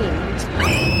screamed.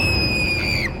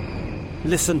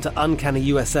 Listen to Uncanny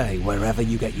USA wherever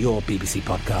you get your BBC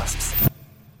podcasts,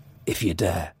 if you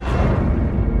dare.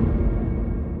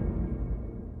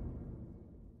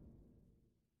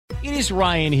 It is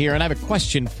Ryan here, and I have a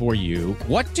question for you.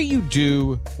 What do you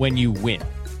do when you win?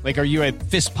 Like, are you a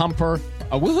fist pumper,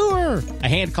 a woo-hooer, a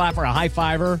hand clapper, a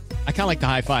high-fiver? I kind of like the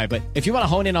high-five, but if you want to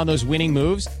hone in on those winning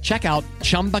moves, check out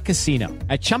Chumba Casino.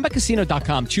 At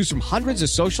ChumbaCasino.com, choose from hundreds of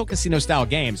social casino-style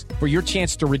games for your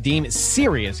chance to redeem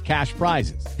serious cash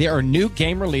prizes. There are new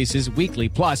game releases weekly,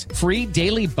 plus free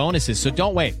daily bonuses, so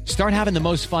don't wait. Start having the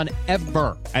most fun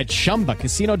ever at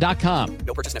ChumbaCasino.com.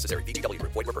 No purchase necessary. VGW.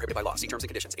 Void where prohibited by law. See terms and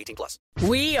conditions. 18+.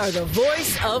 We are the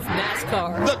voice of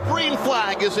NASCAR. The green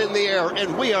flag is in the air,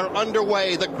 and we are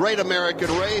underway. The great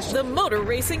American race. The Motor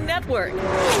Racing Network.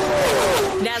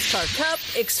 NASCAR Cup,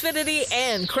 Xfinity,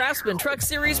 and Craftsman Truck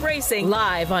Series racing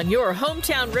live on your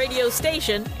hometown radio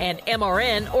station and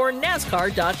MRN or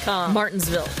NASCAR.com.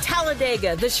 Martinsville,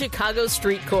 Talladega, the Chicago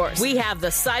Street Course. We have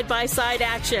the side-by-side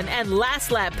action and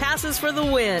last lap passes for the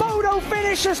win. Photo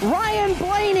finishes. Ryan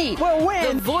Blaney will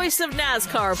win. The voice of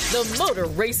NASCAR, the Motor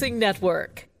Racing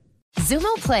Network.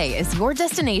 Xumo Play is your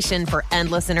destination for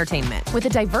endless entertainment. With a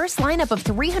diverse lineup of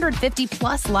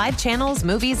 350-plus live channels,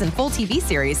 movies, and full TV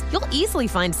series, you'll easily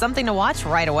find something to watch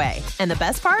right away. And the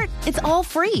best part? It's all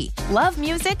free. Love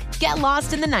music? Get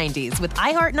lost in the 90s with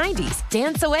iHeart 90s,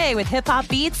 dance away with hip-hop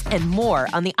beats, and more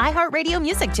on the iHeartRadio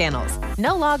music channels.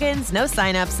 No logins, no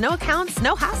signups, no accounts,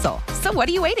 no hassle. So what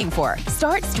are you waiting for?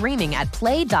 Start streaming at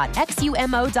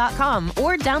play.xumo.com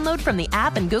or download from the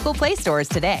app and Google Play stores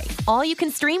today. All you can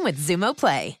stream with Xumo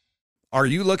Play. Are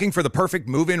you looking for the perfect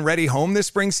move-in ready home this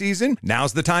spring season?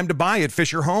 Now's the time to buy at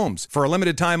Fisher Homes. For a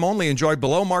limited time only, enjoy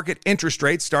below-market interest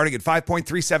rates starting at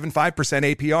 5.375%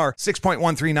 APR,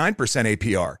 6.139%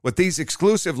 APR. With these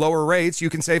exclusive lower rates, you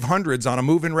can save hundreds on a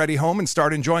move-in ready home and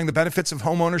start enjoying the benefits of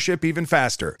home ownership even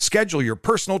faster. Schedule your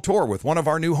personal tour with one of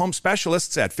our new home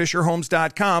specialists at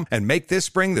FisherHomes.com and make this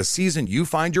spring the season you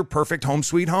find your perfect home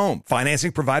sweet home.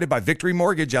 Financing provided by Victory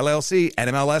Mortgage, LLC,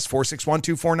 NMLS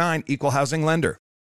 461249, Equal Housing Lender.